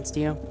make any sense to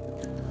you?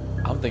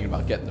 I'm thinking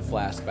about getting the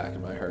flask back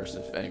in my hearse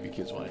if any of you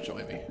kids want to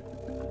join me.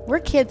 We're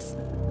kids.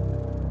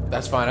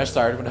 That's fine. I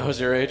started when I was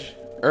your age.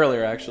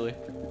 Earlier, actually.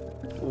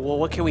 Well,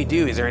 what can we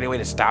do? Is there any way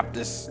to stop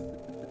this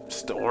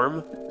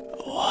storm?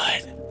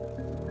 What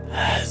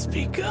has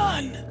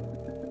begun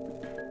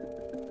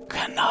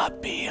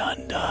cannot be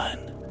undone.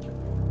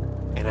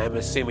 And I'm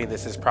assuming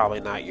this is probably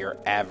not your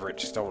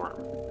average storm.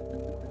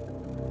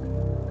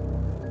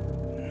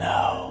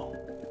 No.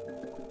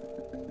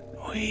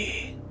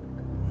 We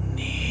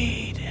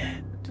need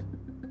it.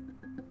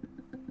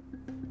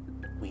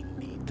 We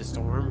need the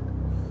storm?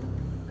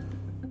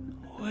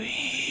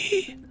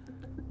 We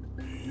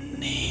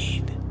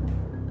need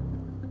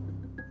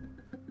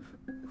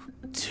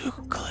to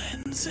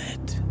cleanse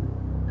it,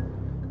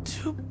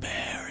 to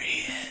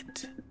bury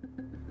it,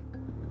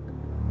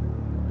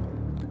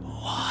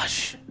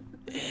 wash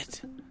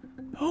it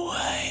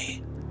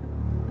away,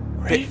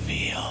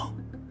 reveal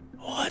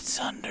what's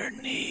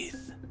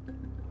underneath.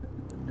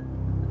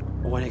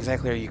 What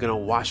exactly are you going to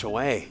wash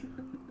away?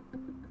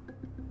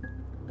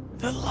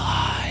 The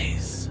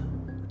lies.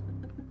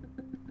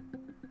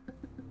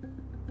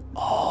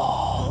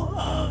 All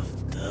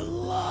of the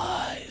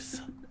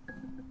lies.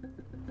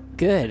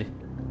 Good.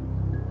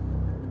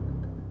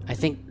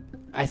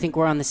 I think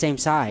we're on the same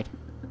side.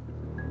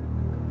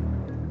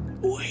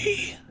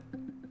 We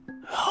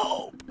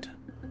hoped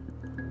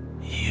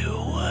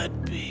you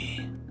would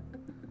be.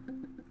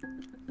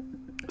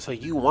 So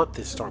you want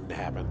this storm to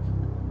happen?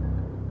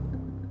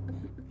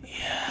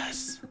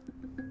 Yes.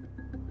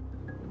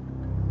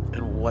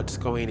 And what's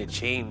going to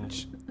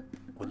change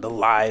when the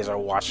lies are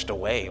washed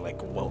away?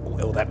 Like,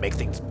 will that make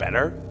things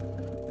better?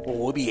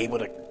 Will we be able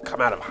to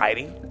come out of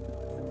hiding?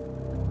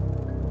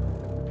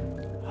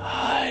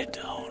 I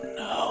don't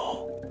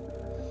know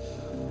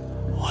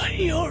what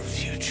your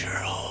future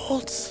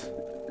holds.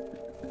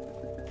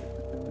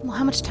 Well,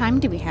 how much time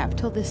do we have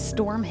till this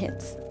storm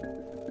hits?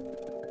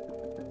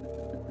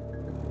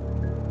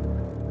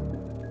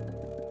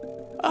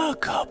 A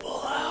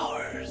couple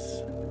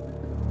hours,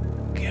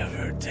 give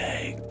or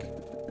take.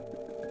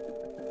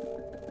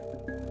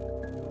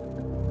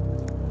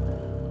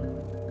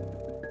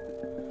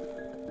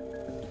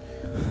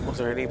 Was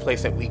there any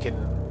place that we can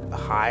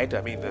hide?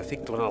 I mean, I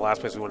think one of the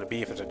last places we want to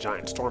be if there's a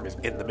giant storm is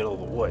in the middle of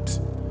the woods.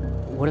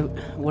 What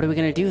are we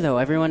gonna do though?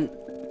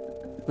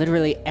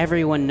 Literally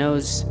everyone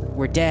knows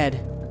we're dead,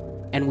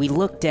 and we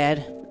look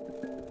dead.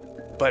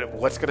 But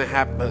what's going to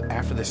happen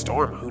after the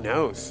storm? Who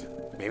knows?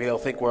 Maybe they'll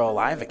think we're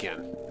alive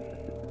again.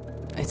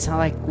 It's not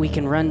like we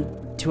can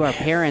run to our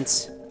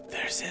parents.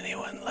 There's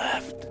anyone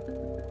left,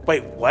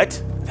 Wait,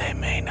 what? they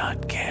may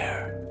not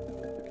care.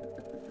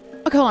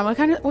 Okay, hold on.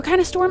 What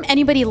kind of storm?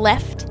 Anybody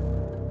left?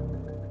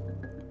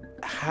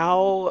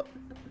 How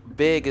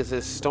big is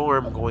this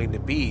storm going to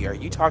be? Are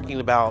you talking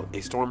about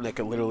a storm that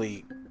could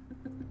literally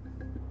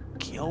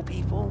kill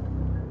people?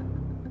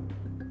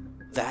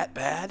 That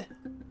bad?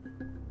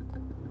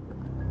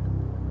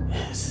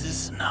 This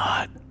is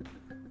not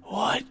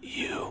what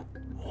you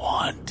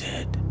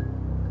wanted.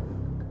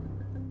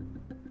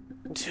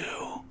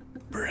 To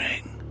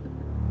bring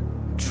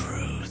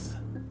truth,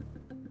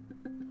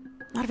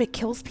 Not if it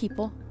kills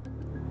people.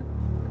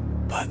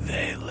 but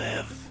they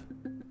live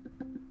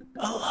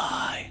a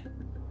lie.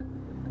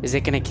 Is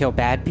it gonna kill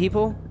bad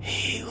people?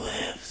 He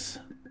lives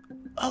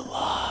a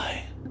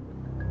lie,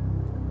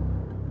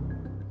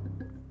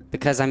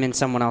 Because I'm in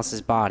someone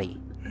else's body.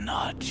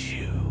 not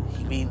you.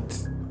 He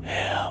means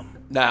Him.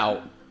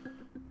 Now,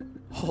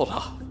 hold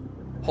off.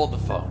 Hold the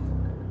phone.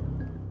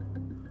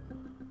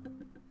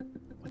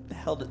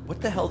 What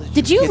the hell did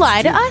Did you kids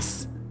lie to do?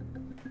 us?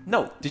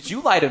 No, did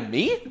you lie to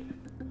me?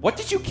 What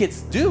did you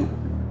kids do?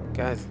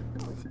 guys,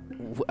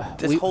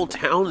 this whole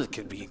town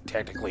could be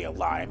technically a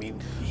lie. I mean,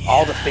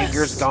 all the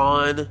fingers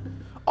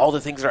gone, all the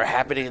things that are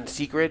happening in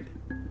secret.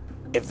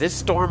 If this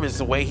storm is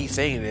the way he's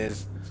saying it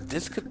is,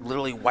 this could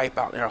literally wipe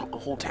out our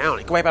whole town.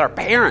 It could wipe out our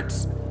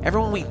parents,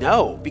 everyone we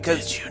know,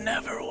 because Did you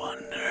never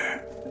wonder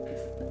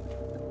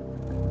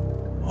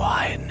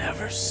why it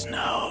never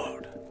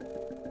snowed?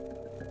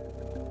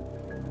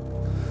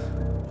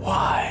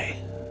 Why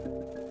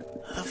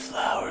the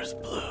flowers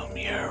bloom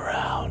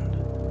year-round?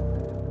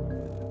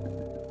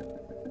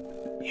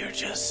 You're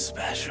just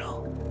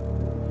special.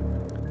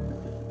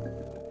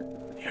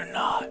 You're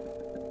not.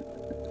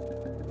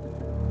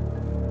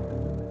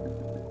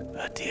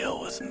 A deal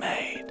was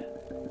made.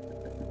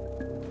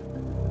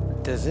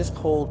 does this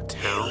whole He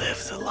town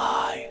lives a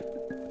lie.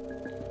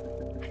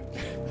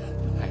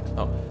 I don't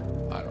know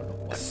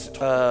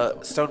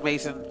what.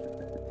 Stonemason,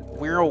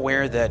 we're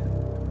aware that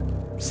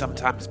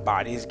sometimes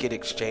bodies get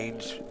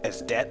exchanged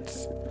as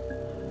debts.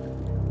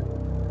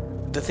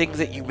 The things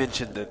that you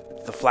mentioned,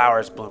 the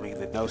flowers blooming,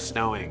 the no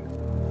snowing.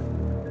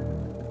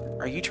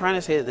 Are you trying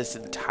to say that this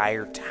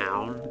entire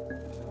town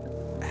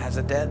has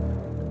a debt?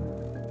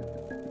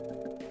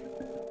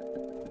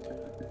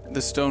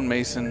 The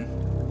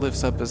stonemason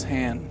lifts up his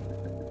hand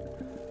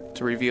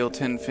to reveal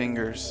 10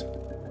 fingers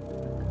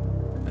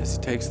as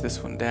he takes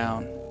this one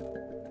down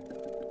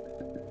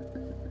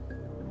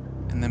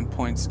and then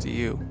points to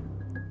you.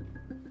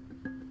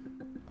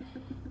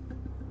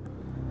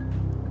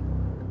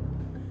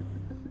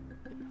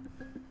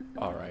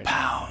 All right.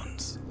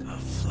 Pounds of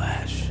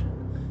flesh,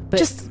 But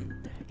Just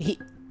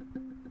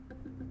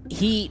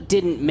he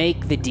didn't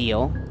make the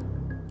deal.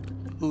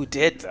 Who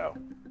did, though?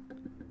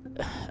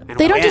 And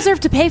they don't when? deserve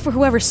to pay for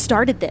whoever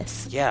started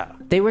this. Yeah.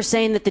 They were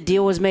saying that the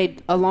deal was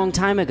made a long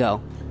time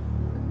ago.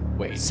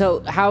 Wait.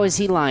 So how is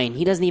he lying?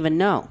 He doesn't even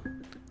know.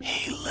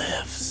 He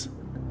lives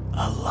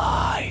a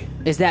lie.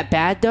 Is that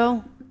bad,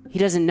 though? He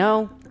doesn't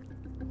know.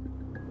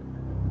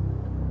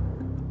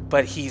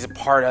 But he's a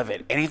part of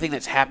it. Anything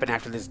that's happened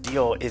after this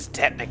deal is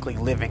technically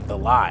living the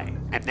lie.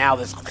 And now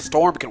this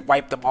storm can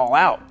wipe them all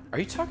out. Are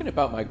you talking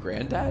about my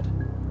granddad?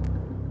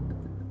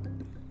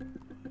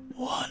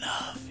 One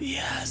of,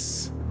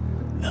 yes.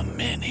 The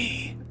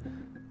many.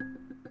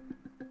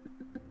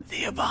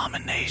 The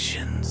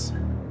abominations.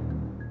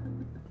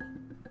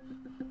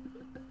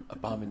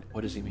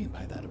 What does he mean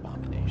by that,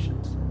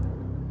 abominations?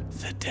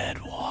 The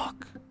dead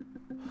walk.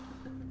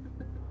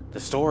 The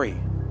story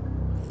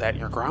that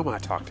your grandma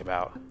talked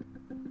about.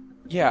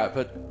 Yeah,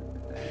 but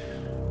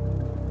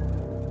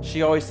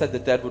she always said the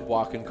dead would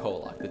walk in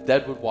Kolak. The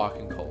dead would walk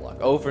in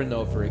Kolak over and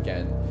over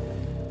again.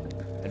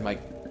 And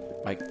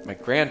my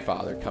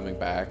grandfather coming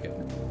back,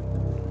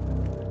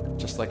 and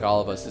just like all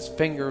of us, his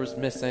finger was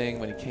missing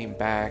when he came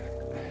back.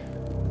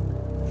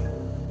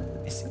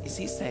 Is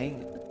he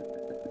saying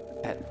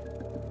that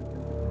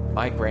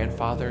my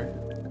grandfather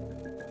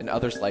and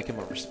others like him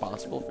are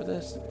responsible for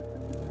this?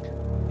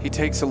 He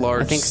takes a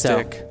large I think so.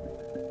 stick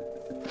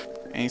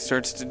and he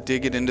starts to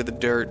dig it into the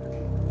dirt,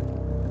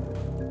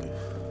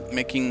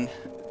 making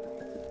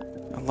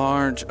a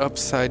large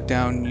upside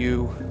down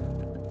U,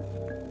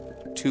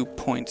 2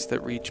 points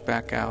that reach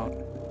back out,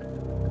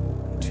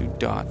 2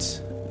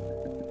 dots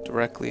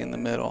directly in the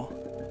middle.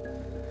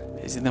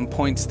 As he then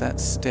points that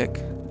stick,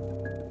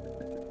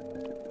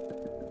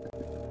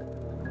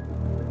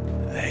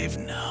 they've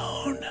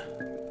known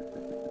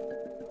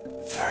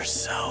for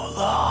so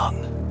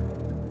long.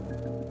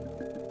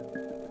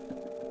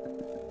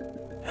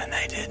 And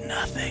they did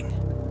nothing.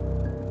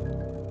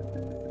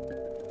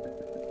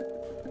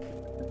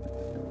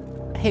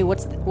 Hey,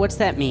 what's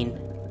that mean?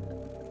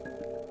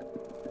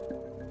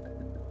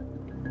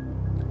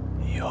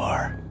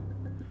 Your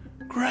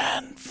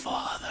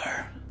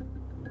grandfather.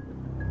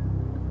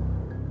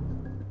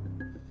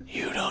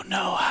 You don't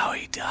know how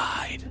he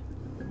died.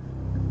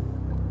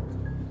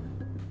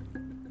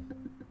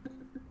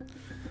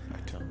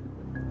 I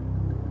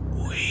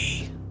don't.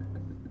 We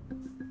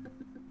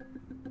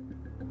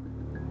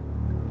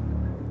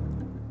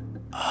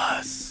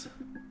us.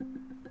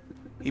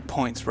 He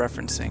points,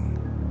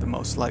 referencing the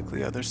most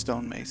likely other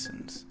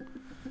stonemasons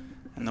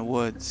in the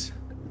woods.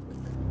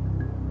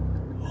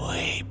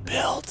 We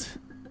built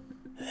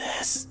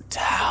this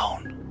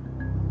town.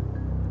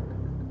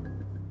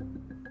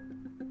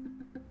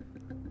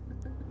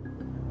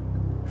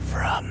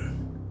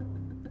 From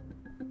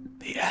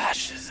the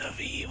ashes of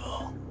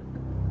evil.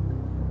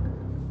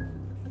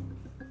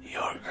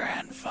 Your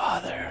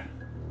grandfather,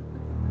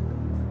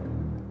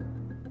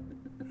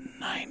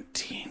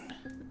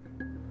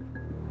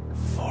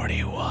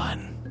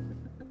 1941.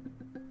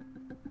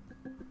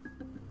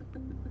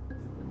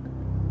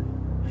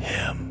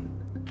 Him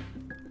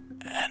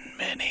and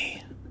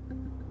Minnie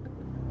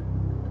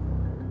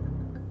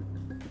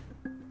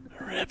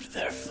ripped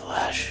their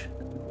flesh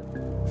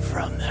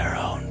from their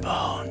own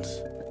bones.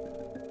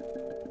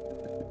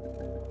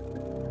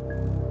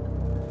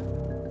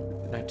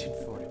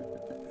 1940.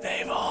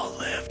 They've all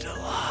lived a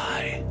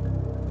lie.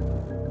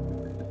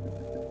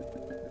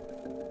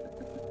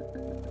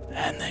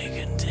 And they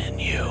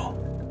continue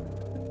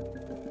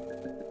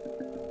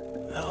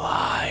the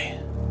lie.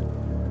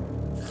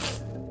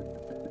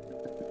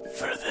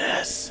 For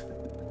this.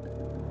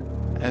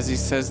 As he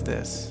says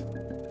this,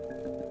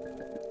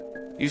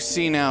 you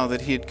see now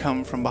that he had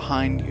come from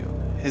behind you,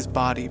 his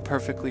body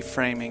perfectly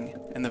framing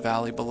in the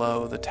valley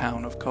below the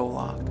town of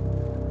Kolak,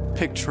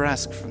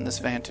 picturesque from this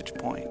vantage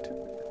point.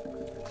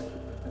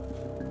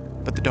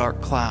 But the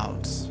dark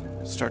clouds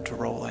start to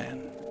roll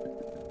in.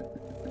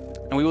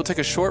 And we will take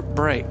a short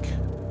break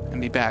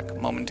and be back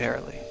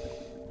momentarily.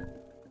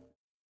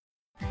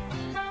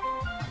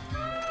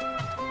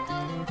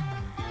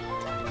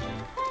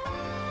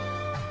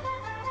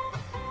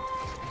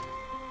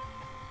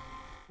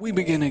 We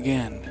begin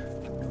again.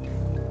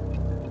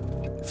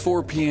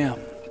 4 p.m.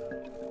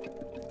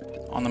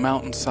 on the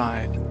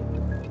mountainside,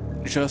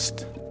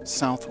 just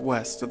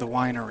southwest of the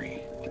winery.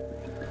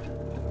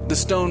 The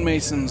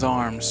stonemason's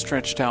arms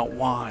stretched out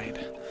wide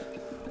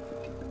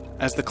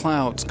as the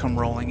clouds come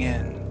rolling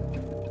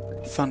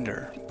in,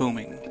 thunder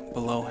booming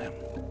below him.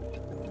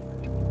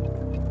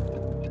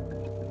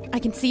 I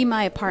can see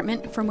my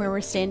apartment from where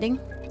we're standing.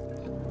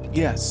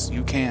 Yes,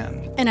 you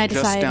can. And I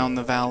just decide- down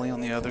the valley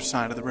on the other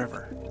side of the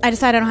river. I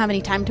decide I don't have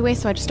any time to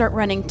waste, so I just start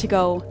running to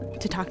go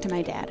to talk to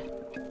my dad.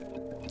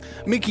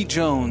 Mickey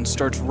Jones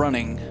starts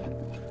running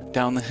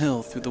down the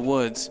hill through the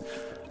woods,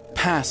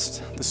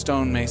 past the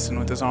stonemason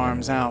with his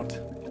arms out.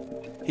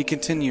 He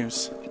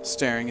continues,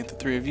 staring at the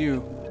three of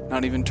you,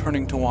 not even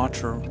turning to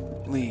watch or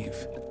leave.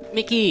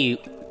 Mickey,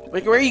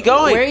 Like, where are you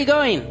going? where are you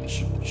going?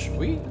 Should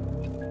we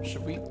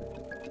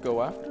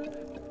go after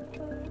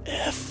it?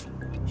 If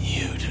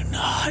you do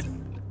not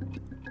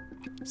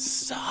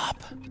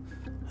stop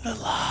the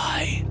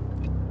lie,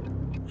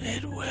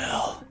 it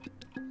will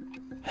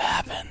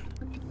happen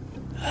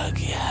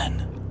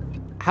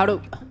again. How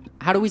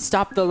do we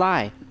stop the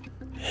lie?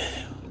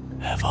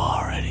 Have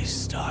already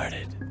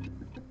started.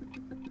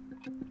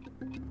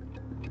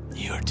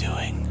 You're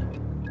doing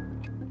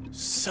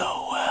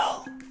so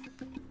well.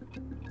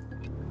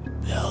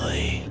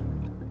 Billy,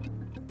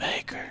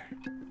 Baker,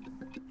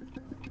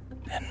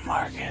 and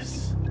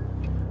Marcus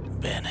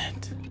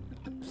Bennett.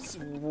 So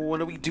what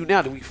do we do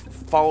now? Do we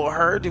follow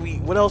her?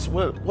 What else?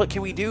 What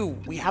can we do?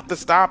 We have to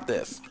stop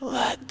this.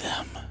 Let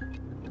them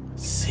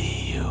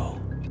see you.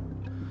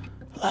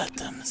 Let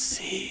them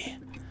see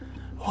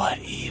what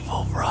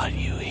evil brought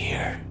you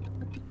here.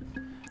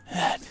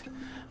 That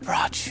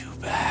brought you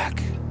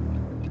back.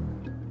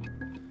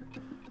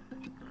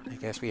 I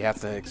guess we have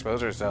to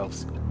expose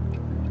ourselves.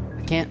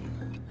 I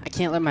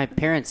can't let my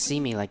parents see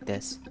me like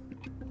this.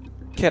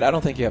 Kid, I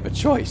don't think you have a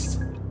choice.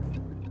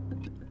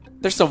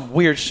 There's some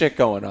weird shit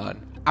going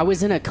on. I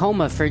was in a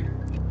coma for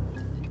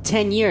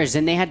 10 years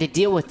and they had to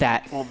deal with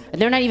that.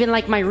 And they're not even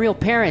like my real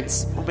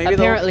parents, maybe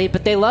apparently,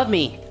 but they love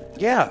me.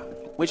 Yeah,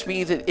 which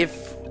means that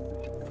if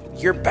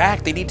you're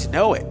back, they need to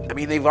know it. I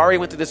mean, they've already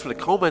went through this with a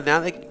coma, now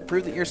they can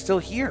prove that you're still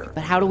here.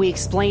 But how do we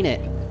explain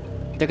it?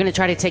 They're gonna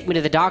try to take me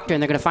to the doctor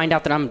and they're gonna find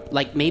out that I'm,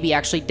 like, maybe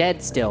actually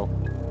dead still.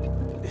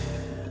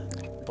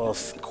 Well,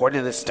 according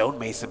to this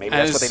stonemason, maybe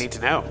that's what they need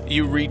to know.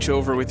 You reach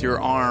over with your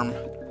arm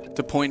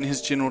to point in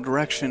his general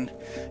direction.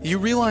 You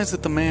realize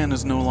that the man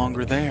is no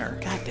longer there.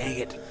 God dang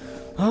it.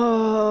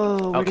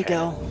 Oh, where'd he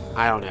go?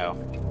 I don't know.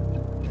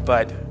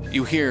 But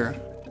You hear,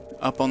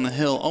 up on the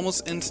hill,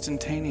 almost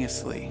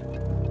instantaneously,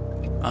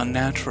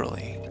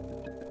 unnaturally,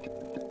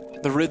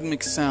 the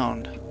rhythmic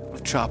sound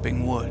of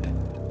chopping wood.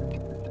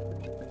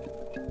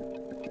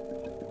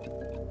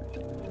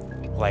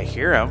 well, I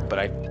hear him, but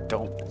I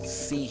don't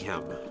see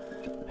him.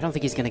 I don't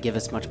think he's gonna give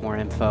us much more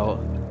info.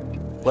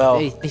 Well,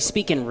 They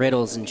speak in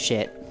riddles and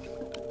shit.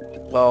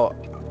 well,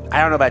 I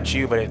don't know about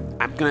you, but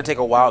I'm going to take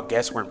a wild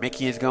guess where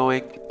Mickey is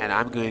going, and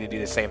I'm going to do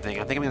the same thing.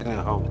 I think I'm going to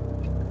go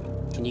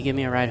home. Can you give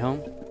me a ride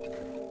home?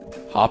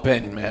 Hop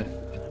in, man.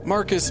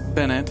 Marcus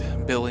Bennett,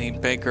 Billy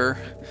Baker,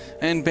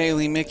 and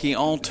Bailey Mickey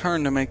all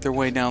turned to make their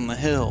way down the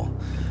hill.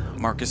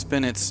 Marcus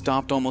Bennett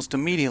stopped almost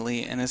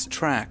immediately in his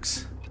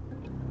tracks.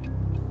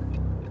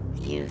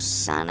 You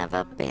son of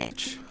a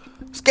bitch.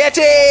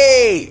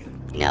 Sketchy!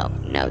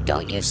 No,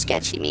 don't you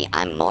sketchy me.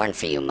 I'm mourning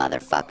for you,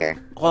 motherfucker.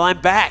 Well, I'm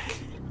back.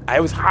 I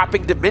was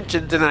hopping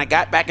dimensions, and then I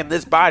got back in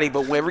this body,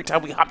 but every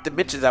time we hopped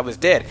dimensions, I was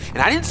dead. And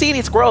I didn't see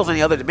any squirrels in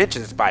the other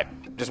dimensions, but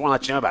just want to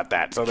let you know about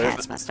that. So there's...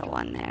 Cats must have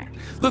won there.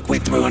 Look, we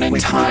threw an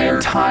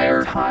entire...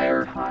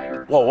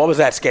 Whoa, what was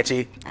that,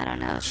 Sketchy? I don't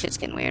know. Shit's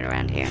getting weird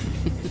around here.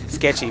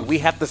 Sketchy, we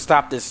have to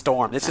stop this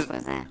storm. This What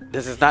was that?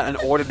 This is not an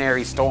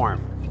ordinary storm.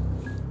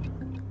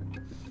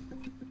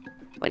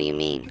 What do you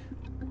mean?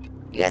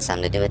 You got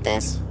something to do with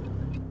this?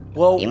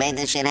 Well, You made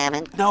this shit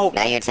happen? No.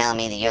 Now you're telling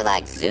me that you're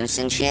like Zeus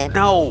and shit?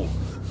 no.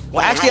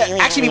 Well, Wait, how are you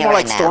actually, be here more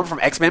right like now? Storm from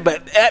X-Men,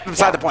 but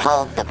beside the point.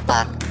 Hold the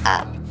fuck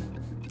up.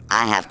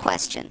 I have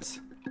questions.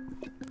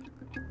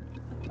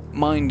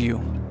 Mind you,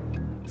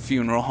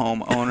 funeral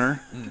home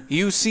owner,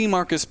 you see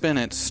Marcus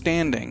Bennett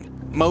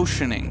standing,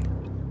 motioning,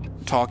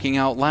 talking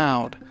out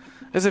loud,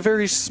 as a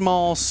very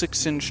small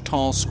 6-inch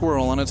tall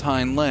squirrel on its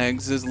hind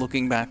legs is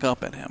looking back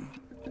up at him.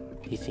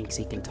 He thinks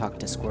he can talk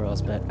to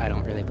squirrels, but I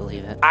don't really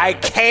believe it. I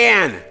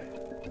can!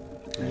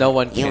 No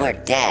one You can. were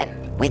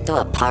dead. We threw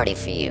a party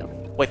for you.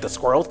 Wait, the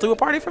squirrels threw a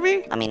party for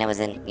me? I mean, it was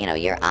in,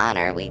 your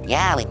honor. We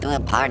threw a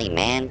party,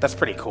 man. That's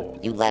pretty cool.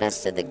 You led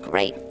us to the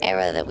great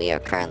era that we are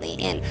currently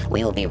in.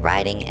 We will be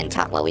writing and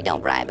well, we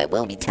don't write, but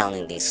we'll be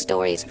telling these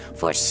stories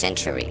for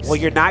centuries. Well,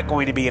 you're not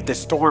going to be if this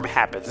storm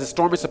happens. This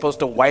storm is supposed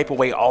to wipe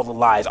away all the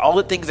lies, all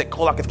the things that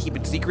Kolak is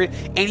keeping secret.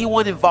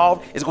 Anyone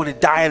involved is going to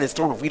die in this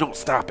storm if we don't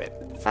stop it.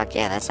 Fuck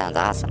yeah, that sounds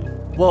awesome.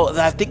 Well,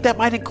 I think that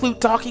might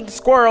include talking to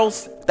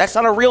squirrels. That's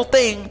not a real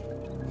thing.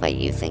 But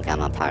you think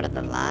I'm a part of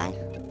the lie?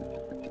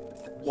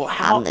 Well,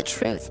 how? I'm the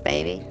truth,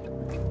 baby.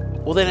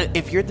 Well, then,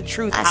 if you're the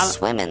truth, I how?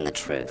 swim in the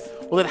truth.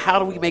 Well, then, how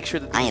do we make sure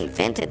that? I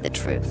invented the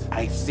truth.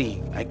 I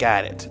see. I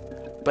got it.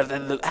 But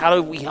then, how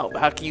do we help?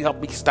 How can you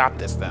help me stop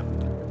this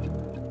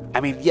then?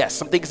 I mean, yes,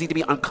 some things need to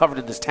be uncovered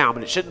in this town,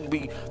 but it shouldn't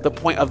be the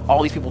point of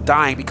all these people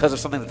dying because of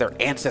something that their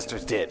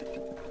ancestors did.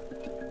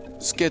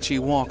 Sketchy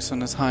walks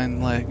on his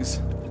hind legs,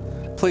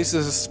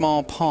 places a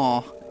small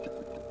paw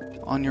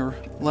on your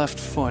left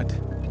foot,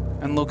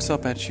 and looks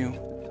up at you,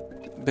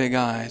 big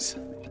eyes.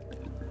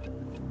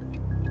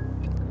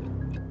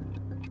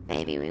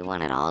 Baby, we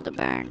want it all to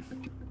burn.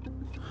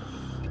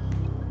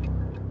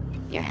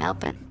 You're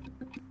helping.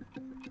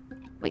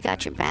 We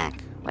got your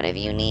back. Whatever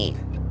you need.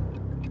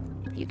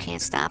 You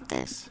can't stop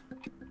this.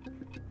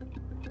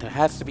 There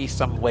has to be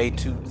some way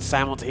to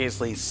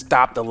simultaneously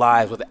stop the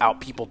lies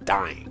without people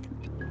dying.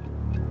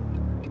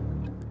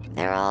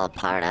 They're all a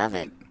part of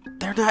it.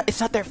 They're not. It's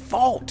not their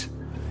fault.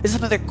 It's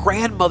something their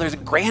grandmothers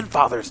and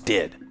grandfathers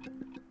did.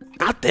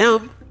 Not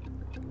them.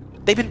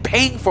 They've been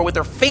paying for it with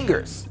their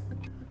fingers.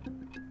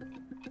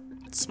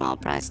 Small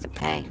price to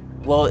pay.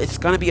 Well, it's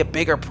going to be a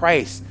bigger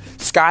price.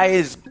 Sky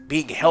is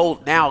being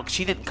held now.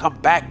 She didn't come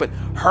back, but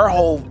her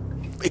whole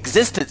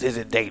existence is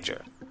in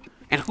danger.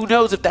 And who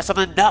knows if that's not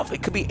enough?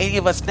 It could be any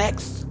of us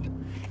next.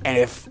 And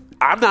if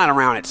I'm not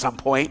around at some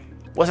point,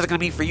 what's it going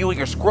to be for you and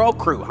your squirrel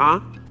crew, huh?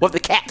 What if the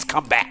cats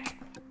come back?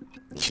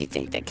 You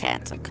think the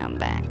cats will come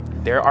back?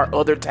 There are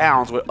other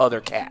towns with other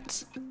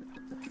cats.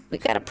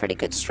 We've got a pretty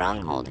good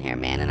stronghold here,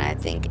 man, and I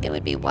think it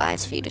would be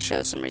wise for you to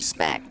show some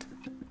respect.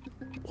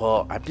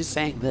 Well, I'm just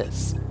saying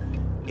this.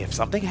 If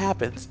something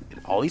happens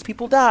and all these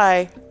people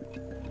die,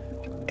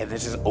 and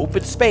this is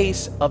open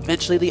space,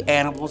 eventually the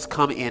animals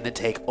come in and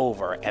take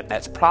over. And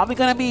that's probably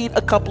going to mean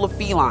a couple of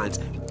felines.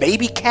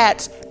 Maybe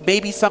cats,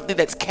 maybe something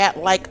that's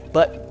cat-like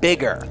but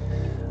bigger.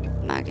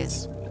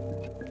 Marcus,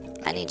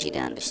 I need you to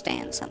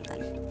understand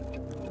something.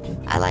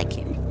 I like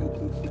you.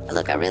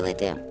 Look, I really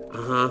do.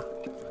 Uh-huh.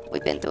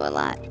 We've been through a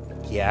lot.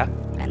 Yeah?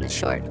 In the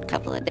short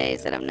couple of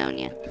days that I've known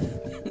you.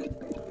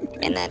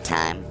 In that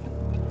time,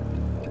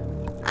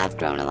 I've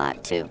grown a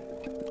lot too.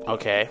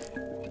 Okay.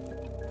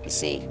 You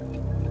see,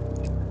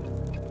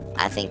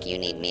 I think you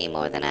need me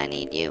more than I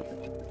need you.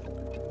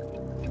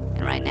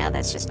 And right now,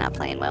 that's just not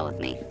playing well with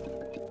me.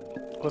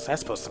 What's that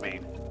supposed to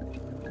mean?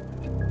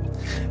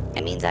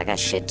 It means I got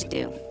shit to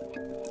do.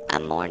 I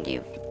mourned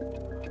you.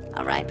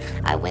 Alright?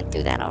 I went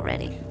through that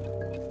already.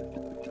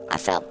 I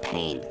felt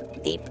pain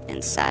deep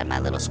inside my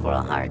little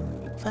squirrel heart.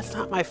 That's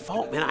not my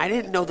fault, man. I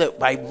didn't know that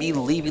by me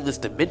leaving this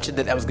dimension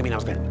that was going to mean I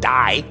was going to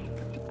die.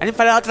 I didn't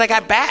find out until I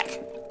got back.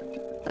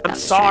 Look, I'm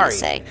just sorry. trying to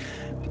say,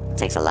 it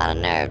takes a lot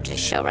of nerve to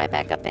show right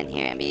back up in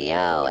here and be,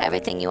 yo,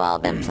 everything you all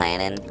been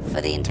planning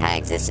for the entire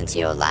existence of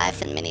your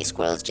life and many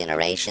squirrels'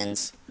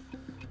 generations,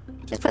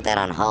 just put that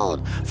on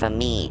hold for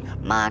me,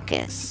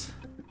 Marcus.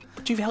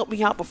 But you've helped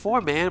me out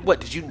before, man. What,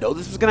 did you know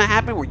this was going to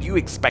happen? Were you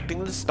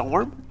expecting the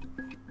storm?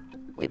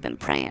 We've been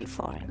praying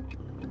for it.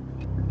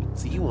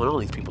 So you want all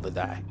these people to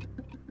die.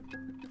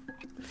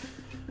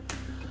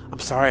 I'm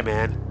sorry,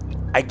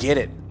 man. I get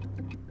it.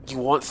 You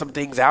want some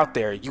things out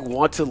there. You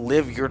want to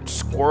live your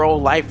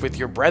squirrel life with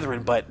your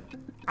brethren, but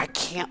I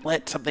can't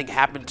let something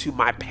happen to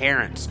my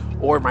parents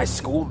or my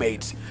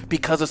schoolmates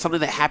because of something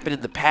that happened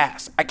in the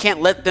past. I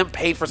can't let them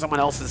pay for someone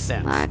else's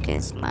sins.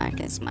 Marcus,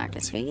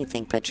 who do you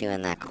think put you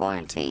in that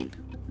quarantine?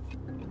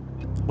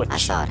 What, I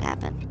saw it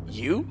happen.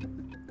 you?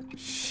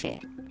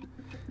 Shit.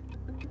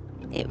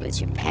 It was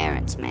your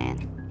parents,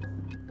 man.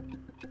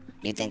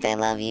 You think they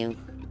love you?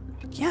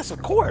 Yes,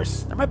 of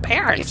course. They're my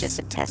parents. You're just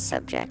a test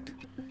subject.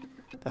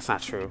 That's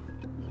not true.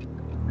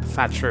 That's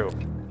not true.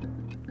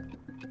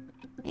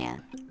 Yeah.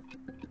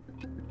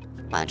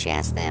 Why don't you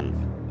ask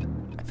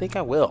them? I think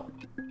I will.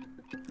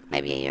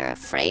 Maybe you're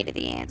afraid of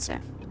the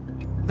answer.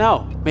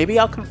 No, maybe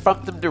I'll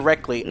confront them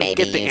directly and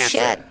Maybe get the you answer.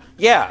 should.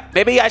 Yeah,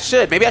 maybe I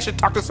should. Maybe I should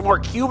talk to some more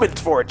humans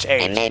for a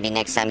change. And maybe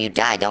next time you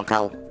die, don't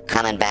go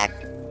coming back,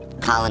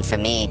 calling for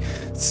me,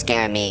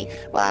 scaring me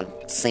while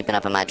I'm sleeping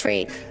up in my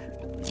tree,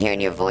 hearing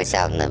your voice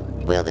out in the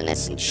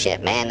wilderness and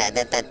shit. Man,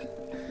 that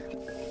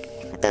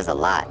does a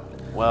lot.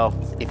 Well,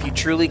 if you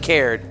truly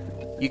cared,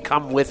 you'd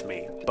come with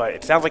me. But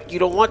it sounds like you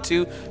don't want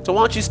to, so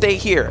why don't you stay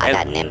here? I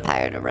got an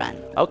empire to run.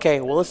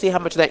 Okay, well, let's see how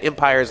much of that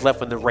empire is left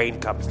when the rain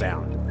comes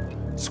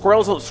down.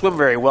 Squirrels don't swim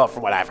very well,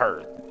 from what I've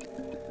heard.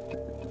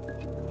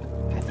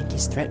 I think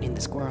he's threatening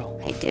the squirrel.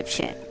 Hey,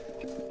 dipshit.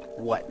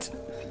 What?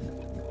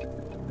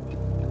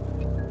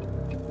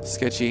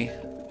 Sketchy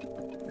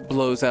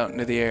blows out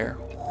into the air.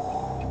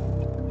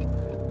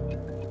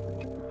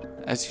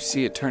 As you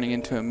see it turning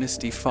into a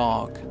misty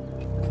fog,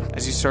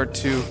 as you start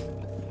to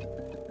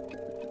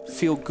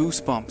feel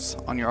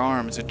goosebumps on your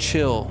arms, a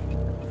chill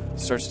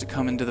starts to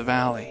come into the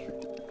valley.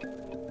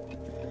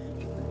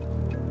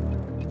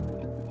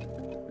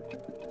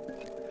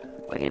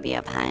 We're gonna be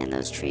up high in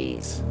those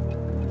trees.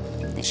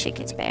 This shit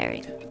gets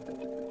buried.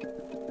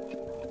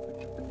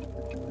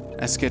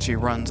 As Sketchy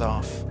runs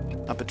off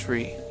up a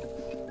tree.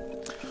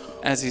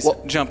 As he's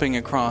jumping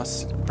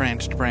across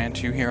branch to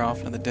branch, you hear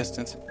off in the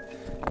distance,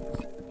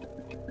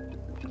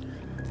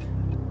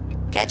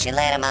 Catch you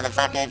later,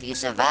 motherfucker, if you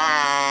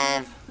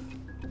survive.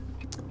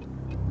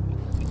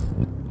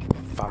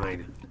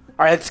 Fine.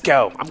 All right, let's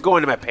go. I'm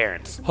going to my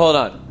parents. Hold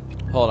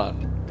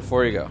on.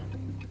 Before you go.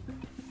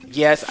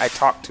 Yes, I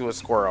talked to a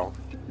squirrel.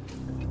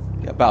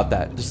 About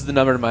that. This is the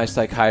number to my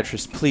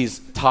psychiatrist. Please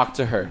talk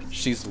to her.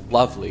 She's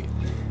lovely.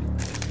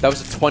 That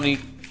was a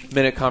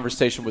 20-minute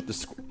conversation with the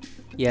squirrel.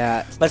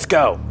 Yeah, Let's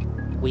go.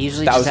 we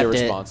usually That just was have to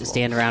irresponsible.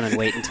 stand around and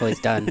wait until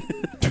he's done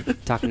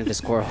talking to the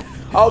squirrel.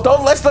 Oh,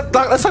 let's talk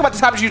about the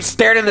times you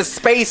stared into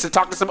space and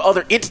talked to some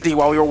other entity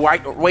while we were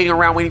waiting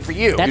around waiting for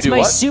you. That's do my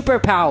what?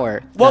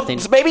 superpower. Well, Nothing.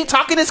 maybe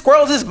talking to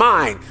squirrels is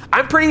mine.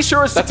 I'm pretty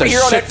sure a That's a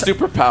superhero shit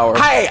superpower.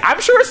 Hey,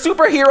 I'm sure a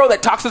superhero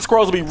that talks to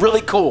squirrels will be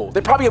really cool.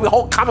 There'd probably be a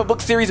whole comic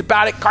book series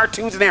about it,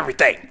 cartoons and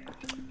everything.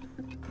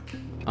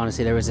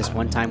 Honestly, there was this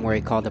one time where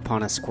he called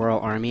upon a squirrel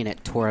army and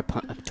it tore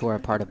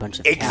apart a bunch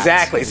of cats.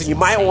 Exactly. It So was you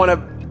might insane. want to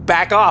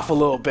back off a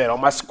little bit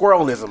on my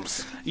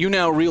squirrelisms. You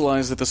now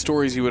realize that the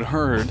stories you had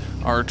heard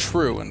are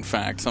true, in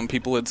fact. Some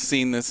people had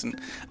seen this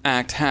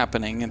act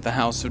happening at the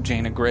house of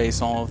Jaina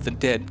Grace, all of the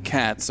dead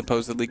cats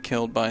supposedly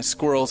killed by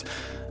squirrels.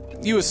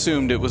 You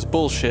assumed it was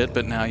bullshit,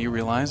 but now you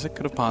realize it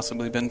could have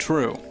possibly been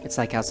true. It's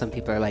like how some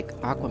people are like,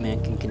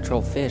 Aquaman can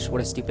control fish,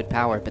 what a stupid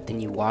power, but then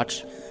you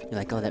watch, you're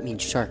like, oh, that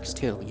means sharks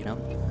too, you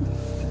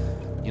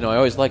know? You know, I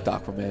always liked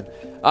Aquaman.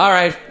 All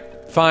right,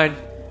 fine.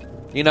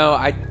 You know,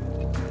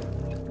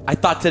 I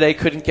thought today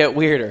couldn't get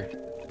weirder.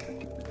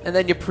 And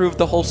then you proved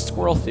the whole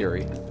squirrel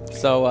theory.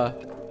 So,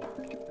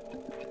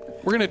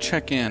 we're going to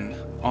check in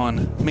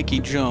on Mickey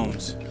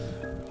Jones,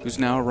 who's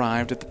now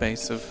arrived at the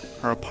base of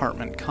her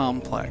apartment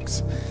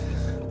complex.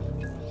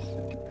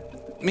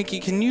 Mickey,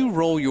 can you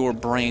roll your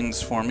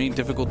brains for me?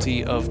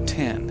 Difficulty of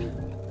 10.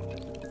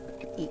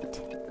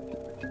 8.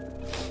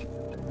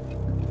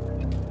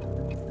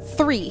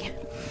 3.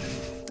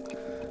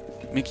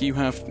 Mickey, you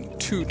have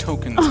 2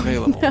 tokens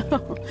available.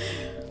 No.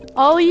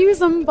 I'll use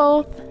them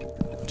both.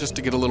 Just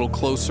to get a little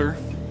closer.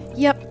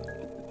 Yep.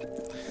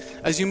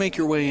 As you make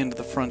your way into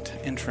the front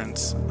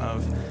entrance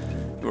of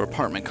your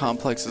apartment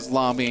complex's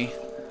lobby,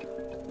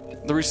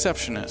 the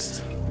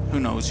receptionist, who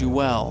knows you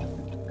well.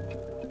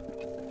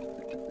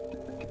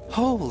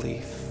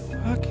 Holy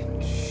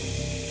fucking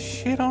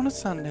shit on a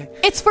Sunday.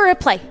 It's for a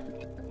play.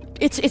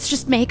 It's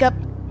just makeup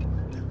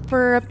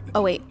for a...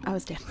 Oh, wait. I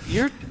was dead.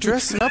 You're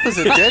dressing up as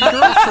a dead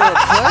girl for a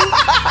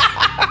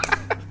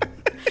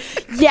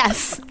play?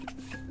 Yes.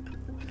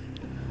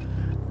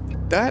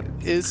 That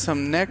is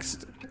some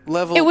next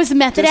level It was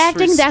method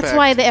acting. That's disrespect.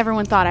 why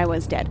everyone thought I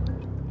was dead.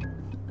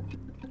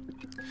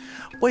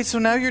 Wait, so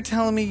now you're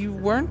telling me you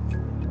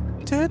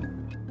weren't dead?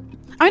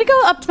 I'm going to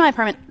go up to my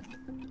apartment.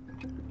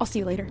 I'll see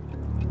you later.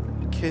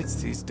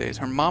 Kids these days.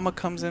 Her mama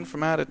comes in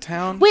from out of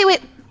town. Wait.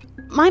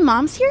 My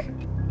mom's here?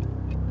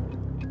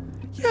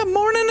 Yeah,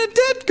 mourning a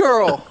dead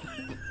girl.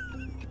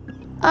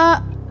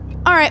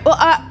 Alright. Well,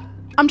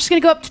 I'm just going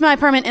to go up to my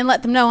apartment and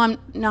let them know I'm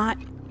not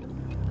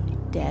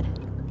dead.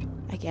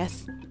 I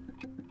guess.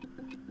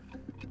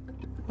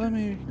 Let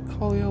me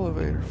call the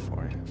elevator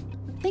for you.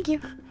 Thank you.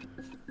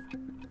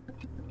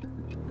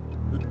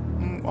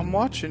 I'm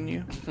watching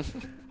you.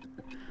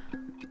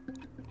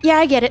 Yeah,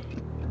 I get it.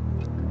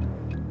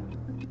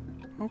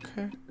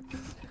 Okay.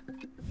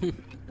 The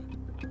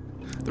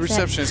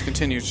receptionist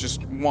continues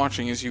just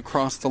watching as you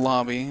cross the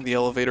lobby. The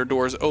elevator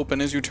doors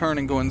open as you turn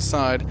and go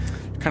inside.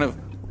 Kind of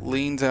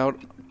leans out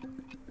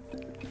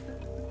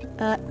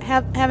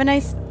Have a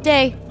nice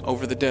day.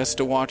 over the desk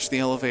to watch the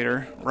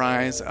elevator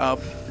rise up.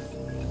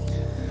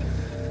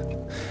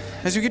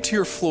 As you get to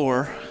your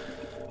floor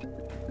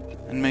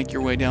and make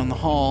your way down the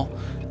hall,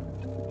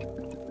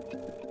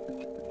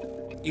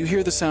 you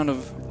hear the sound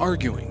of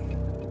arguing.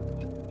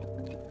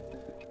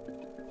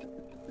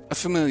 A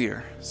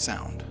familiar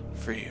sound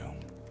for you.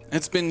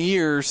 It's been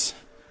years,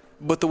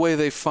 but the way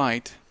they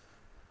fight,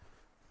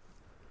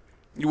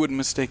 you wouldn't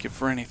mistake it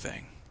for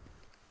anything.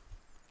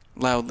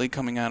 Loudly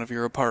coming out of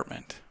your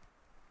apartment.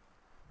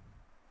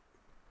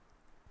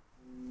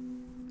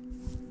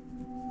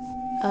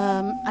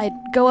 I'd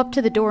go up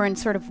to the door and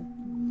sort of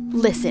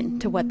listen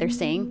to what they're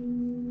saying.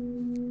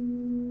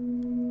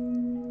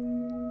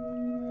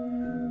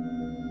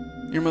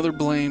 Your mother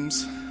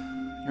blames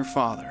your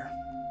father.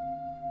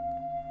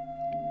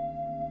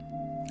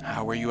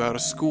 How were you out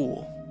of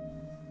school?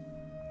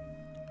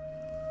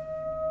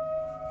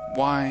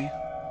 Why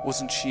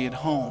wasn't she at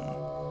home?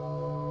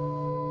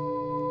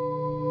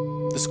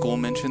 The school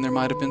mentioned there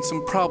might have been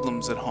some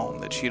problems at home,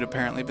 that she had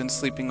apparently been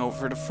sleeping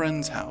over at a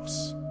friend's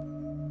house.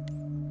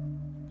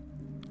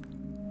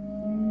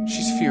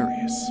 She's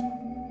furious.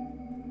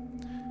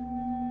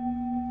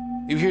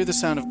 You hear the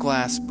sound of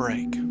glass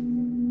break.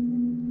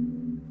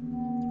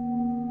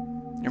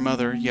 Your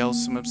mother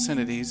yells some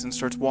obscenities and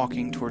starts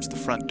walking towards the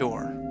front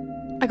door.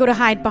 I go to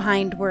hide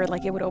behind where,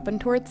 like, it would open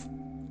towards.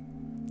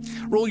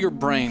 Roll your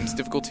brains,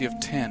 difficulty of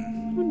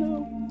 10. Oh,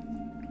 no.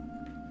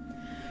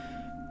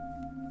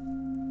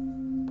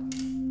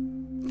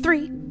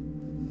 3.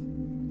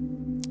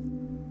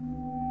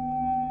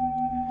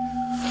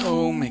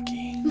 Oh, Mickey.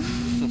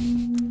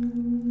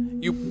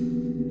 You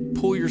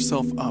pull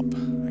yourself up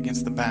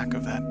against the back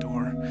of that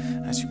door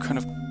as you kind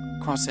of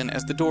cross in,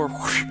 as the door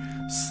whoosh,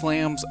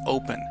 slams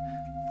open,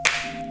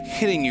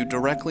 hitting you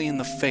directly in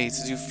the face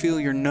as you feel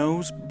your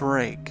nose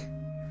break.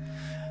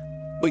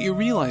 But you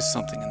realize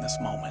something in this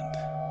moment.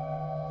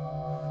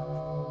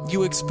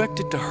 You expect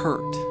it to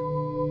hurt.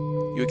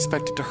 You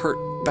expect it to hurt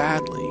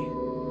badly.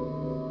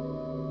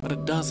 But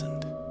it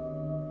doesn't.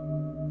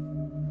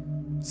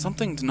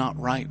 Something's not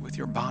right with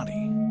your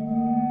body.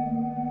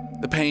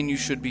 The pain you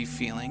should be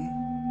feeling,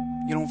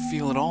 you don't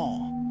feel at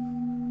all.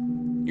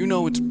 You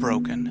know it's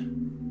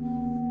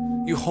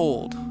broken. You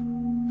hold.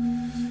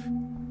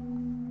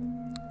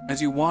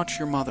 As you watch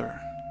your mother,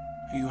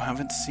 who you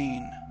haven't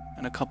seen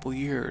in a couple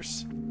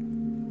years,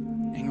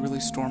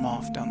 angrily storm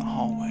off down the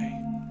hallway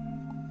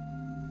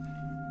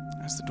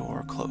as the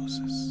door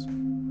closes.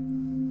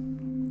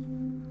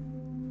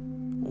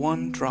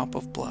 One drop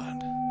of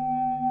blood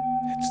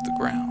hits the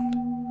ground.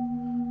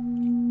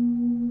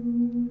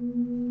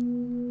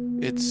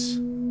 It's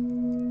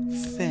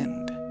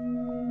thinned.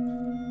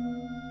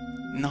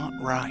 Not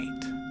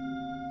right.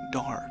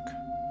 Dark.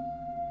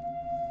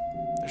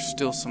 There's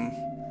still some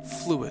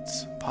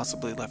fluids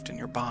possibly left in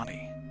your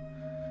body.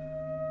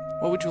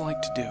 What would you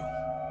like to do?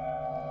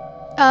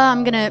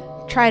 I'm gonna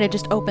try to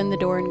just open the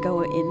door and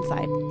go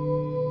inside.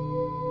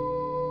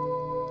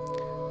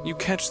 You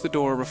catch the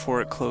door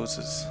before it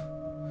closes.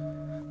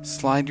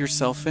 Slide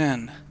yourself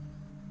in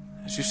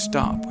as you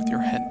stop with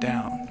your head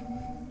down.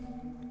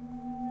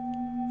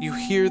 You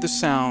hear the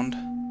sound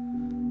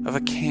of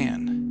a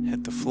can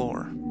hit the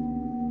floor.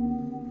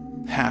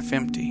 Half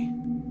empty.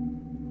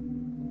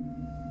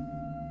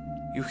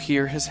 You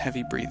hear his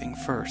heavy breathing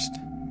first.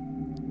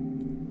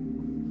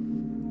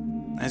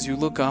 As you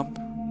look up,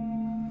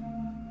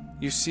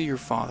 you see your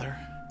father,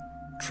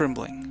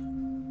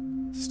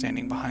 trembling,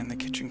 standing behind the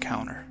kitchen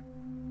counter.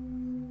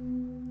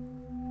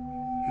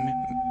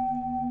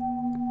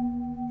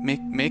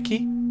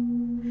 Mickey?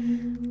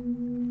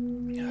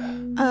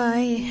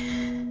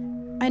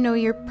 I know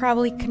you're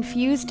probably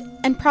confused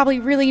and probably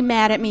really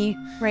mad at me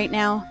right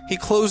now. He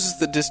closes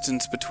the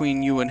distance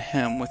between you and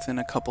him within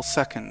a couple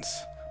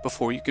seconds.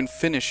 Before you can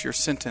finish your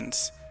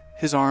sentence,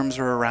 his arms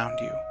are around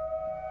you.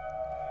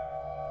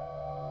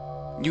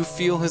 You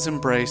feel his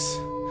embrace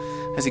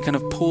as he kind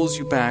of pulls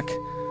you back,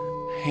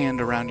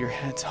 hand around your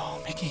head.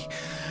 Oh, Mickey.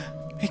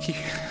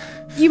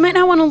 You might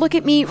not want to look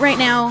at me right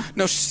now.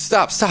 No,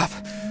 stop.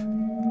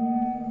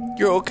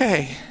 You're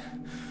okay.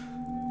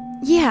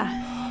 Yeah.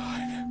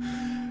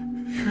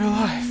 You're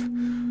alive.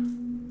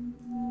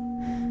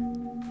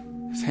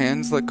 His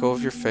hands let go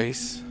of your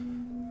face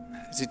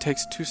as he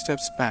takes 2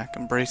 steps back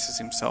and braces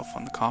himself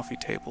on the coffee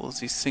table as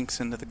he sinks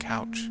into the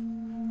couch,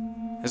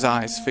 his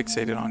eyes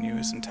fixated on you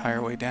his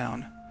entire way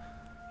down.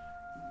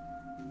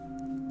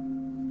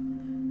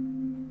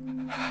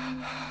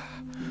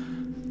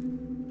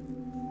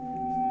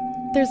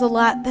 There's a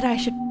lot that I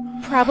should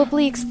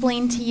probably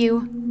explain to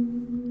you.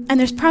 And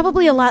there's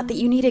probably a lot that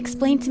you need to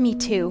explain to me,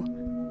 too.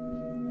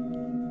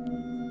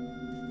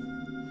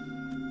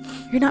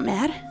 You're not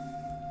mad?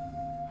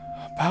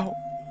 About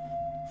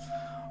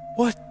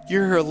what?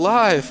 You're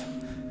alive.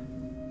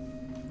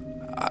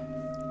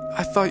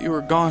 I thought you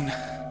were gone.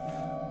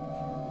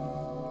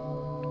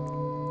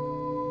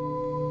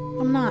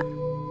 I'm not.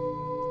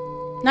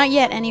 Not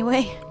yet,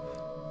 anyway.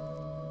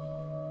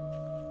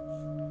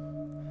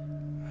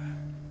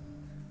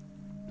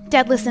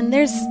 Dad, listen,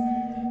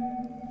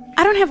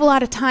 I don't have a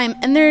lot of time,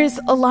 and there's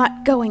a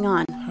lot going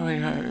on.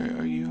 Wait,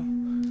 are you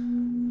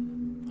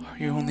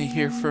only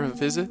here for a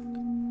visit?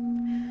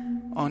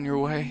 On your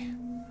way?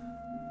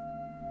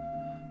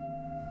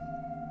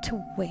 To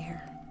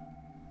where?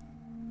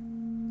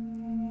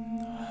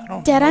 I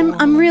don't Dad, know.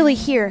 I'm really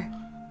here.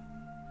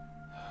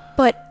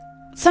 But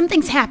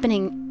something's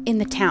happening in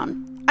the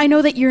town. I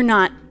know that you're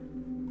not.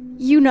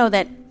 You know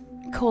that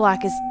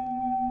Kolak is...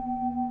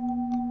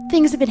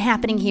 Things have been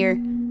happening here.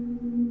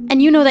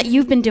 And you know that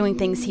you've been doing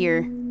things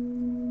here.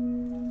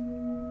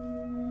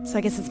 So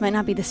I guess this might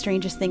not be the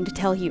strangest thing to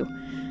tell you.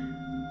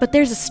 But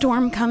there's a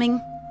storm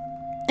coming.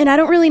 And I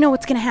don't really know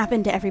what's going to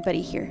happen to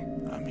everybody here.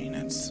 I mean,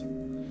 it's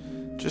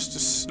just a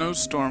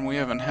snowstorm. We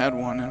haven't had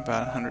one in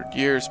about 100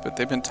 years, but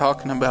they've been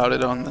talking about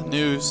it on the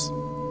news.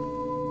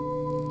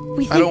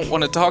 I don't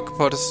want to talk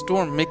about a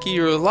storm. Mickey,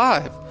 you're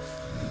alive.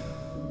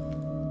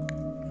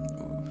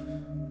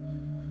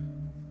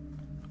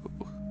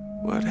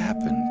 What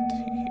happened to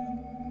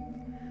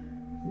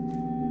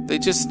you?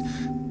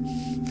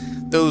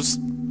 Those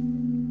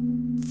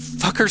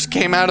fuckers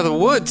came out of the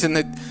woods and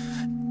they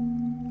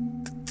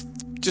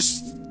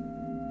just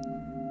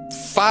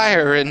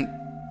fire, and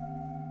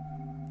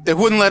they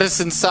wouldn't let us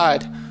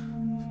inside.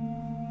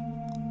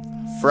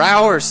 For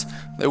hours,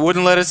 they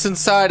wouldn't let us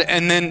inside,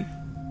 and then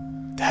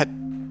that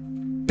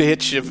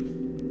bitch of...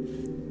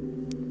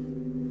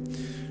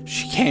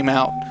 She came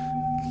out.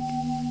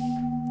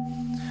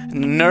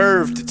 And the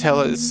nerve to tell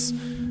us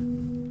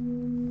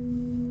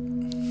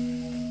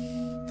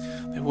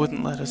they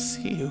wouldn't let us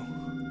see you.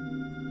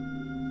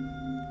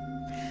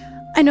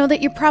 I know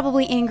that you're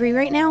probably angry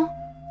right now.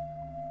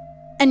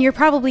 And you're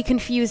probably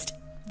confused.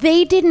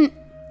 They didn't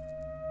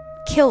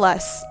kill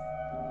us.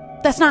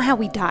 That's not how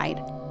we died.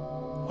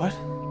 What?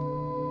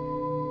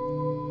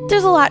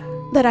 There's a lot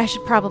that I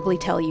should probably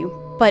tell you,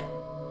 but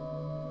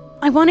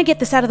I want to get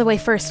this out of the way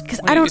first, because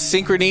I don't...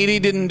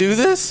 Synchronity didn't do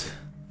this?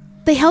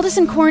 They held us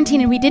in quarantine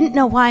and we didn't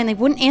know why, and they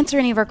wouldn't answer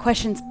any of our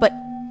questions, but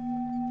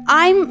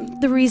I'm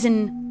the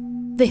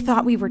reason they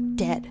thought we were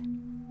dead.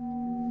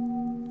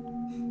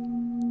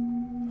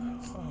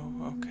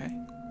 Oh, okay.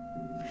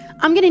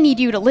 I'm gonna need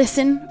you to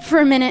listen for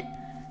a minute,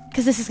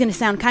 because this is gonna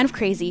sound kind of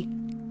crazy.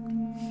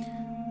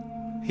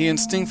 He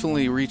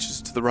instinctively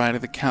reaches to the right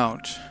of the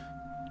couch,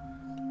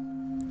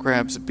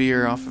 grabs a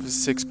beer off of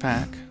his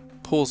six-pack,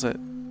 pulls it,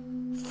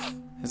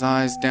 his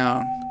eyes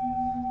down.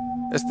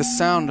 As the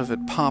sound of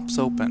it pops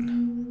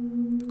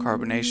open, the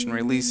carbonation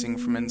releasing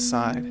from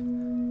inside,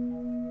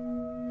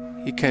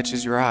 he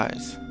catches your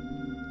eyes.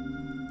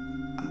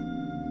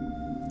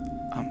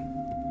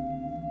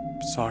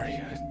 I'm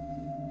sorry.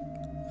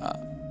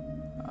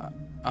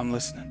 I'm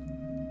listening.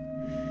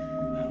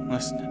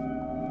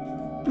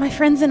 My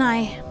friends and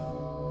I,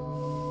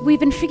 we've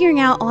been figuring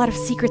out a lot of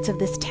secrets of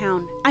this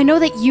town. I know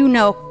that you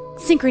know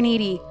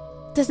Synchronity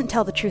doesn't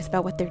tell the truth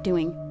about what they're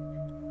doing.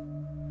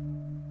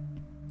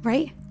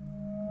 Right?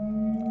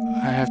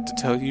 I have to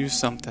tell you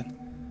something.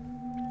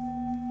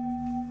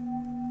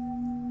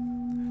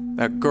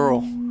 That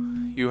girl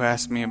you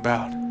asked me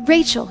about.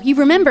 Rachel, you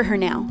remember her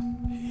now.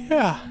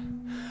 Yeah.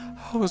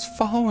 I was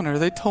following her.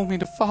 They told me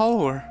to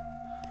follow her.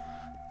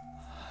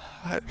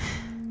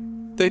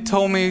 They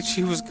told me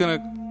she was gonna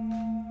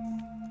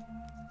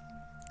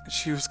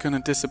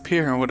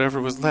disappear, and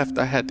whatever was left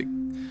I had to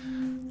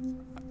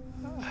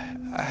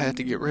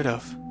get rid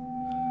of.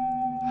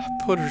 I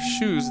put her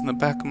shoes in the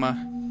back of my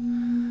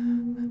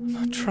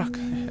truck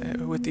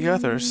with the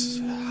others.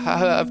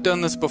 I've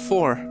done this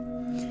before.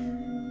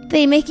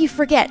 They make you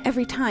forget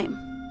every time.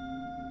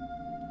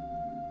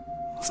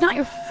 It's not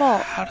your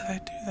fault. How do they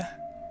do that?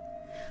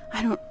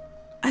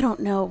 I don't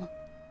know.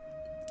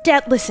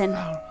 Dad, listen.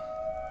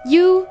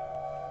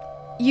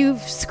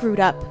 You've screwed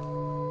up.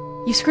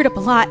 You screwed up a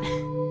lot.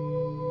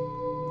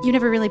 You've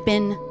never really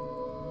been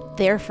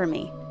there for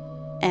me.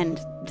 And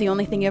the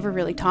only thing you ever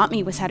really taught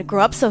me was how to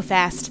grow up so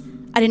fast.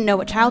 I didn't know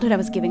what childhood I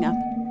was giving up.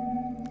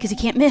 Because you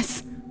can't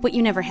miss what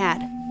you never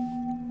had.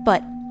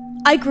 But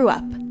I grew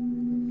up.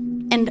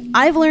 And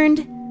I've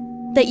learned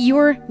that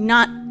you're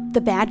not the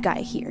bad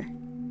guy here.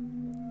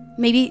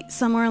 Maybe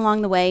somewhere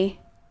along the way,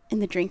 in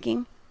the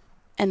drinking,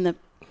 and the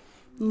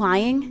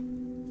lying,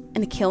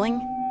 and the killing,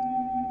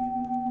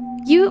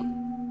 you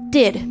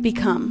did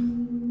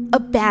become a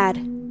bad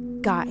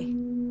guy.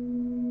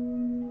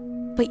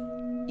 But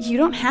you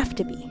don't have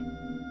to be.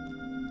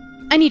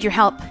 I need your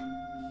help.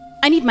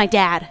 I need my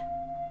dad.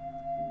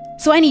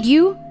 So I need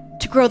you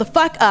to grow the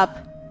fuck up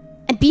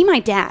and be my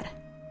dad.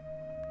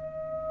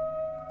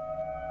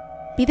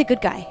 Be the good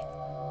guy.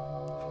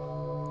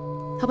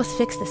 Help us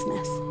fix this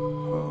mess.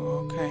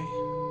 Okay.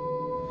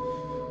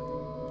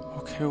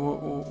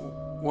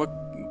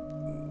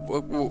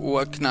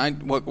 What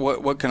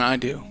can I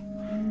do?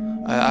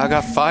 I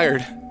got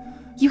fired.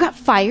 You got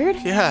fired?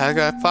 Yeah, I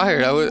got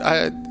fired.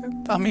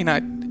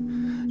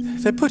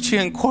 They put you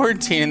in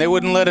quarantine and they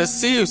wouldn't let us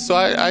see you, so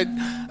I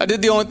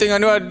did the only thing I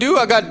knew how to do.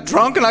 I got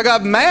drunk and I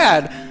got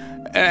mad,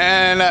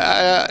 and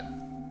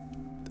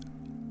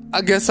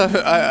I guess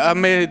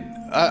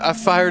I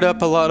fired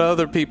up a lot of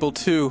other people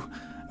too.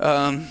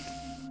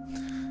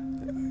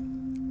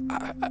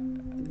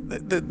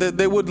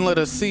 They wouldn't let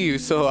us see you,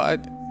 so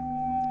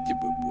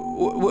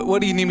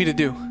what do you need me to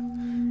do?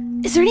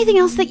 Is there anything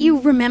else that you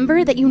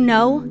remember, that you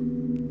know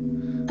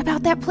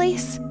about that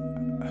place?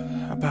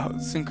 About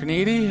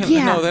Synchronity?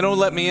 Yeah. No, they don't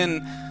let me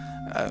in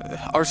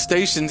our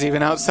stations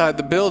even outside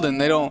the building.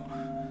 They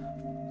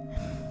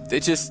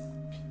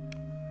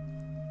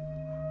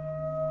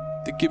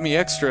give me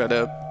extra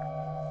to...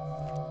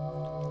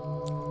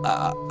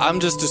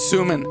 I'm just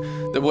assuming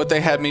that what they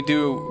had me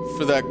do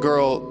for that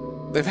girl,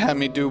 they've had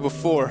me do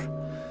before.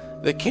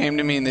 They came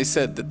to me and they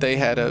said that they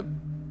had a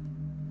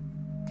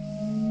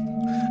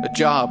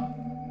job,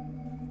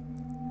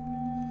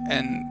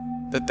 and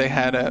that they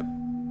had a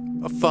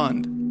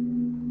fund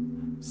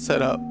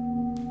set up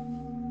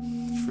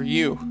for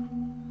you,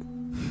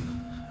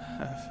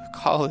 a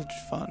college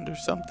fund or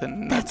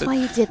something. That's why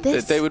you did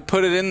this? That they would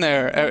put it in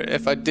there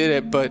if I did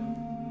it, but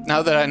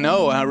now that I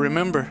know, I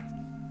remember.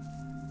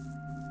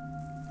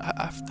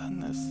 I've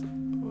done this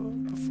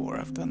before.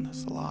 I've done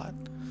this a lot.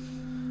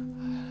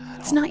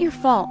 It's not your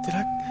fault. Did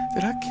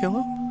I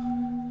kill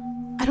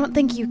him? I don't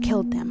think you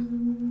killed them.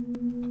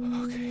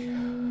 Okay.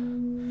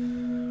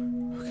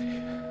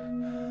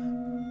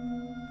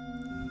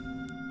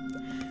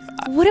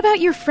 What about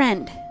your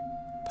friend?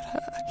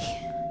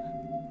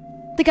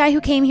 The guy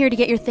who came here to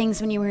get your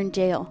things when you were in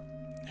jail.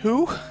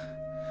 Who?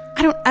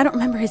 I don't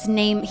remember his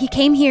name. He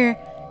came here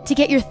to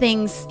get your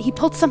things. He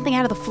pulled something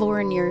out of the floor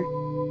in your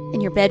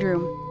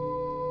bedroom.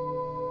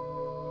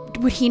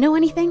 Would he know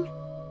anything?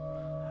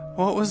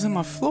 What was in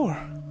my floor?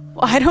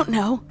 Well, I don't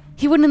know.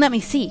 He wouldn't let me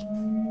see.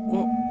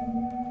 Well,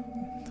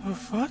 the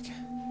fuck?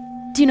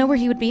 Do you know where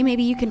he would be?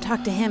 Maybe you can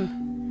talk to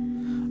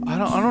him. I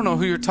don't know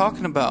who you're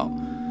talking about.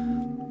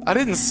 I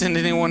didn't send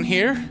anyone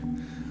here.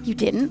 You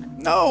didn't?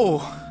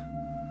 No.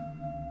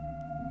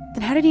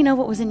 Then how did he know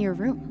what was in your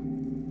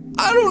room?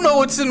 I don't know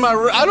what's in my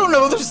room. I don't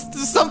know. There's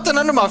something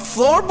under my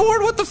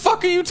floorboard. What the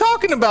fuck are you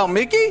talking about,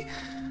 Mickey?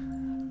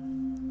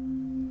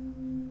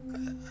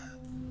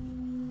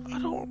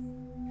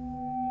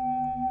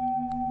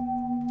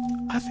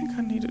 I think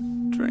I need a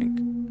drink.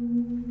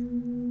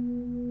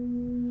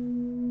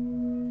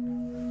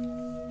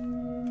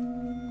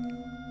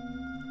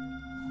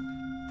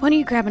 Why don't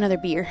you grab another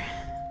beer?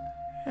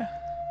 Yeah.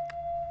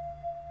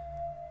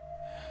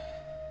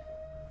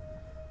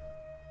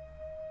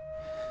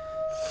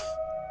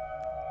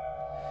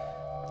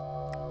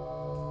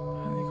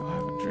 I think I'll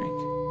have a drink.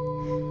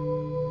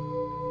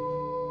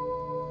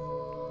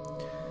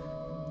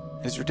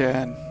 As your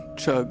dad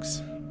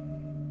chugs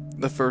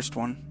the first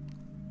one,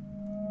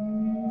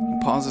 he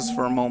pauses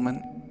for a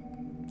moment,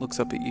 looks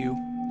up at you,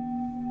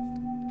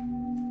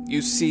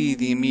 You see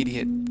the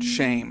immediate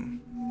shame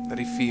that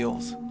he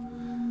feels.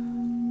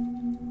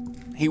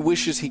 He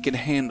wishes he could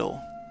handle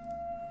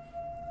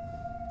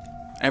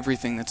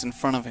everything that's in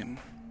front of him,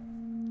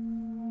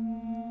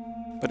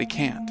 but he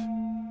can't.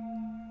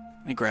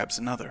 He grabs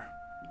another.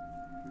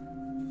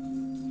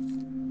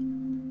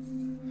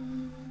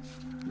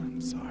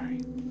 I'm sorry.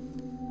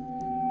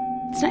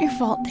 It's not your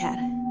fault, Dad.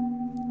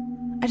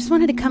 I just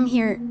wanted to come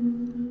here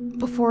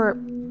before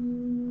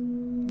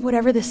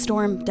whatever this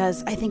storm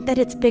does. I think that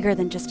it's bigger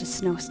than just a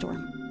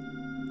snowstorm.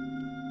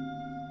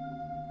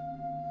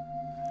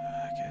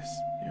 I guess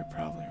you're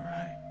probably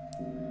right.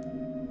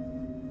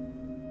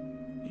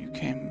 You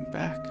came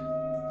back.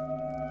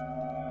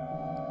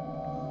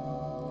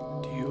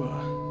 Do you,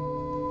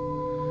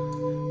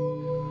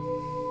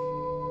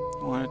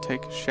 want to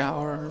take a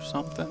shower or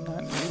something?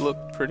 You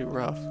look pretty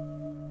rough.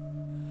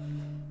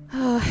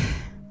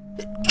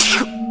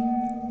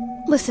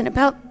 Listen,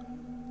 about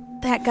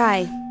that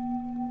guy.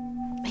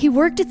 He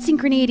worked at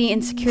Synchronity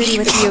and security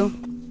with you.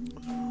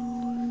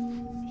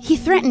 He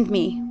threatened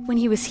me when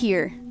he was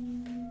here.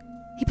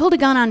 He pulled a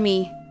gun on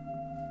me.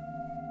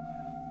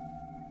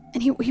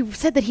 And he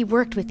said that he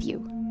worked with you.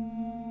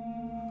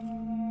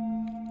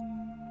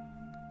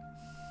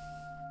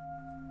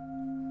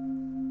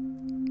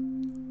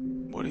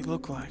 What do you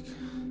look like?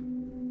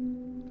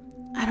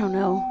 I don't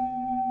know.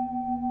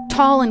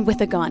 Tall and with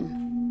a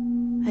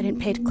gun. I didn't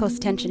pay close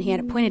attention. He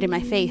had it pointed in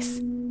my face.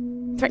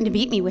 Threatened to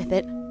beat me with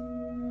it.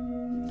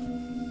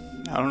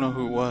 I don't know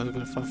who it was,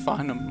 but if I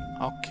find him,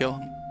 I'll kill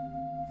him.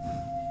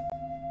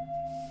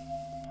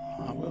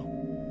 I will.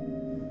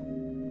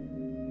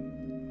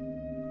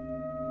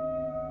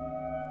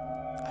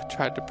 I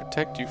tried to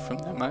protect you from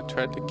them. I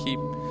tried to keep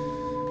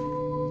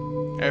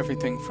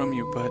everything from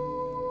you, but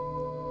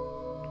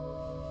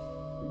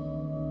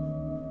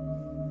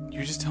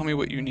you just tell me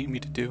what you need me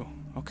to do,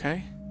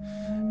 okay?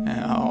 And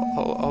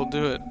I'll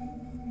do it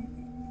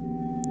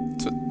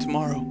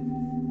tomorrow.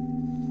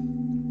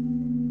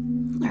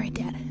 All right,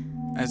 Dad.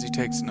 As he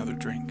takes another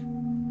drink.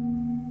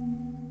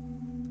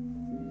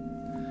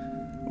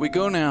 We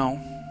go now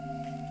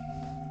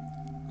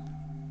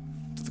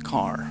to the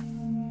car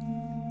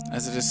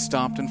as it is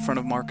stopped in front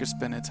of Marcus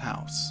Bennett's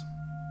house.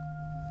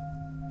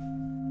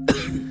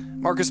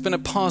 Marcus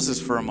Bennett pauses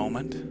for a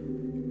moment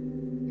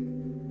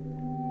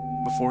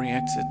before he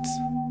exits.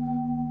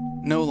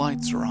 No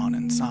lights are on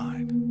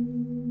inside.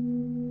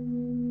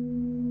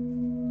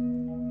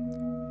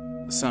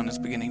 The sun is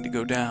beginning to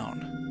go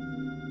down.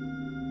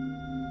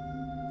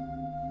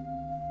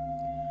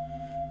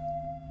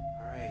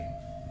 Alright,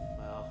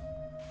 well,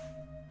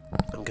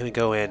 I'm gonna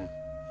go in.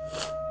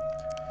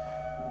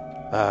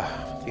 I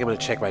think I'm gonna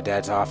check my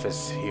dad's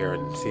office here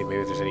and see if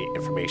maybe there's any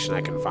information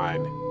I can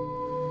find.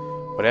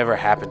 Whatever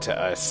happened to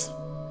us,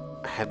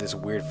 I have this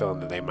weird feeling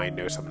that they might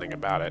know something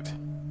about it.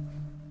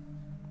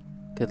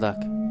 Good luck.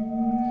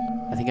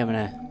 I think I'm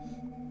gonna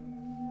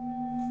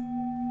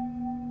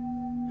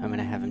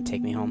have him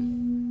take me home.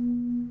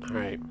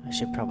 Alright. I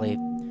should probably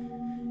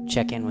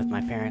check in with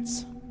my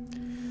parents.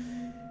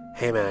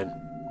 Hey man,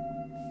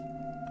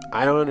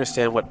 I don't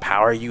understand what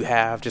power you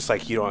have, just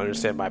like you don't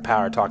understand my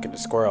power talking to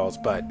squirrels,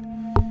 but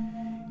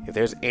if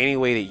there's any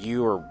way that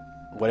you or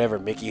whatever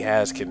Mickey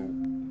has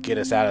can get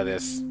us out of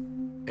this,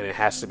 and it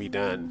has to be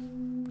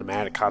done, no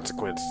matter the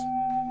consequence,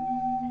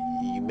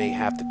 you may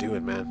have to do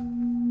it, man.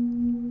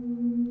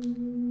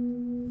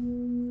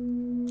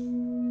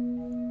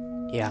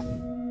 Yeah.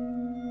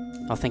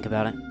 I'll think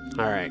about it.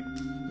 Alright.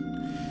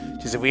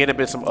 Just if we end up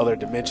in some other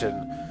dimension,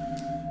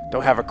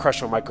 don't have a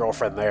crush on my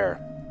girlfriend there.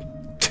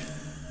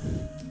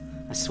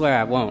 I swear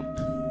I won't.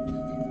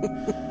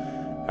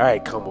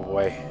 Alright, come on,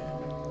 boy.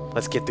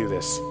 Let's get through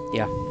this.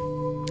 Yeah.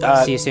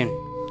 See you soon.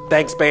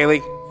 Thanks,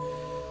 Bailey.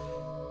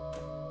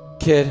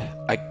 Kid,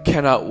 I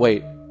cannot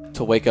wait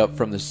to wake up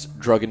from this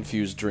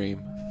drug-infused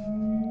dream.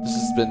 This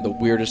has been the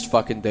weirdest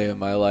fucking day of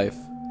my life.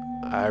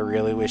 I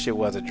really wish it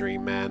was a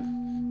dream,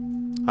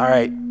 man.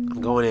 Alright,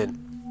 I'm going in.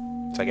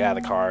 So I get out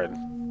of the car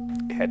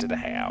and head to the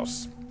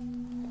house.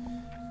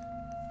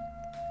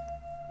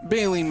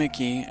 Bailey,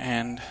 Mickey,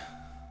 and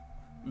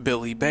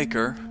Billy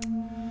Baker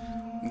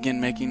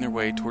begin making their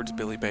way towards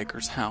Billy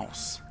Baker's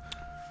house.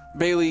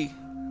 Bailey,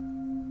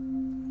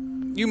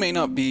 you may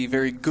not be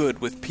very good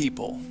with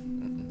people,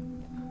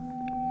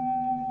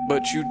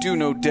 but you do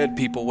know dead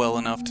people well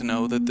enough to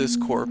know that this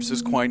corpse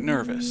is quite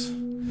nervous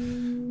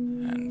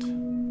and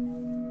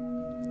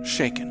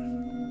shaken.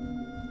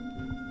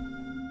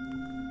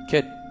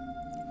 Kid,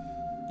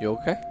 you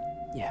okay?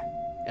 Yeah.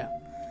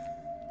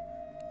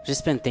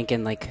 Just been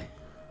thinking, like,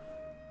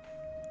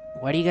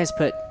 why do you guys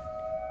put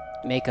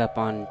makeup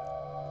on?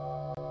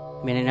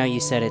 I mean, I know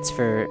you said it's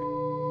for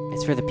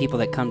the people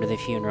that come to the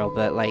funeral,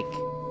 but, like,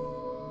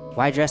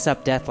 why dress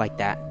up death like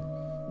that?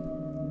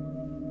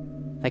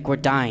 Like, we're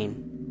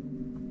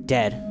dying,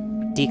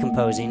 dead,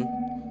 decomposing.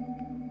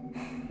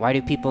 Why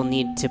do people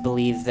need to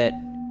believe that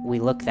we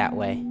look that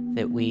way?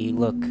 That we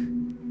look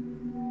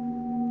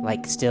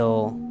like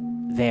still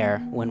there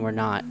when we're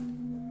not?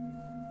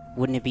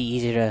 Wouldn't it be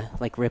easy to,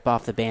 like, rip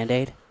off the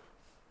Band-Aid?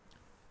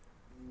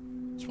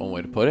 one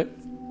way to put it.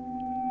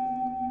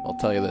 I'll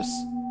tell you this.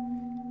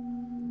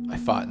 I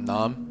fought in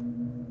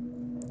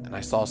Nam, and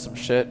I saw some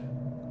shit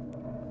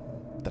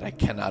that I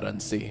cannot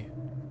unsee.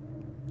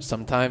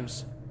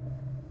 Sometimes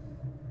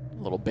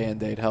a little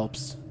Band-Aid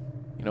helps.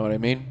 You know what I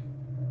mean?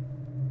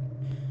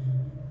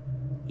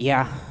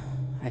 Yeah,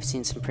 I've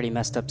seen some pretty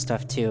messed up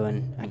stuff too,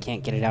 and I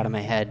can't get it out of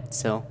my head,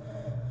 so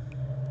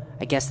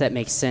I guess that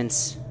makes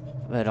sense.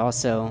 But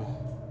also,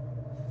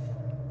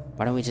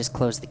 why don't we just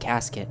close the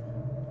casket?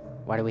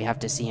 Why do we have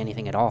to see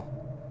anything at all?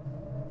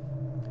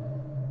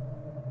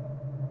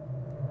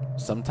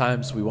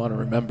 Sometimes we want to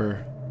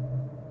remember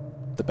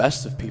the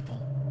best of people.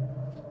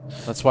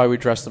 That's why we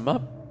dress them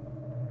up.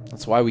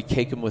 That's why we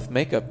cake them with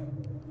makeup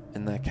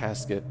in that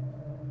casket.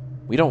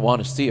 We don't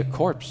want to see a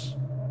corpse.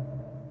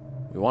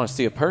 We want to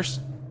see a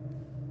person.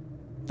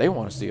 They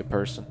want to see a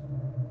person.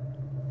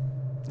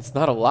 It's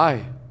not a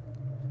lie.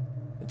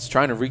 It's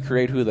trying to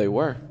recreate who they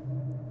were.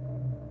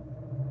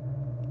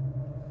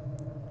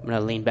 I'm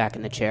gonna lean back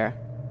in the chair.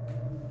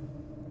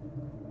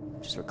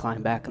 Just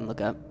recline back and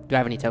look up. Do I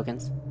have any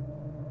tokens?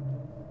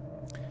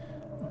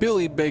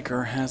 Billy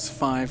Baker has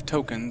 5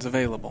 tokens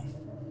available.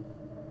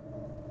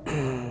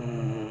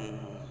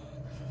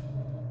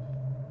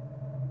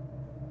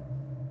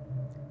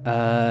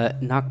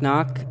 Knock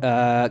knock.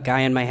 Guy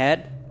in my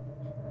head.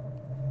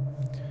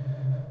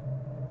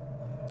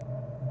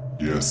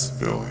 Yes,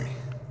 Billy.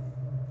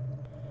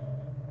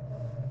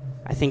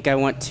 I think I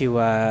want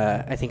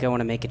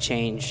to make a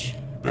change.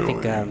 Billy.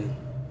 I think,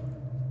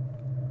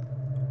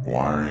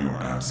 Why are you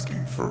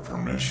asking for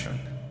permission?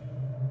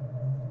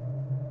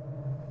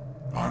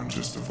 I'm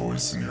just a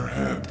voice in your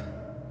head.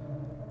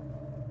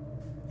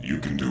 You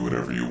can do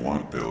whatever you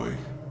want, Billy.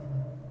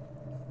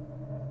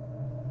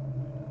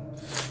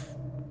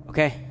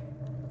 okay.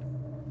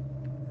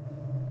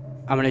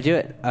 I'm gonna do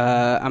it.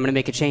 I'm gonna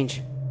make a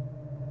change.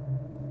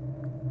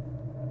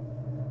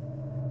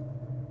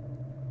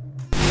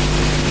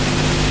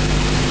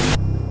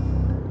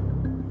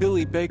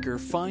 Billy Baker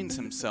finds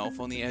himself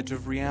on the edge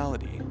of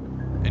reality.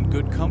 In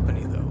good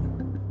company, though,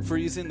 for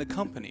he's in the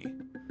company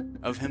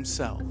of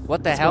himself.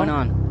 What the What's hell? going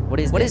on? What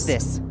is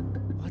this?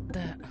 What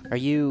the? Are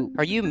you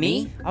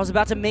Me? I was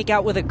about to make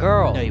out with a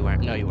girl. No, you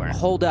weren't.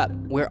 Hold up.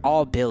 We're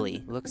all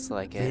Billy. Looks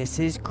like it. This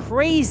is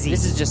crazy.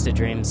 This is just a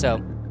dream,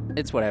 so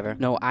it's whatever.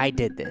 No, I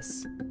did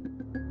this.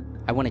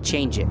 I want to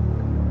change it.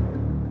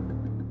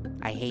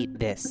 I hate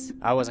this.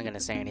 I wasn't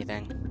gonna say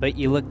anything. But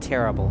you look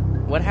terrible.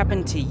 What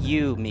happened to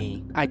you,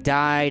 me? I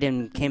died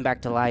and came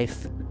back to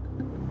life.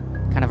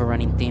 Kind of a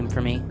running theme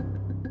for me.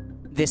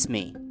 This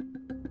me.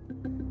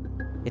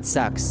 It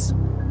sucks.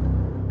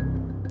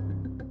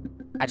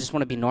 I just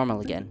want to be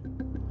normal again.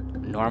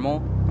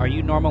 Normal? Are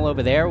you normal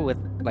over there with,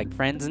 like,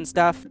 friends and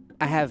stuff?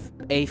 I have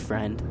a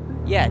friend.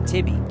 Yeah,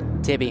 Tibby.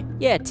 Tibby.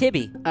 Yeah,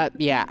 Tibby.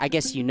 Yeah, I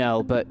guess you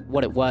know, but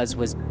what it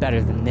was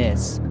better than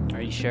this.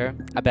 Are you sure?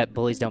 I bet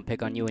bullies don't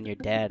pick on you when you're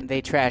dead. They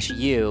trash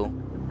you.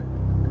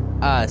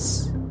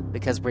 Us,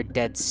 because we're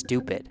dead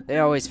stupid. They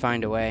always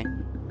find a way.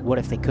 What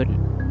if they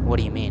couldn't? What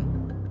do you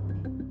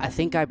mean? I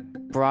think I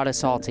brought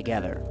us all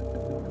together.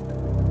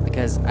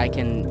 Because I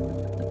can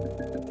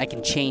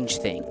change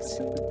things.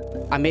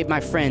 I made my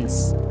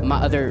friends, my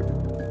other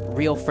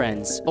real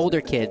friends,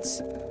 older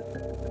kids,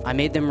 I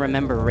made them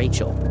remember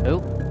Rachel.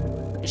 Who?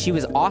 She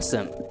was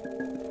awesome.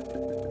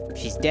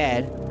 She's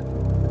dead,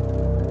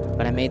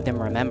 but I made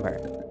them remember.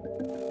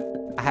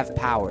 I have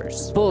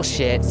powers.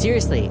 Bullshit.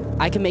 Seriously,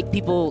 I can make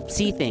people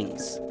see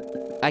things.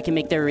 I can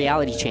make their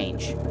reality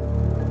change.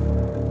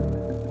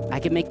 I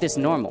can make this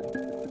normal.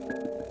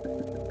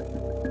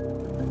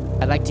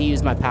 I'd like to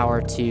use my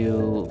power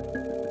to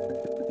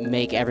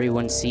make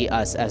everyone see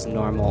us as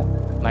normal,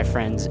 my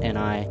friends and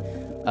I,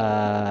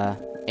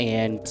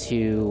 and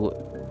to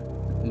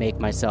make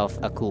myself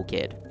a cool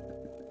kid.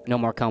 No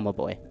more coma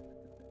boy.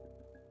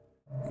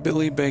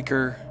 Billy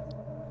Baker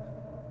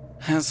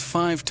has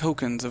 5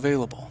 tokens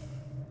available.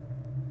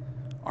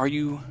 Are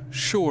you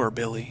sure,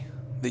 Billy,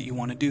 that you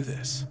want to do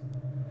this?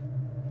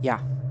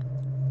 Yeah.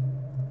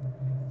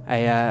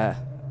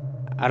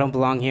 I don't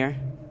belong here.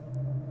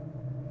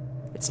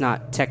 It's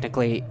not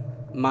technically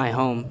my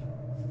home,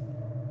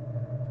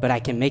 but I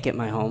can make it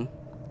my home.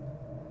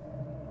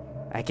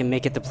 I can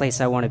make it the place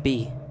I want to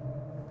be.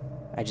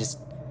 I just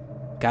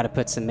gotta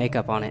put some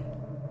makeup on it.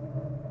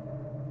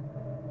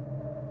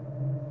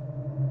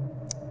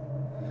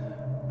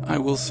 I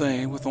will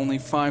say, with only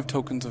 5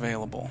 tokens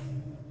available.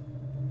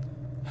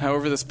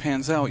 However this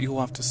pans out, you'll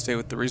have to stay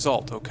with the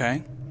result,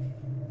 okay?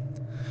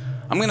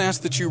 I'm going to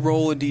ask that you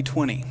roll a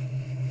d20.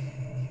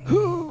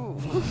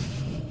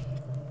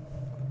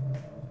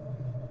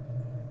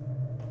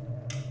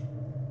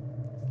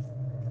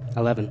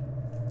 11.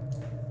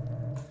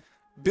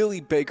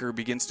 Billy Baker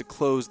begins to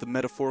close the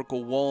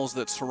metaphorical walls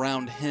that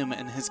surround him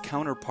and his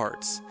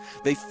counterparts.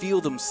 They feel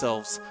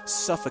themselves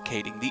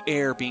suffocating, the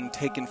air being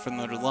taken from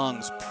their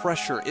lungs.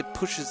 Pressure, it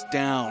pushes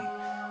down.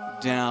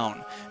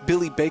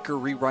 Billy Baker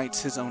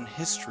rewrites his own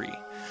history,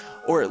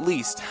 or at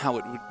least how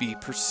it would be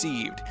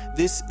perceived.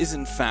 This is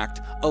in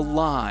fact a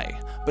lie,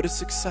 but a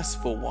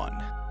successful one.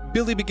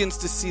 Billy begins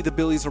to see the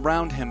Billies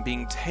around him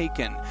being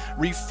taken,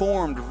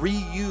 reformed,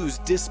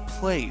 reused,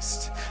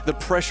 displaced. The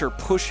pressure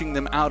pushing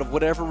them out of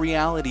whatever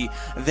reality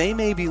they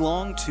may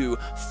belong to,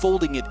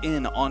 folding it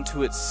in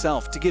onto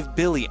itself to give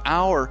Billy,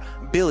 our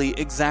Billy,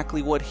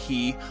 exactly what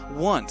he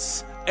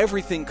wants.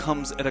 Everything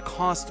comes at a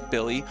cost,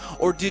 Billy.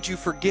 Or did you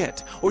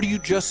forget? Or do you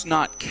just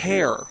not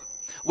care?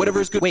 Whatever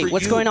is good for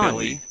what's you, going on?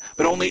 Billy,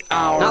 but only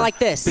our Not like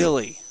this.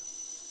 Billy.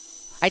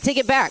 I take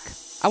it back.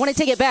 I want to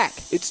take it back.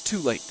 It's too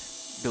late,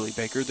 Billy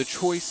Baker. The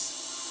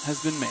choice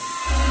has been made.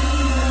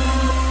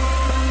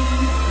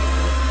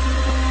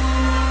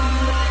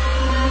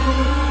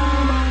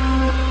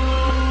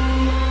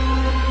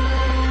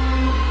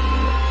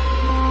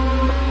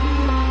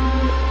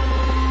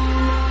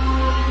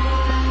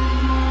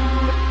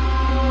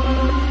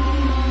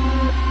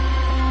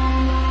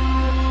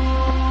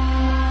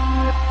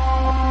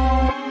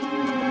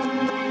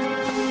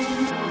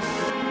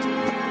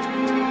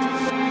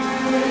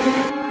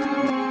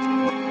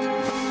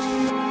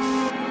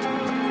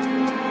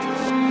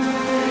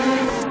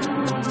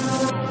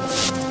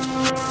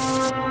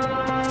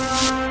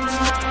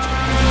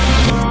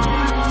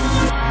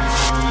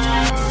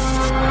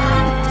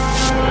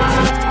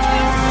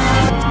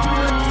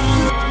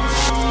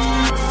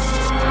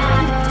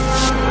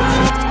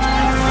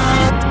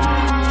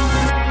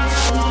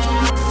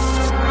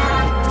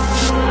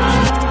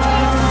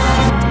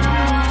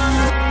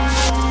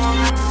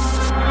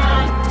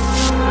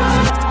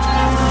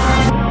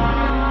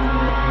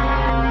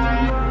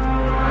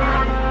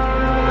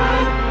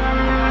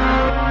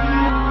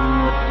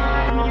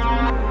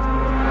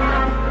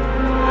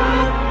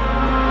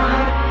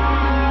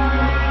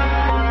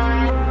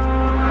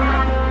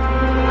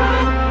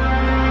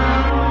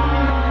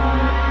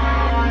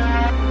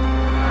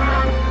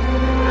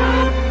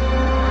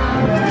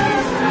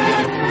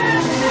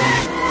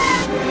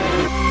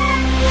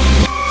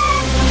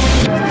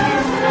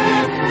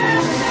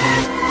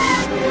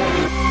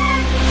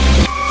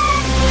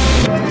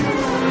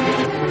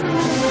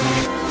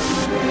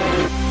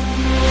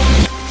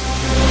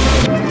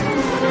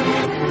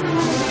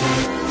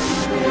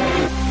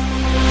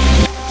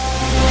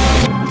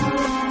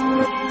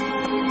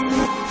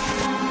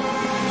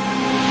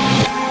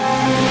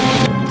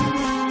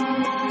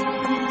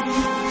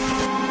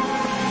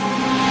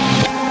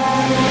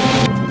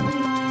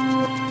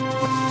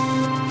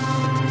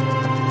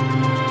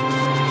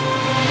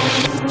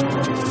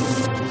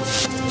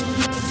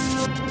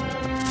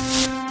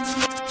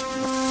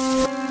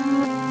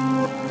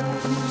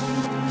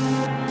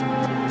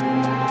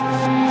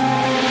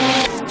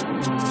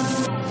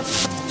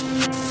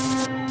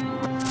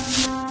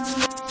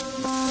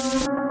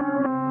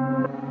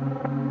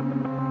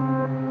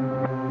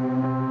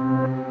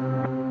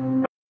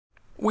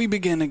 We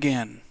begin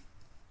again.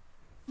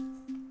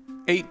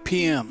 8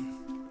 p.m.,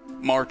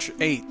 March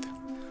 8th,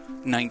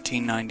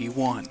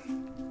 1991.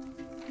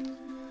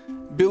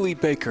 Billy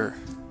Baker.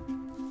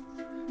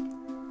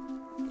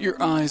 Your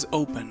eyes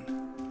open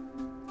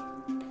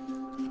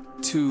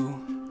to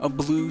a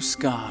blue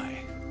sky.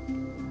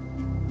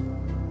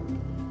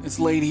 It's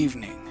late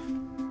evening.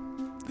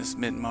 This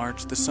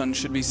mid-March, the sun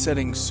should be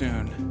setting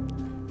soon.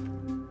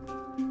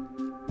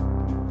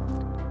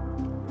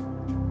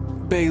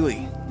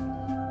 Bailey.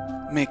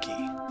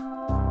 Mickey.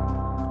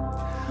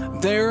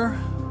 There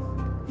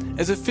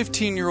is a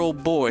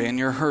 15-year-old boy in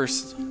your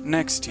hearse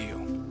next to you.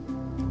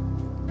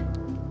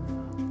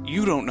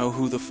 You don't know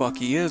who the fuck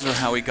he is or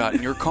how he got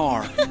in your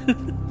car.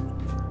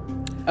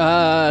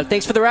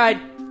 Thanks for the ride.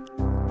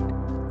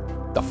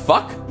 The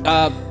fuck?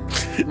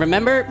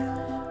 Remember?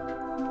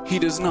 He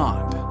does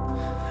not.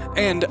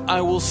 And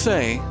I will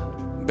say,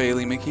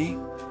 Bailey Mickey,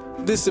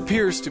 this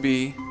appears to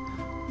be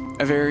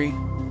a very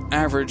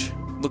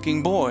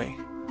average-looking boy.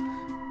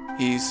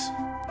 He's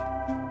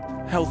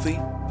healthy,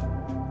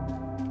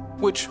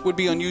 which would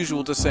be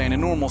unusual to say in a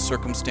normal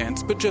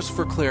circumstance, but just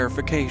for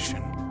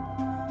clarification.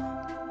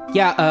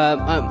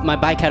 Yeah, my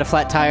bike had a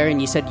flat tire, and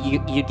you said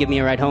you'd give me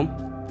a ride home.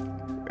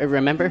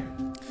 Remember?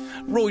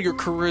 Roll your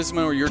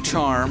charisma or your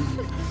charm,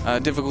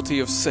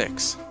 difficulty of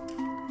 6.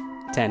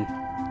 10.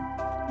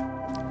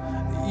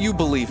 You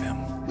believe him.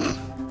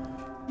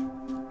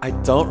 I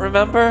don't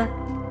remember.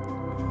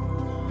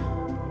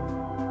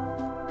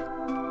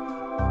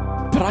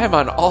 But I'm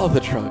on all the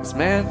drugs,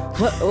 man.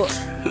 What?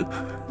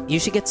 You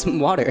should get some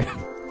water.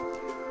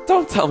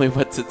 Don't tell me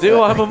what to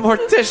do. I'm a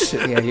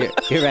mortician. Yeah,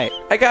 you're right.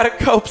 I gotta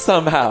cope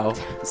somehow.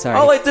 Sorry.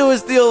 All I do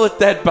is deal with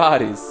dead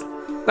bodies.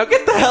 Now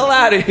get the hell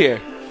out of here.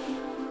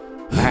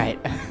 All right.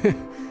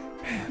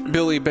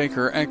 Billy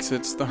Baker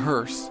exits the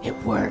hearse. It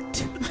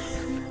worked.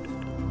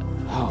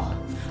 Oh,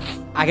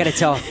 I gotta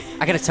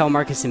tell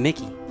Marcus and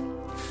Mickey.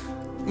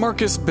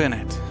 Marcus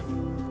Bennett.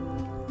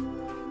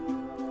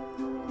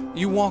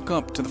 You walk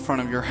up to the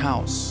front of your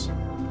house.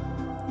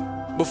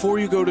 Before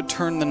you go to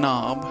turn the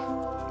knob,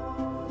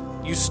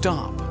 you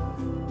stop.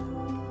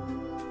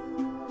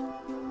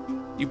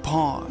 You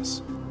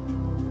pause.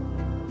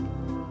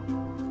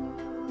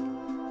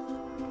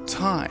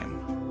 Time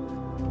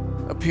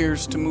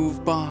appears to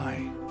move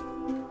by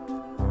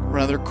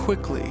rather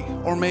quickly,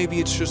 or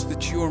maybe it's just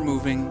that you're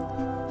moving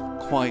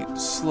quite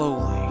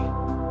slowly.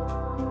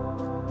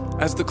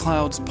 As the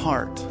clouds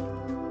part,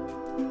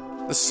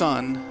 the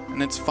sun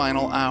in its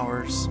final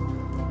hours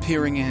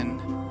peering in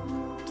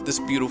to this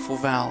beautiful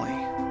valley.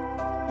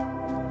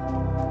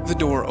 The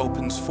door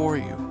opens for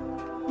you.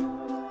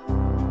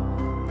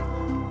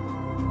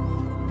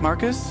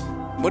 Marcus,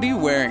 what are you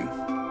wearing?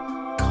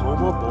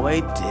 Coma Boy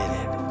did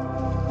it.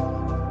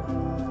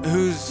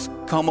 Who's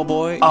Coma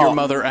Boy? Oh. Your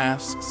mother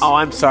asks. Oh,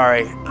 I'm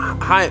sorry.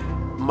 Hi,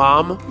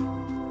 Mom.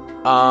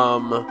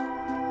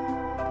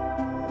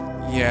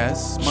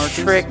 Yes, Marcus?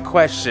 Trick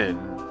question.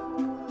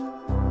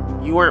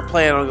 You weren't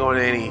planning on going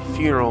to any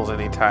funerals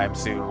anytime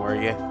soon, were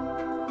you?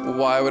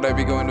 Why would I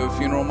be going to a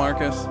funeral,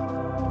 Marcus?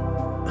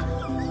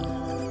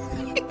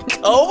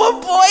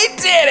 Coma Boy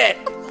did it!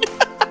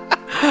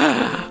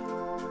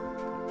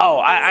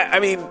 Oh, I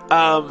mean,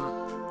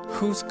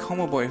 Who's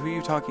Coma Boy? Who are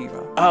you talking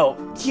about? oh,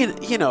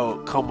 you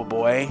know Coma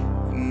Boy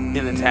in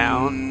the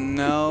town.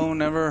 No,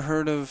 never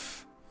heard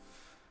of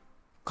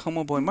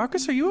Coma Boy.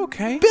 Marcus, are you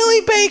okay?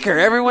 Billy Baker.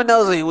 Everyone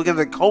knows he was in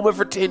the coma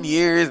for 10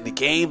 years and he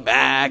came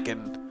back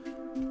and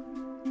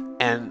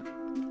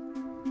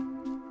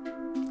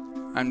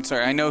I'm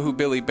sorry, I know who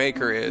Billy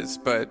Baker is,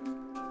 but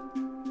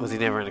was he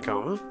never in a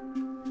coma?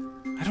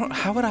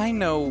 how would I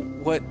know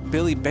what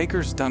Billy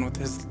Baker's done with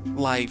his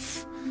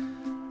life?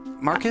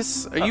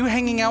 Marcus, are you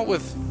hanging out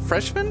with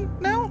freshmen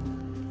now?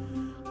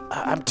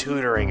 I'm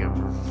tutoring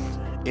him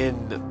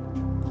in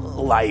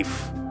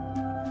life.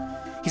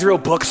 He's real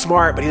book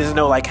smart, but he doesn't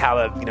know like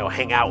how to,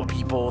 hang out with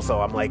people.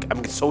 So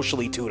I'm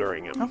socially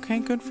tutoring him. Okay,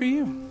 good for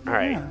you. All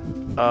right. Yeah,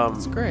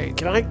 that's great.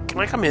 Can I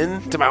come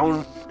in to my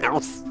own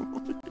house?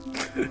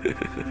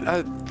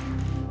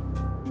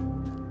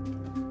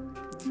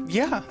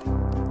 Yeah.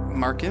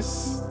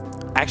 Marcus?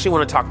 I actually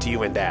want to talk to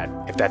you and Dad,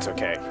 if that's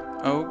okay.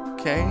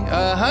 Okay.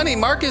 Honey,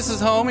 Marcus is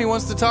home. He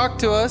wants to talk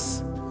to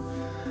us.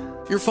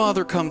 Your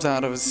father comes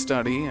out of his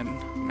study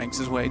and makes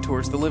his way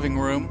towards the living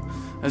room.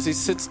 As he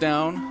sits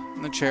down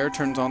in the chair,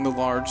 turns on the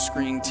large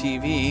screen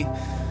TV.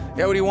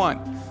 Yeah, what do you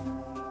want?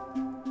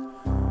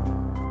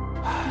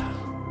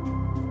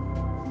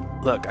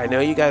 Look, I know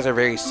you guys are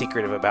very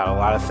secretive about a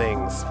lot of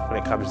things when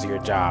it comes to your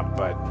job,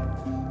 but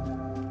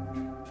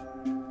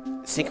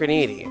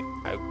synchronity,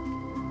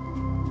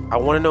 I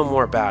want to know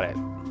more about it.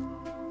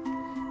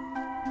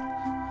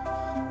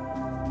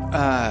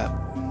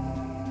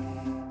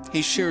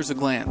 He shares a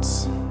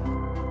glance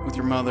with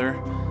your mother.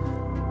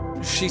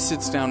 She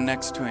sits down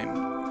next to him.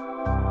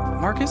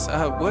 Marcus,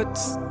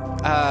 what's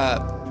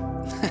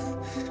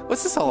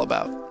this all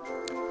about?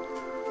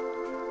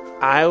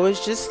 I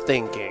was just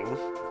thinking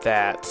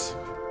that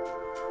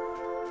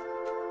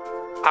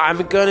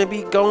I'm gonna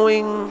be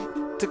going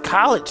to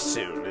college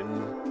soon,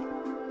 and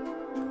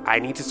I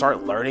need to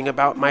start learning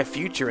about my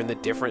future and the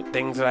different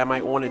things that I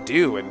might want to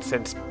do. And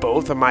since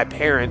both of my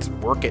parents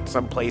work at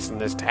some place in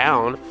this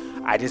town,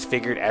 I just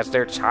figured as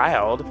their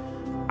child,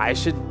 I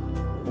should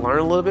learn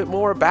a little bit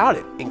more about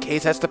it in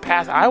case that's the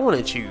path I want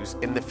to choose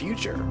in the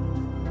future.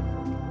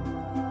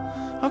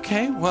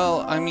 Okay,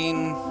 well, I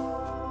mean,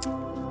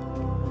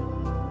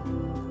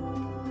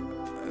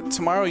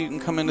 tomorrow you can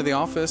come into the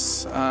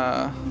office.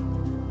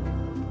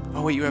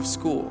 Oh wait, you have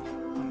school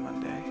on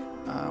Monday.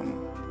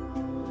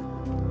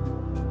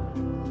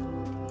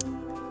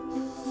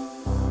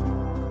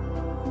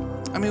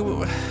 I mean,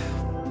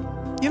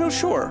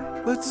 sure.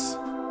 Let's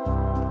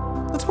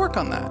work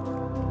on that.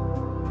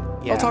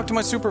 Yeah, I'll talk to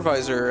my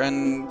supervisor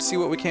and see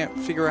what we can't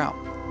figure out.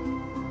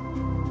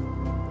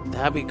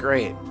 that'd be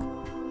great.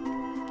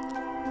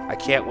 I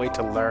can't wait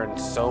to learn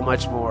so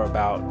much more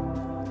about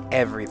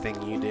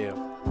everything you do.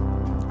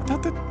 I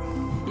thought that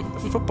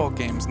the football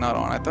game's not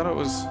on. I thought it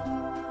was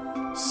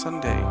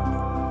Sunday.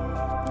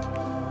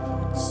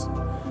 It's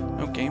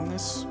no game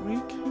this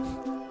week?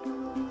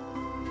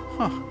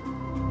 Huh.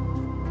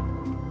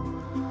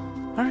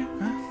 Alright.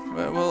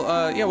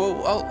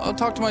 I'll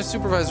talk to my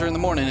supervisor in the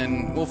morning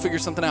and we'll figure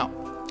something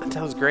out. That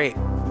sounds great.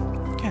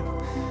 Okay.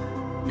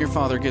 Your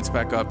father gets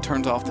back up,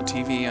 turns off the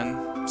TV,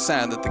 and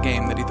sad that the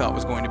game that he thought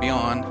was going to be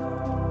on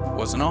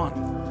wasn't on.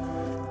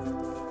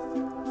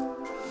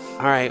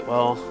 Alright,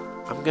 well,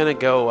 I'm gonna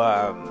go,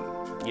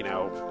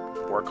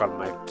 work on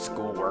my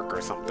schoolwork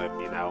or something,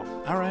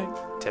 Alright.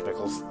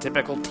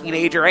 Typical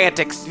teenager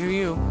antics. Do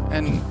you?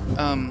 And,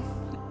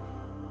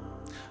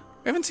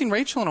 we haven't seen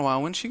Rachel in a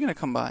while. When's she gonna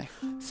come by?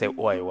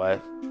 Wait,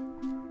 what?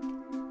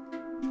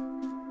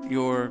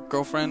 Your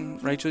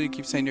girlfriend, Rachel, you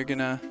keep saying you're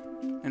gonna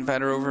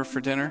invite her over for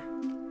dinner?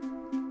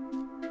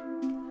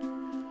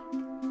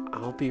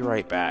 I'll be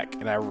right back,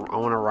 and I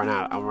want to run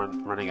out.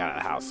 I'm running out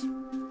of the house.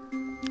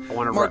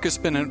 Marcus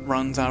Bennett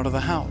runs out of the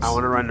house. I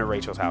want to run to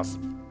Rachel's house.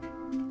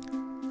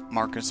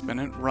 Marcus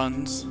Bennett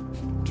runs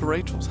to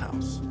Rachel's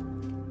house.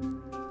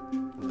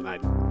 And then I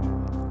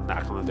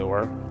knock on the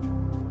door.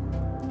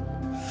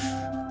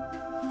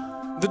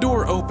 The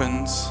door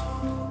opens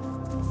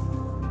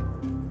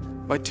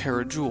by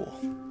Tara Jewell,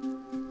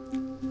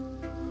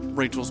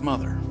 Rachel's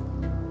mother.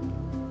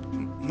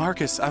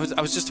 Marcus, I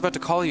was just about to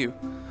call you.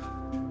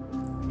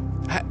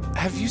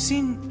 have you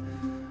seen...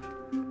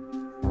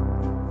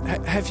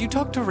 have you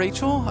talked to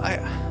Rachel?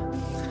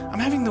 I'm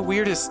having the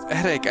weirdest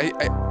headache.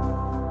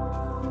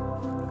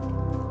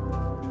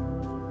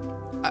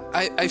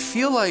 I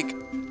feel like...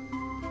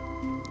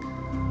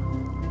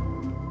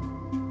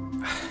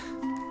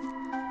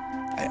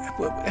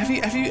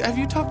 Have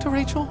you talked to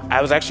Rachel?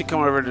 I was actually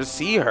coming over to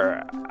see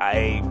her.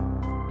 I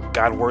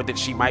got word that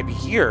she might be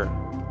here.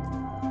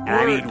 And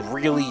I mean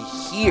really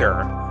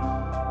here.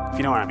 If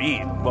you know what I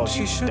mean. Well,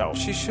 She don't.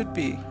 should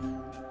be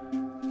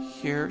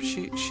here.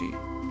 She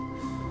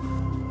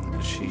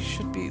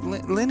should be.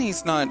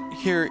 Lenny's not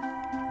here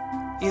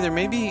either.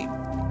 Maybe.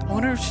 I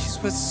wonder if she's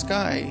with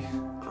Sky.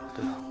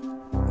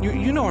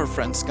 You know her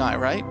friend Sky,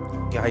 right?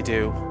 Yeah, I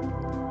do.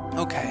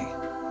 Okay.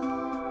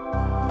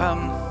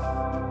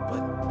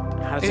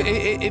 How does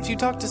it... If you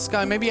talk to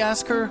Sky, maybe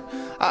ask her.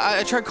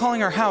 I tried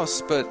calling her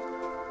house, but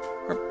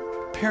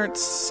her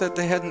parents said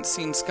they hadn't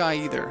seen Sky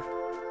either.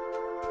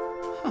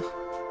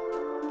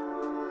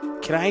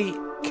 Can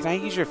I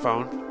use your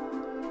phone?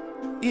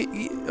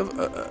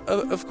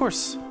 Of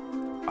course.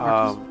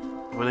 I'm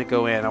gonna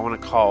go in. I want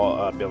to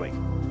call Billy.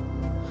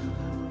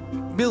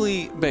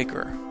 Billy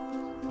Baker.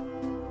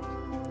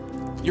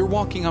 You're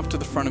walking up to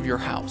the front of your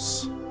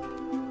house.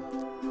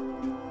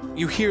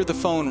 You hear the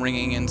phone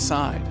ringing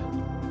inside.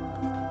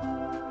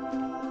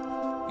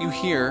 You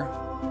hear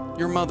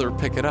your mother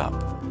pick it up.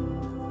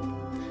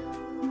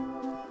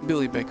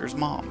 Billy Baker's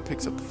mom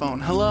picks up the phone.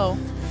 Hello?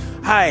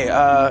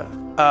 Hi,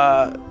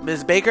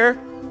 Ms. Baker?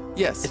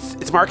 Yes.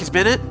 It's Marcus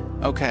Bennett?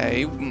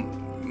 Okay.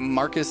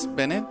 Marcus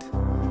Bennett?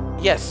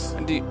 Yes.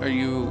 Are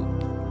you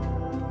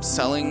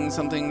selling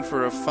something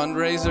for a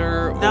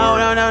fundraiser?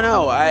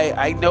 No.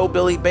 I know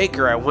Billy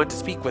Baker. I want to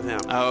speak with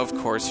him. Oh, of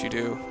course you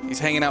do. He's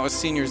hanging out with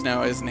seniors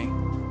now, isn't he?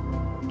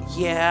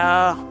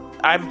 Yeah.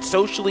 I'm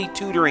socially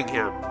tutoring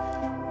him.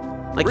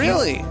 Like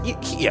Really?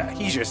 Yeah,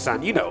 he's your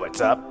son. You know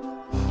what's up.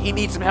 He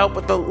needs some help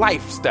with the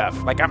life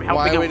stuff. Like, I'm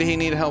helping him. Why would he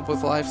need help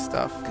with life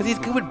stuff? Because he's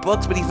good with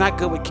books, but he's not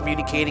good with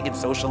communicating and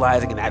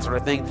socializing and that sort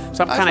of thing.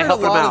 So I'm I've kind of heard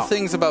helping a him lot out. of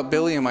things about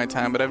Billy in my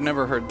time, but I've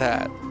never heard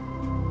that.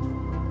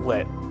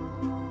 What?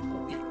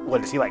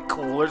 What, is he like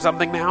cool or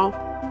something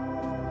now?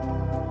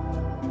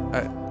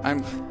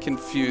 I'm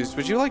confused.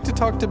 Would you like to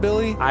talk to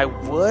Billy? I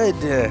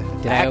would,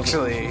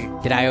 actually.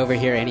 Did I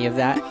overhear any of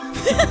that?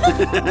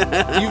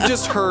 You've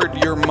just heard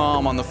your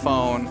mom on the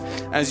phone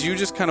as you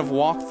just kind of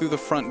walk through the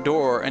front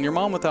door, and your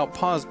mom without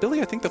pause,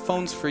 Billy, I think the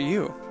phone's for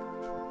you.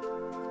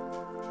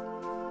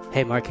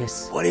 Hey,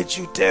 Marcus. What did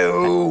you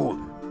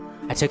do?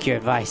 I took your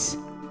advice.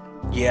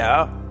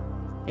 Yeah.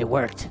 It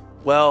worked.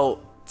 Well,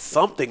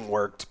 something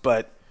worked,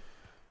 but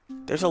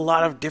there's a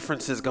lot of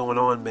differences going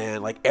on,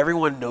 man. Like,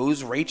 everyone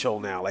knows Rachel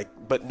now,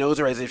 but knows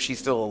her as if she's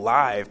still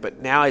alive,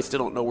 but now I still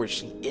don't know where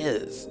she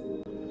is.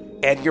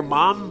 And your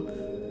mom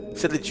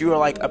said that you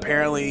are,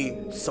 apparently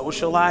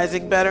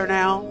socializing better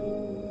now?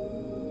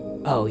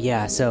 Oh,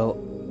 yeah, so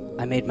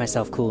I made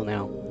myself cool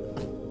now.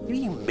 What do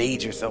you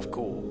made yourself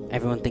cool?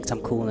 Everyone thinks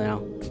I'm cool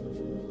now.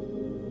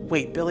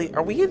 Wait, Billy,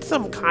 are we in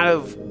some kind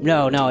of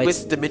No, it's...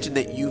 twist dimension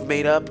that you've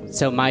made up?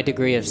 So my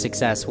degree of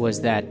success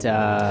was that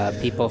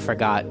people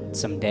forgot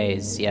some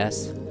days,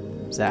 yes?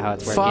 Is that how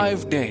it's working?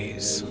 5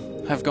 days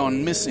have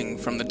gone missing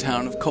from the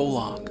town of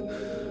Kolok.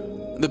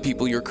 The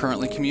people you're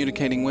currently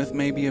communicating with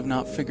maybe have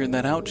not figured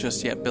that out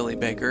just yet, Billy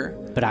Baker.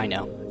 But I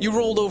know. You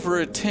rolled over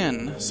a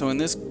 10, so in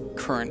this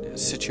current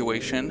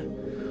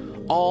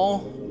situation,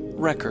 all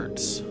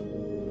records,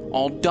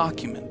 all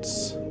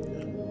documents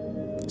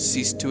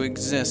cease to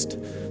exist.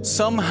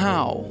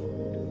 Somehow,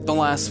 the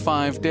last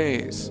 5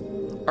 days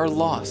are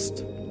lost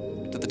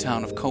to the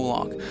town of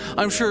Kolok.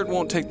 I'm sure it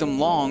won't take them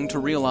long to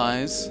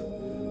realize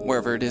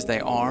wherever it is they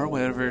are,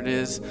 whatever it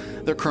is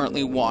they're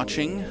currently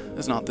watching,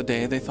 is not the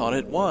day they thought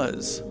it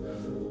was.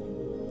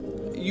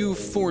 You've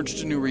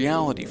forged a new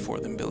reality for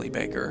them, Billy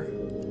Baker.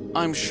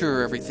 I'm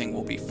sure everything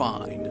will be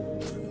fine.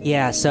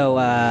 Yeah, so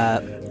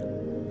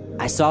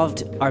I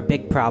solved our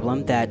big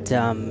problem that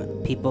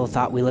people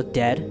thought we looked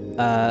dead.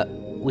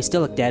 We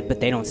still look dead, but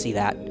they don't see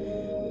that.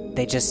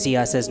 They just see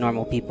us as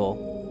normal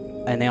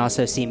people. And they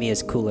also see me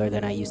as cooler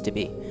than I used to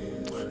be.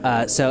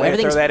 So Way to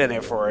everything's throw that in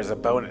there for as a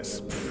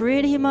bonus.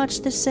 pretty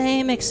much the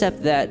same,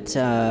 except that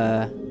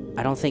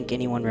I don't think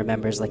anyone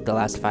remembers the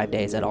last 5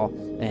 days at all.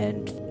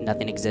 And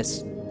nothing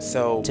exists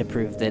So, to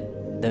prove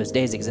that those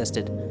days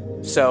existed.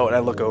 and I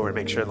look over and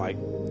make sure,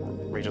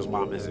 Rachel's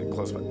mom isn't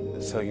close by.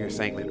 So you're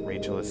saying that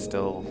Rachel is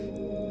still...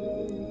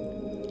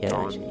 Yeah,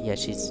 Gone. yeah,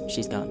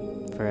 she's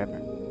gone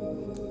forever.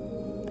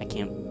 I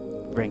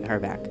can't bring her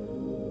back.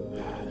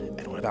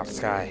 And what about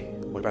Sky?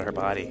 What about her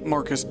body?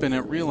 Marcus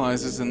Bennett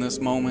realizes in this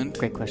moment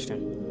Great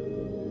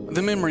question.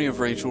 the memory of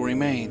Rachel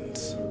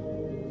remains.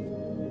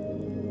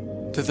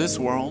 To this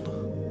world,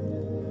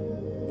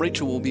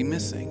 Rachel will be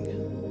missing,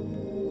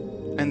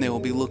 and they will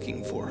be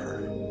looking for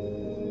her.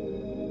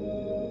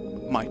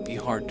 Might be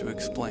hard to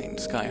explain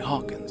Sky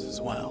Hawkins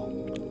as well.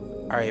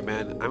 All right,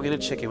 man. I'm going to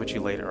check in with you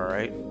later, all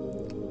right?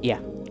 Yeah.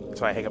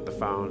 So I hang up the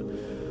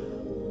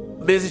phone.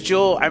 Ms.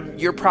 Jewel,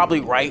 you're probably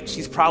right.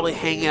 She's probably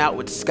hanging out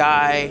with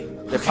Sky.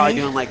 They're probably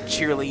doing like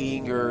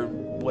cheerleading or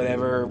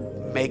whatever,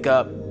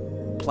 makeup,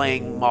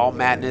 playing Mall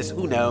Madness.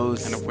 Who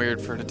knows? Kind of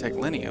weird for her to take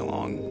Lenny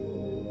along.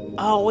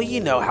 Oh, well, you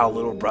know how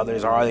little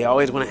brothers are. They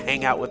always want to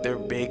hang out with their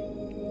big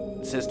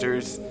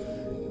sisters,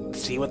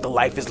 see what the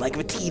life is like of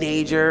a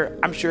teenager.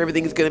 I'm sure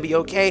everything's going to be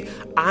okay.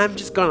 I'm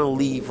just going to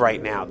leave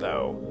right now,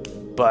 though.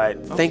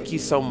 But thank you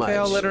so much. Okay,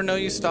 I'll let her know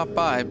you stopped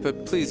by.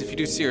 But please, if you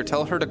do see her,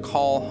 tell her to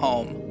call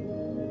home.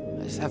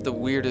 I just have the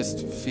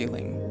weirdest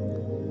feeling.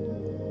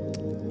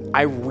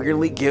 I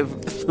rarely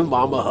give the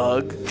mom a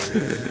hug.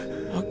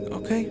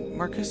 Okay,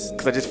 Marcus.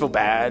 Because I just feel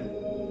bad.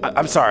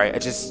 I'm sorry.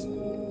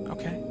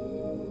 Okay.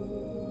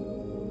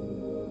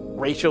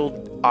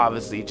 Rachel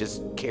obviously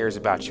just cares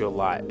about you a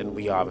lot, and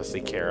we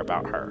obviously care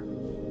about her.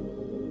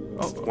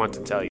 Just want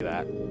to tell you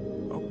that.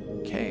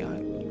 Okay.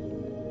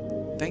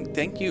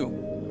 Thank you,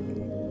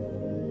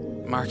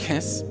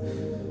 Marcus.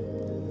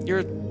 You're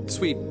a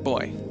sweet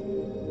boy.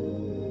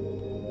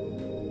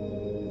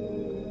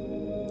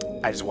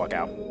 I just walk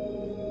out.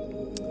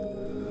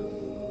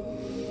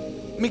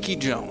 Mickey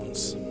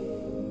Jones.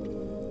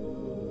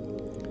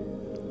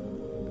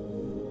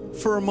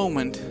 For a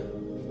moment,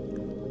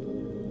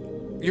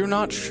 you're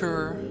not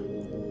sure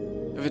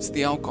if it's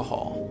the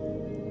alcohol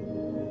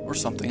or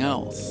something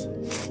else.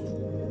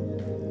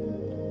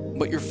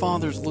 But your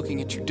father's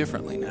looking at you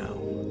differently now.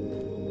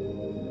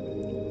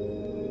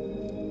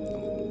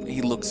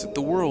 He looks at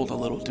the world a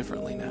little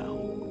differently now.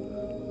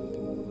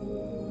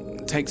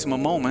 It takes him a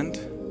moment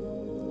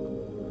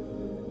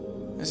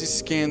as he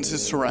scans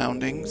his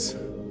surroundings.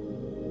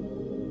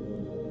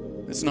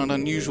 It's not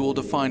unusual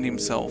to find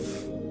himself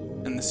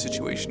in the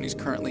situation he's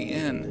currently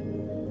in.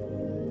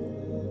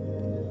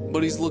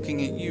 But he's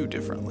looking at you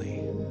differently.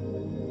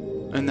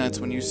 And that's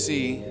when you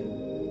see,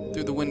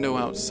 through the window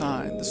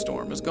outside, the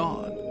storm is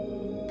gone.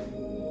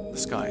 The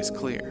sky is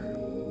clear,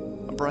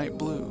 a bright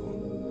blue.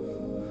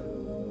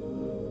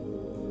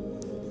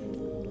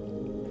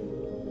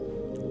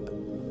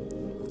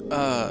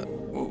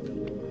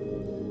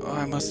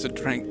 I must have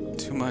drank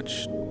too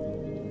much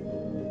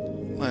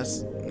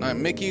last night.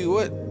 Mickey,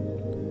 what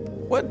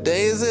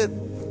day is it? You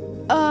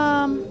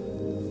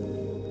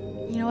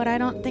know what? I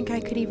don't think I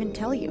could even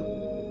tell you.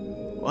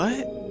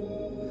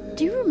 What?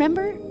 Do you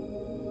remember?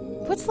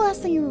 What's the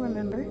last thing you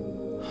remember?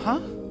 Huh?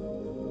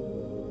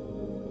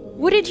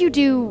 What did you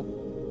do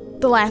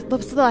what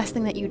was the last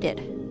thing that you did?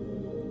 I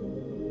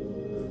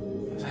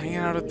was hanging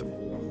out at the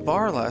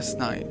bar last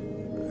night.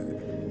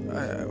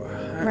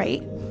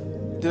 Right.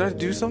 Did I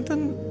do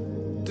something?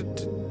 Did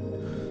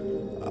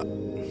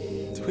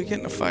we get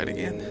in a fight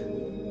again?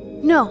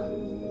 No.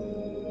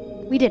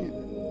 We didn't.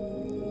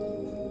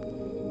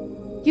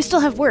 You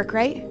still have work,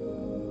 right?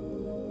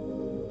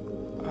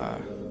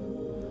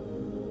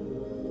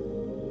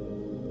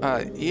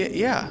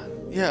 Yeah.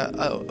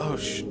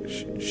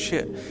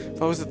 Shit.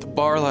 If I was at the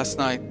bar last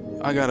night,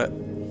 I gotta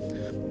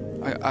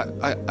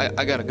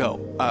go.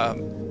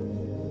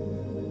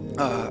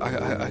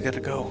 I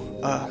gotta go.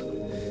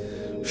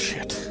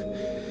 Shit.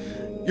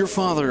 Your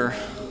father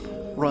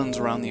runs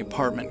around the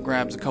apartment,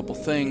 grabs a couple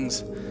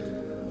things.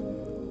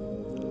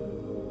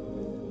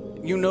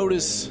 You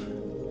notice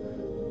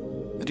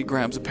that he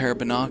grabs a pair of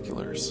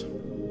binoculars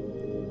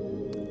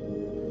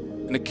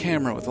and a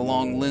camera with a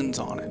long lens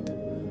on it.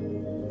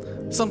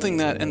 Something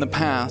that in the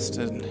past,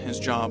 in his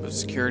job of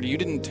security, you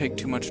didn't take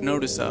too much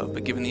notice of,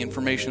 but given the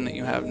information that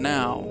you have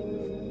now,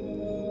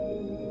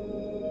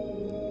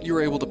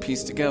 you're able to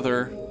piece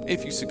together,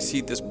 if you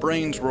succeed this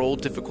brains roll,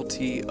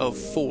 difficulty of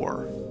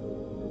 4.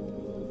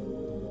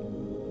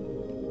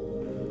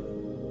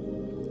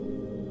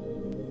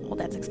 Oh,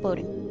 that's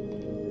exploding.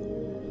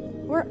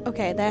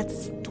 Okay,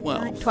 that's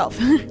 12. 12.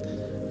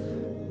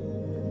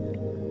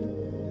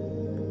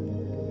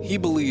 He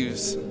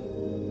believes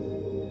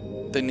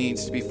that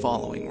needs to be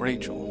following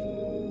Rachel.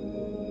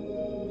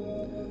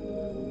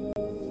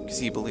 Because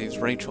he believes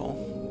Rachel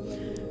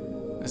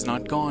is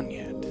not gone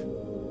yet.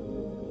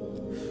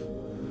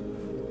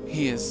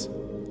 He is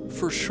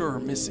for sure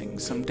missing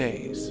some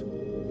days.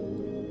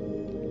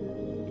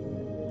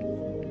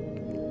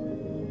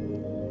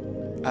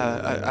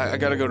 I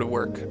gotta go to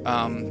work.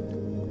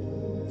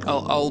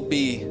 I'll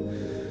be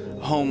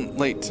home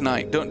late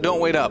tonight. Don't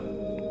wait up.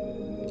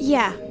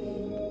 Yeah.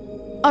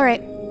 All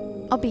right.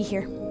 I'll be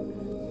here.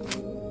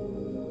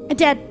 And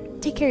Dad,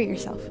 take care of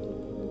yourself.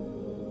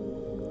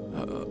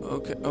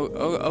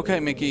 Okay,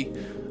 Mickey.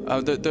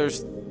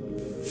 There's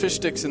fish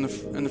sticks in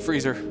the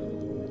freezer.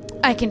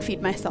 I can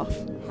feed myself.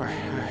 All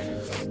right.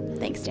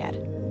 Thanks, Dad.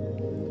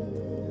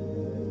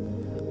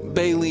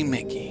 Bailey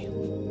Mickey.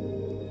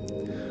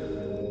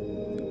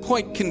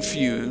 Quite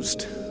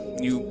confused,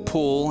 you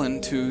pull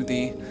into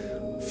the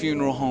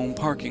funeral home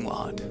parking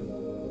lot.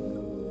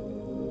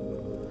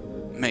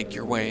 Make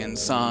your way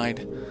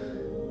inside.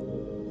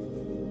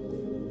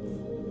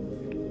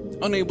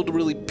 Unable to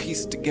really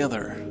piece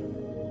together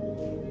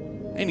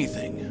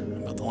anything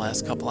about the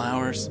last couple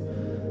hours.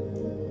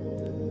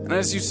 And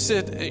as you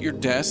sit at your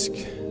desk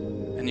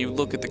and you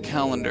look at the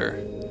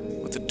calendar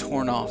with the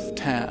torn off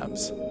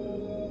tabs,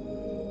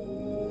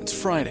 it's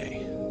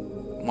Friday,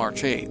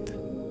 March 8th.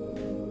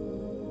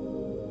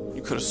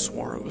 You could have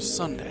swore it was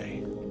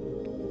Sunday.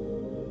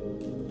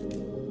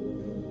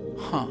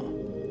 Huh.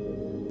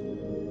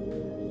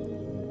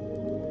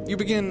 You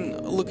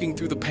begin looking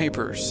through the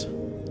papers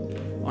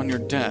on your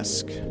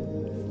desk.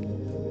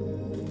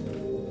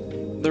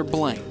 They're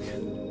blank.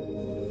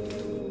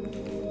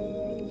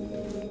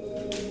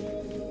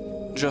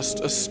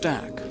 Just a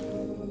stack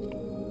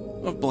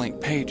of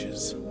blank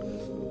pages.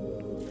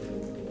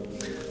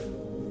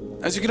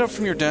 As you get up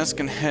from your desk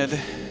and head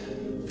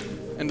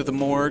into the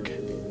morgue,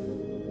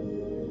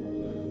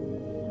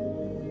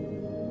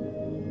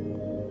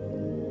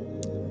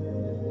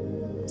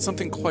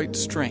 something quite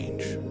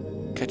strange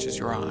catches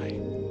your eye.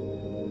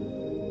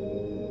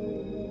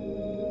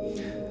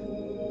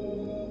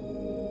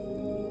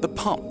 The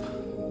pump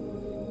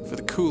for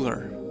the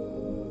cooler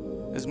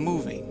is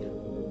moving.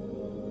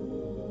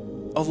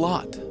 A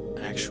lot,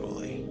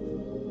 actually.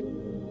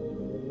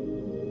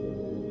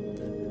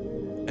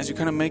 As you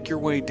kind of make your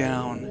way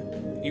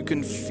down, you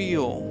can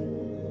feel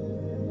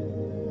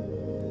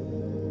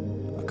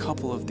a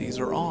couple of these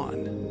are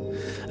on.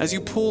 As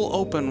you pull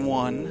open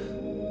one,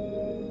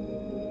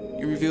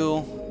 you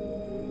reveal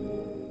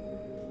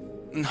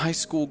a high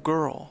school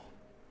girl.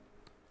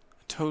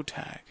 A toe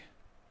tag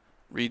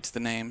reads the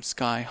name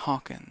Sky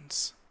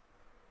Hawkins.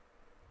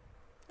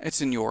 It's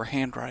in your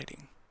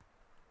handwriting.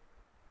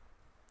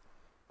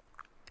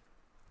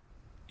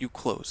 You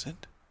close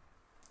it.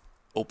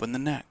 Open the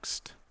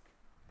next.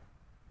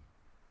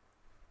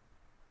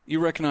 You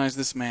recognize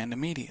this man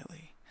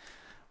immediately.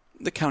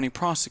 The county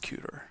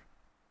prosecutor,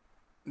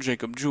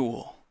 Jacob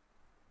Jewell.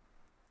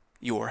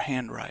 Your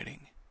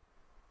handwriting.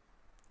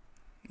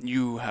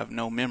 You have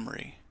no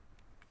memory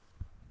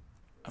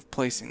of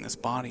placing this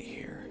body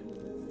here.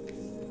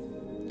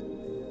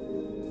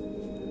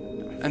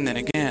 And then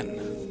again,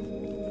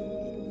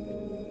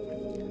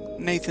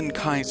 Nathan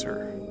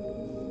Kaiser.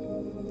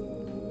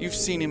 You've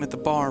seen him at the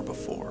bar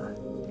before.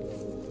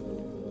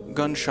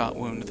 Gunshot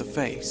wound to the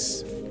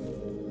face.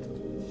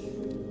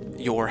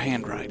 Your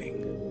handwriting.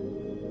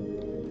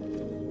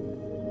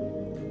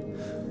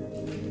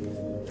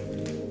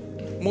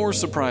 More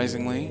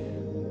surprisingly,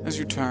 as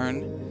you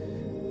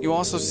turn, you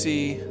also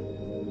see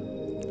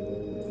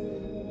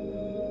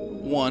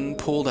one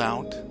pulled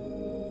out.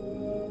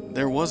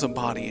 There was a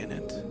body in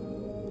it.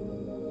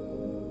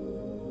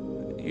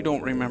 You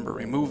don't remember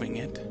removing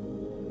it.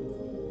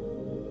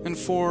 And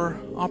 4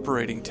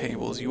 operating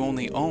tables, you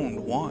only owned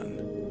 1.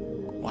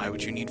 Why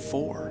would you need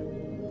 4?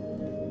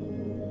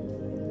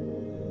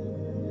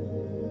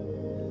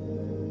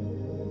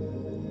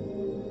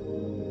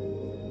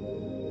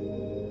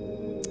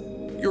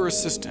 Your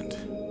assistant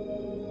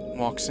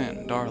walks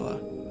in, Darla.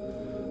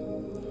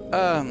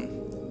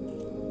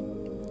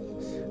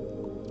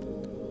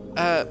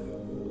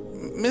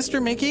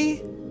 Mr.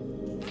 Mickey?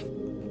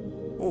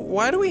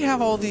 Why do we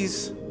have all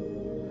these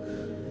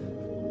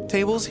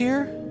tables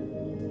here?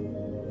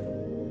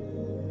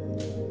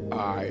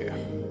 I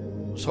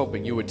was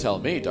hoping you would tell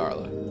me,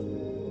 Darla.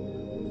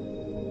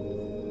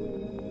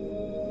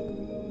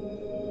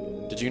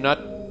 Did you not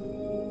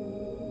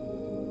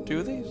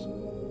do these?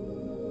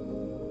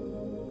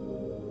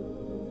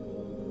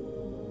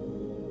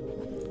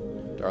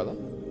 Darla?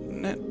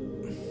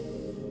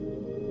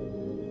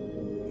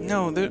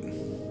 No,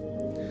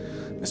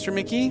 Mr.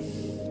 Mickey?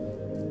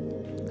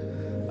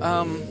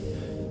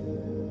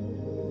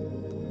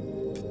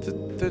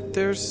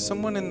 There's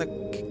someone in the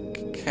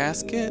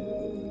casket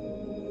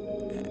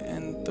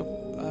and the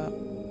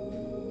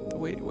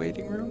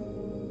waiting room.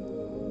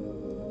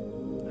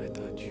 I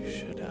thought you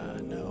should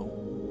know.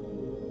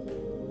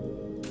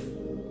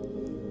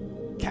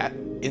 Cat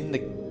in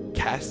the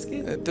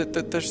casket?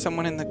 There's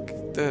someone in the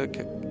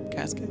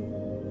casket.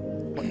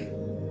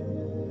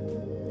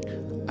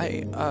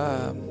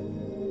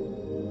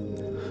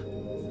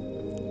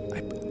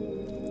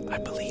 I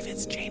believe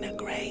it's Jaina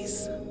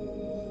Grace.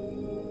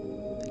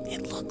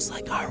 It looks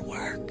like our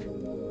work.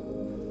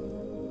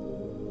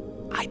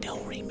 I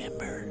don't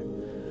remember.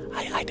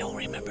 I don't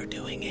remember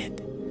doing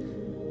it.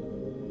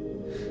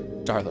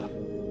 Darla.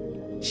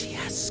 She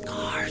has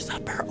scars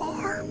up her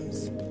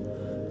arms.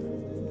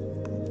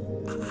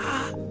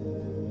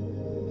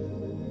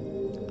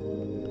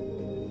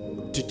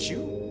 Did you?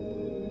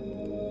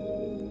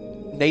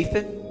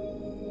 Nathan?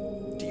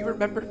 Do you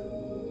remember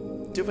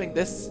doing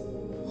this?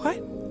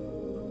 What?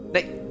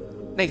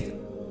 Nathan.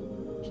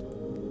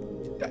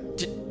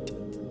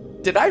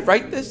 Did I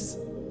write this?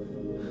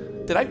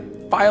 Did I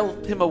file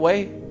him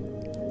away?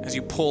 As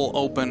you pull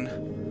open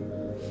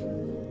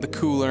the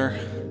cooler,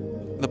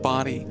 the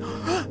body.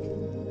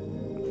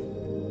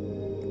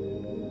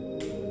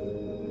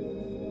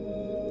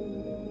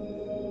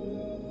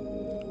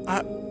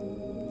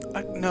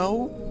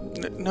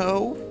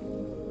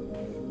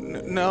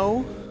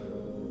 No.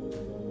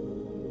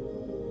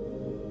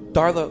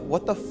 Darla,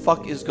 what the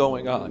fuck is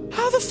going on?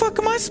 How the fuck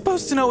am I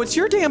supposed to know? It's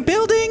your damn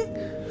building.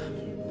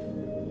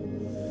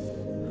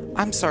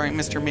 I'm sorry,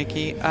 Mr.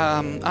 Mickey.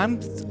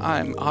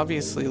 I'm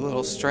obviously a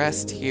little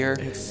stressed here.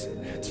 It's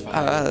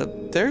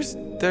fine.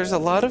 There's a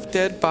lot of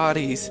dead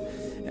bodies,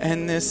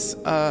 and this,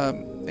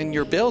 in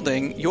your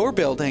building,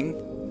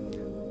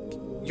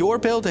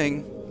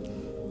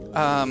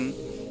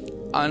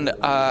 and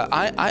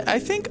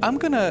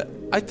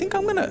I think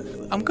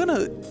I'm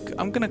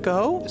gonna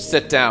go.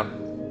 Sit down.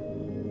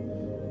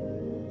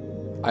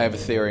 I have a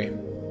theory.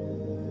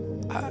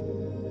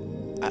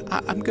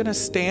 I'm gonna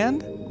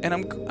stand, and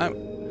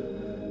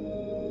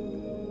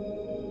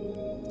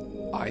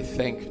I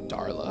think,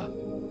 Darla,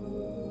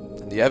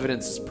 and the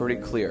evidence is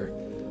pretty clear,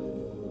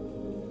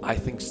 I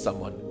think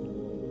someone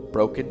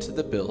broke into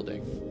the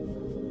building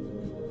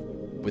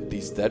with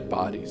these dead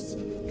bodies,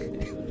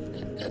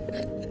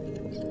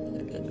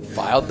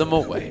 filed them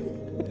away,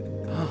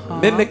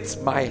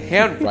 mimicked my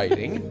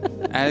handwriting.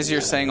 As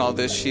you're saying all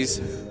this, she's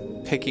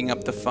picking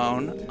up the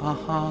phone.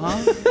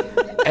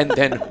 And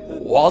then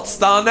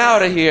waltzed on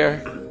out of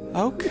here.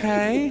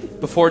 Okay.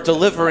 Before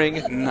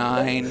delivering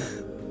 9.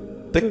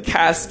 the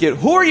casket.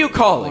 Who are you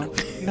calling?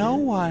 No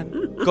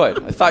one.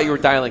 Good. I thought you were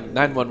dialing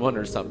 911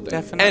 or something.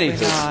 Definitely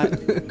not.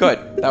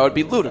 Good. That would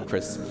be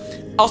ludicrous.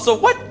 Also,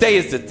 what day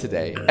is it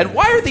today? And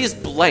why are these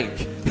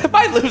blank? Am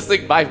I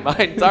losing my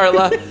mind,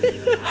 Darla?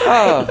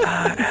 Oh.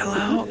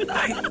 Hello.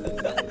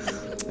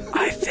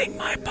 I think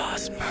my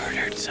boss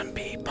murdered some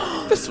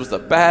people. This was a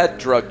bad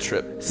drug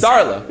trip.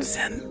 Darla.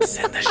 Send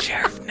the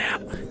sheriff now.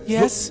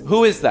 Yes.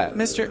 Who is that?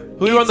 Mr.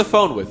 Who are you on the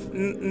phone with?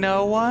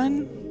 No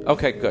one.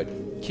 Okay, good.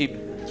 Keep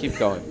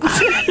going.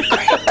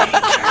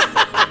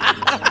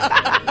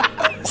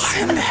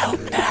 Send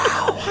help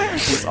now. Why are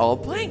these all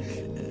blank?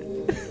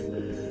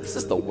 This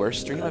is the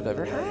worst dream I've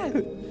ever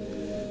had.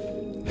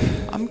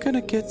 I'm gonna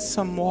get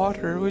some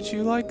water. Would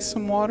you like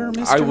some water,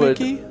 Mr. I would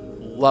Mickey?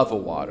 love a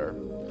water.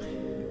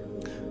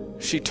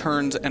 She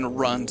turns and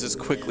runs as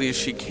quickly as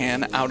she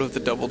can out of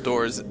the double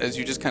doors as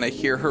you just kind of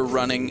hear her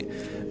running,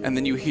 and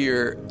then you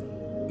hear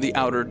the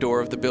outer door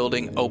of the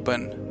building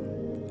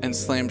open and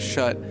slam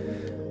shut.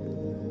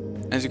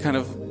 As you kind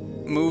of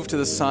move to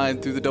the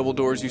side through the double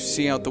doors, you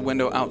see out the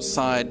window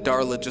outside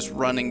Darla just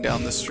running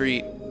down the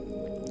street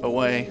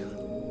away.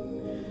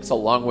 It's a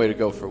long way to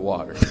go for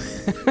water.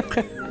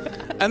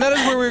 And that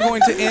is where we're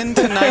going to end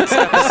tonight's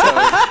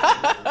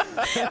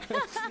episode.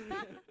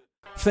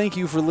 Thank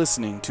you for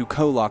listening to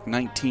Kolok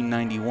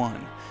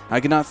 1991. I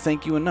cannot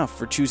thank you enough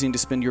for choosing to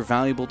spend your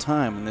valuable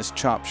time in this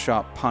Chop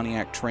Shop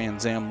Pontiac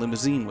Trans Am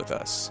limousine with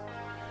us.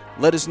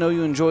 Let us know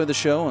you enjoy the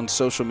show on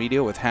social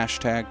media with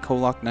hashtag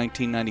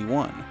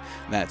Kolok1991.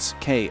 That's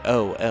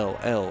KOLLOK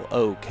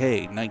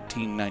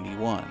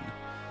 1991.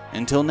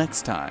 Until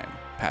next time,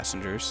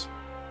 passengers.